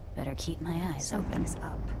know. Better keep my eyes open. Something's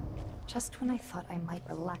up. Just when I thought I might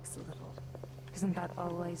relax a little. Isn't that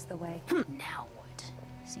always the way? Now what?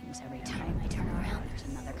 Seems every time I turn around, there's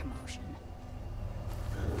another commotion.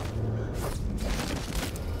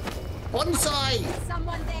 Bonsai!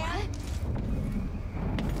 Someone there?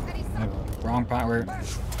 Wrong power.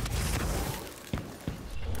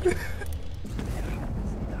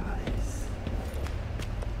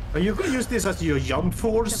 Are you gonna use this as your jump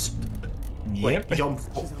force? Yep. Wait, jump.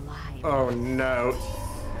 Oh no.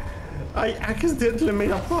 I accidentally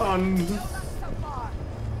made a pun.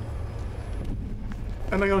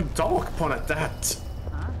 And I got a dark pun at that.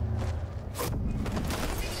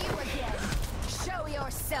 You again. Show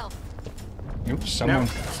yourself. Oops, someone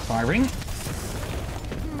firing.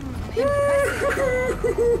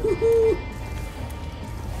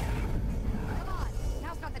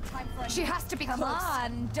 She has to be close. Come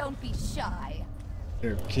on, don't be shy.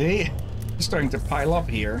 Okay. It's starting to pile up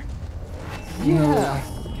here. Yeah.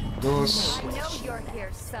 Those. I know you're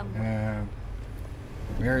here somewhere.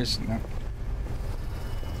 Where is no?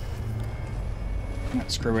 No,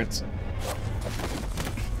 screw it.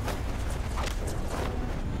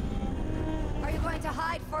 Are you going to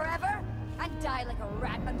hide forever and die like a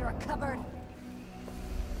rat under a cupboard?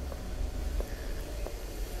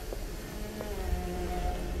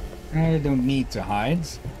 I don't need to hide.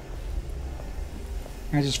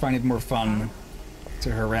 I just find it more fun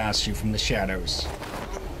to harass you from the shadows.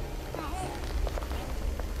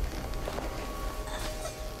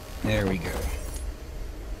 There we go.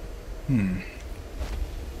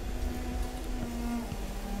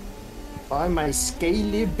 By my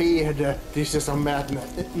scaly beard, this is a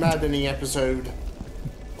maddening episode.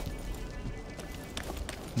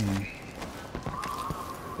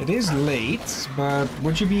 It is late, but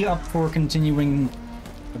would you be up for continuing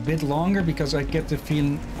a bit longer? Because I get the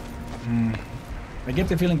feeling...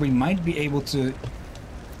 we might be able to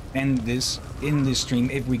end this in this stream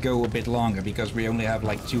if we go a bit longer, because we only have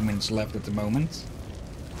like 2 minutes left at the moment.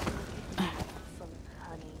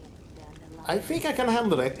 I think I can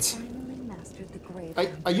handle it.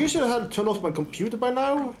 I usually have turned off my computer by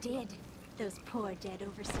now. Did. Those poor dead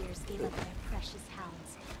overseers gave up their precious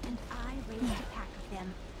hounds, and I raised a pack of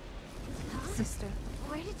them. Sister,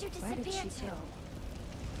 Where did you where did disappear she to? go?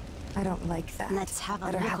 I don't like that. Let's have a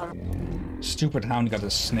Let her look. have her. Stupid hound got a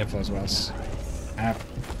sniff as well.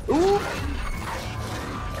 Ooh!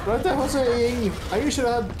 Right, I was saying, I usually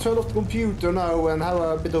have turned off the computer now and have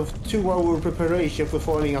a bit of 2-hour preparation for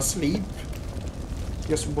falling asleep.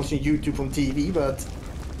 Just watching YouTube from TV, but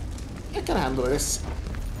I can handle this.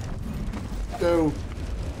 So,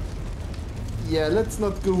 yeah, let's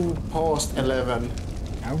not go past 11.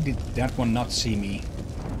 How did that one not see me?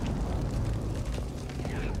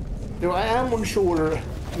 No, I am unsure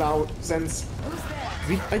now since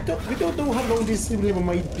we don't know how long this level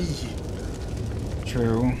might be.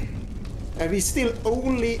 True. And we're still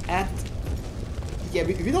only at... Yeah,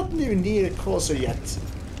 we're not even near the castle yet.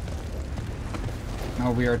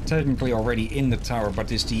 Now we are technically already in the tower,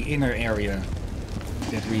 but it's the inner area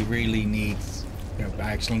that we really need. You know,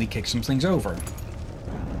 I accidentally kick some things over.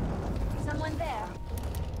 Someone there.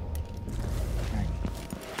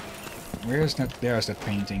 Where's that? There's that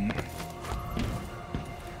painting.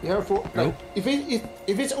 Yeah, for if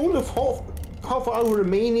it's only half hour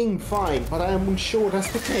remaining, fine. But I am unsure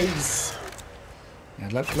that's the case. Yeah,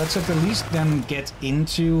 let's at the least then get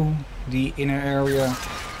into the inner area,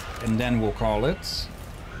 and then we'll call it.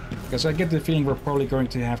 Because I get the feeling we're probably going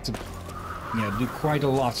to have to, yeah, do quite a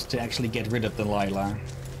lot to actually get rid of Delilah,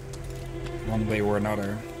 one way or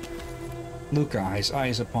another. Luca, his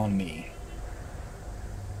eyes upon me.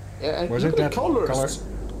 Yeah, Was look it at that the colors? color?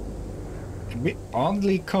 A bit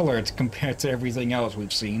oddly colored compared to everything else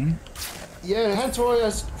we've seen. Yeah, hence why I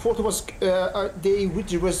thought it was the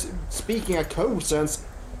witch was speaking a code sense.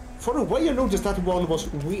 For a while I noticed that one was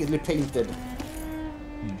weirdly painted.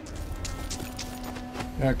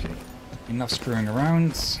 Okay, enough screwing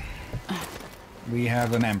around. We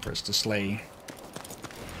have an Empress to slay.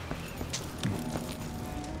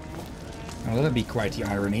 Now that'd be quite the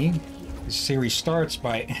irony. The series starts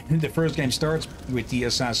by... the first game starts with the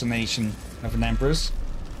assassination of an Empress,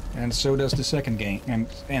 and so does the second game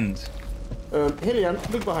end. Hillyan,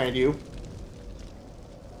 look behind you.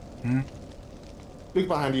 Look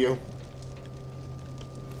behind you.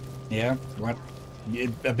 Yeah, what?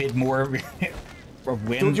 A bit more of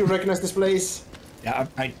wind. Don't you recognize this place? Yeah,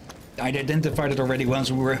 I'd identified it already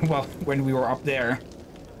once we were, well, when we were up there.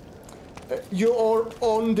 You are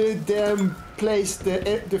on the damn place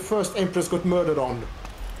the first Empress got murdered on.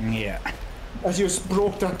 Yeah. I just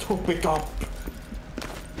brought that topic up.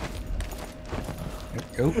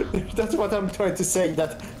 Oh. That's what I'm trying to say,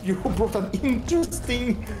 that you brought an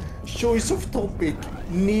interesting choice of topic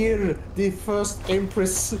near the first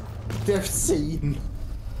Empress death scene.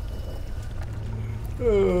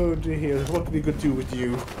 Oh dear, what we could do with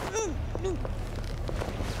you?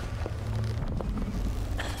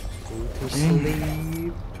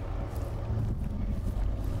 Sleep.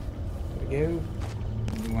 There we go.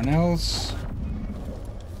 Anyone else?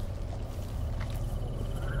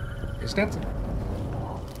 Is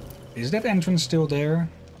that entrance still there?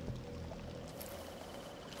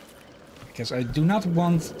 Because I do not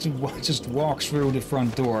want to just walk through the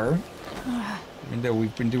front door. Even though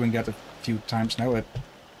we've been doing that a few times now.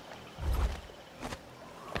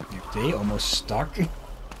 Okay, almost stuck.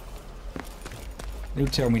 Do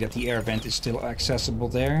tell me that the air vent is still accessible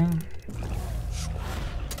there.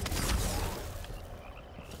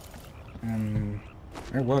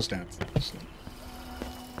 Where was that?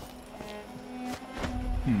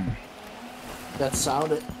 That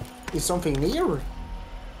sound is something near.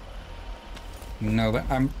 No, but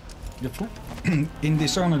in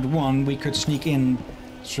Dishonored 1 we could sneak in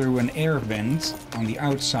through an air vent on the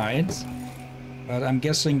outside, but I'm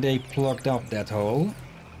guessing they plugged up that hole,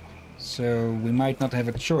 so we might not have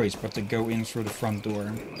a choice but to go in through the front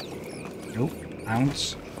door. Nope,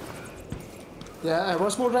 ounce. Yeah, I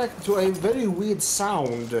was more reacting to a very weird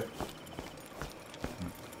sound.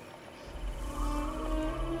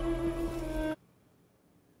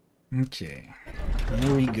 Okay,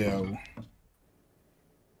 here we go.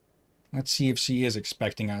 Let's see if she is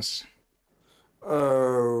expecting us.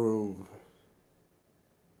 Oh.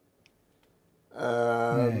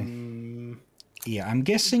 Yeah, I'm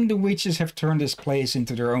guessing the witches have turned this place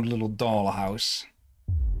into their own little dollhouse.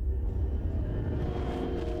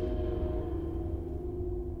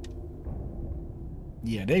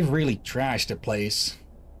 Yeah, they've really trashed the place.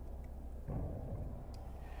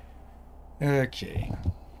 Okay.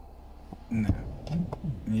 No.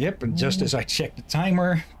 Yep, and just as I check the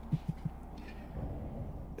timer.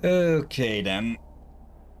 Okay then.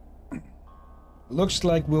 Looks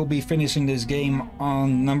like we'll be finishing this game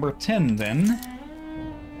on number 10 then.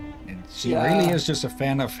 And she really is just a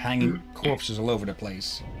fan of hanging corpses all over the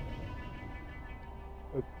place.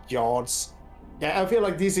 Yards. Yeah, I feel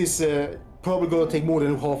like this is probably gonna take more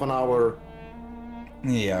than half an hour.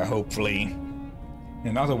 Yeah, hopefully.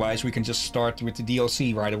 And otherwise we can just start with the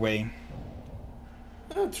DLC right away.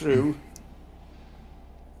 True.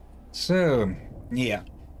 So, yeah.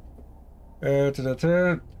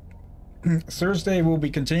 Thursday we'll be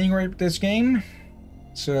continuing with this game.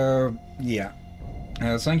 So, yeah.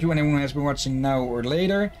 Thank you anyone who has been watching now or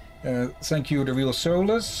later. Thank you The Real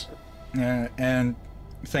Soulless. And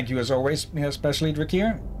thank you as always, especially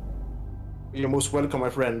Drakir. You're most welcome, my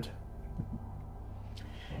friend.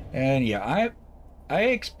 And yeah, I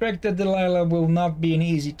expect that Delilah will not be an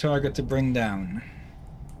easy target to bring down.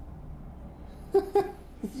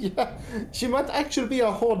 Yeah, she might actually be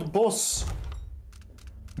a hard boss.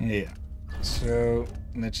 Yeah, so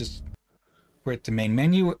let's just quit the main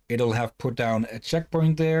menu. It'll have put down a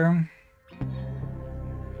checkpoint there.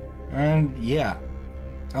 And yeah,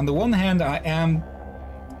 on the one hand I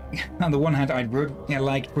would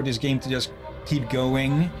like for this game to just keep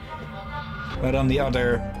going, but on the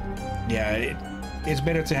other, yeah, it's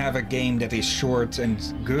better to have a game that is short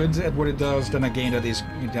and good at what it does than a game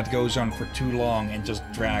that goes on for too long and just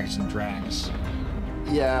drags and drags.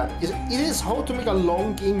 Yeah, it is hard to make a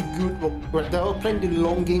long game good. Well, there are plenty of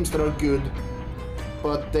long games that are good,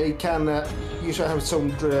 but they can usually have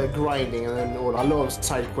some grinding and or a lot of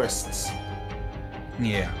side quests.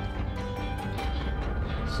 Yeah.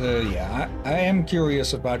 So yeah, I am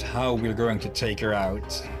curious about how we're going to take her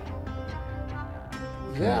out.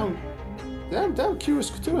 Yeah. I'm curious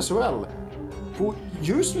too as well.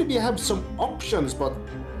 Usually we have some options, but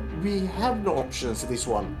we have no options in this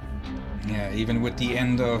one. Yeah, even with the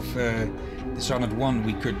end of Dishonored 1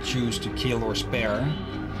 we could choose to kill or spare.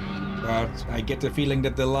 But I get the feeling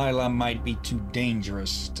that Delilah might be too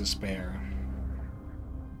dangerous to spare.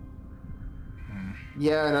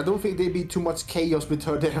 Yeah, and I don't think there'd be too much chaos with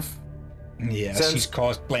her death. Yeah, she's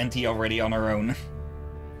caused plenty already on her own.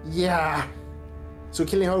 Yeah. So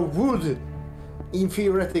killing her would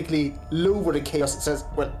theoretically lower the chaos. It says,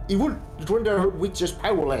 well, it would render her witches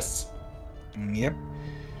powerless. Yep.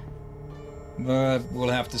 But we'll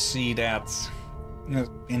have to see that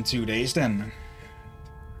in 2 days then.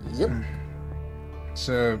 Yep.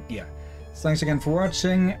 So, yeah. Thanks again for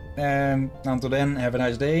watching, and until then, have a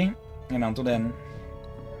nice day, and until then...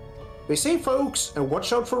 Be safe, folks, and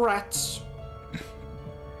watch out for rats.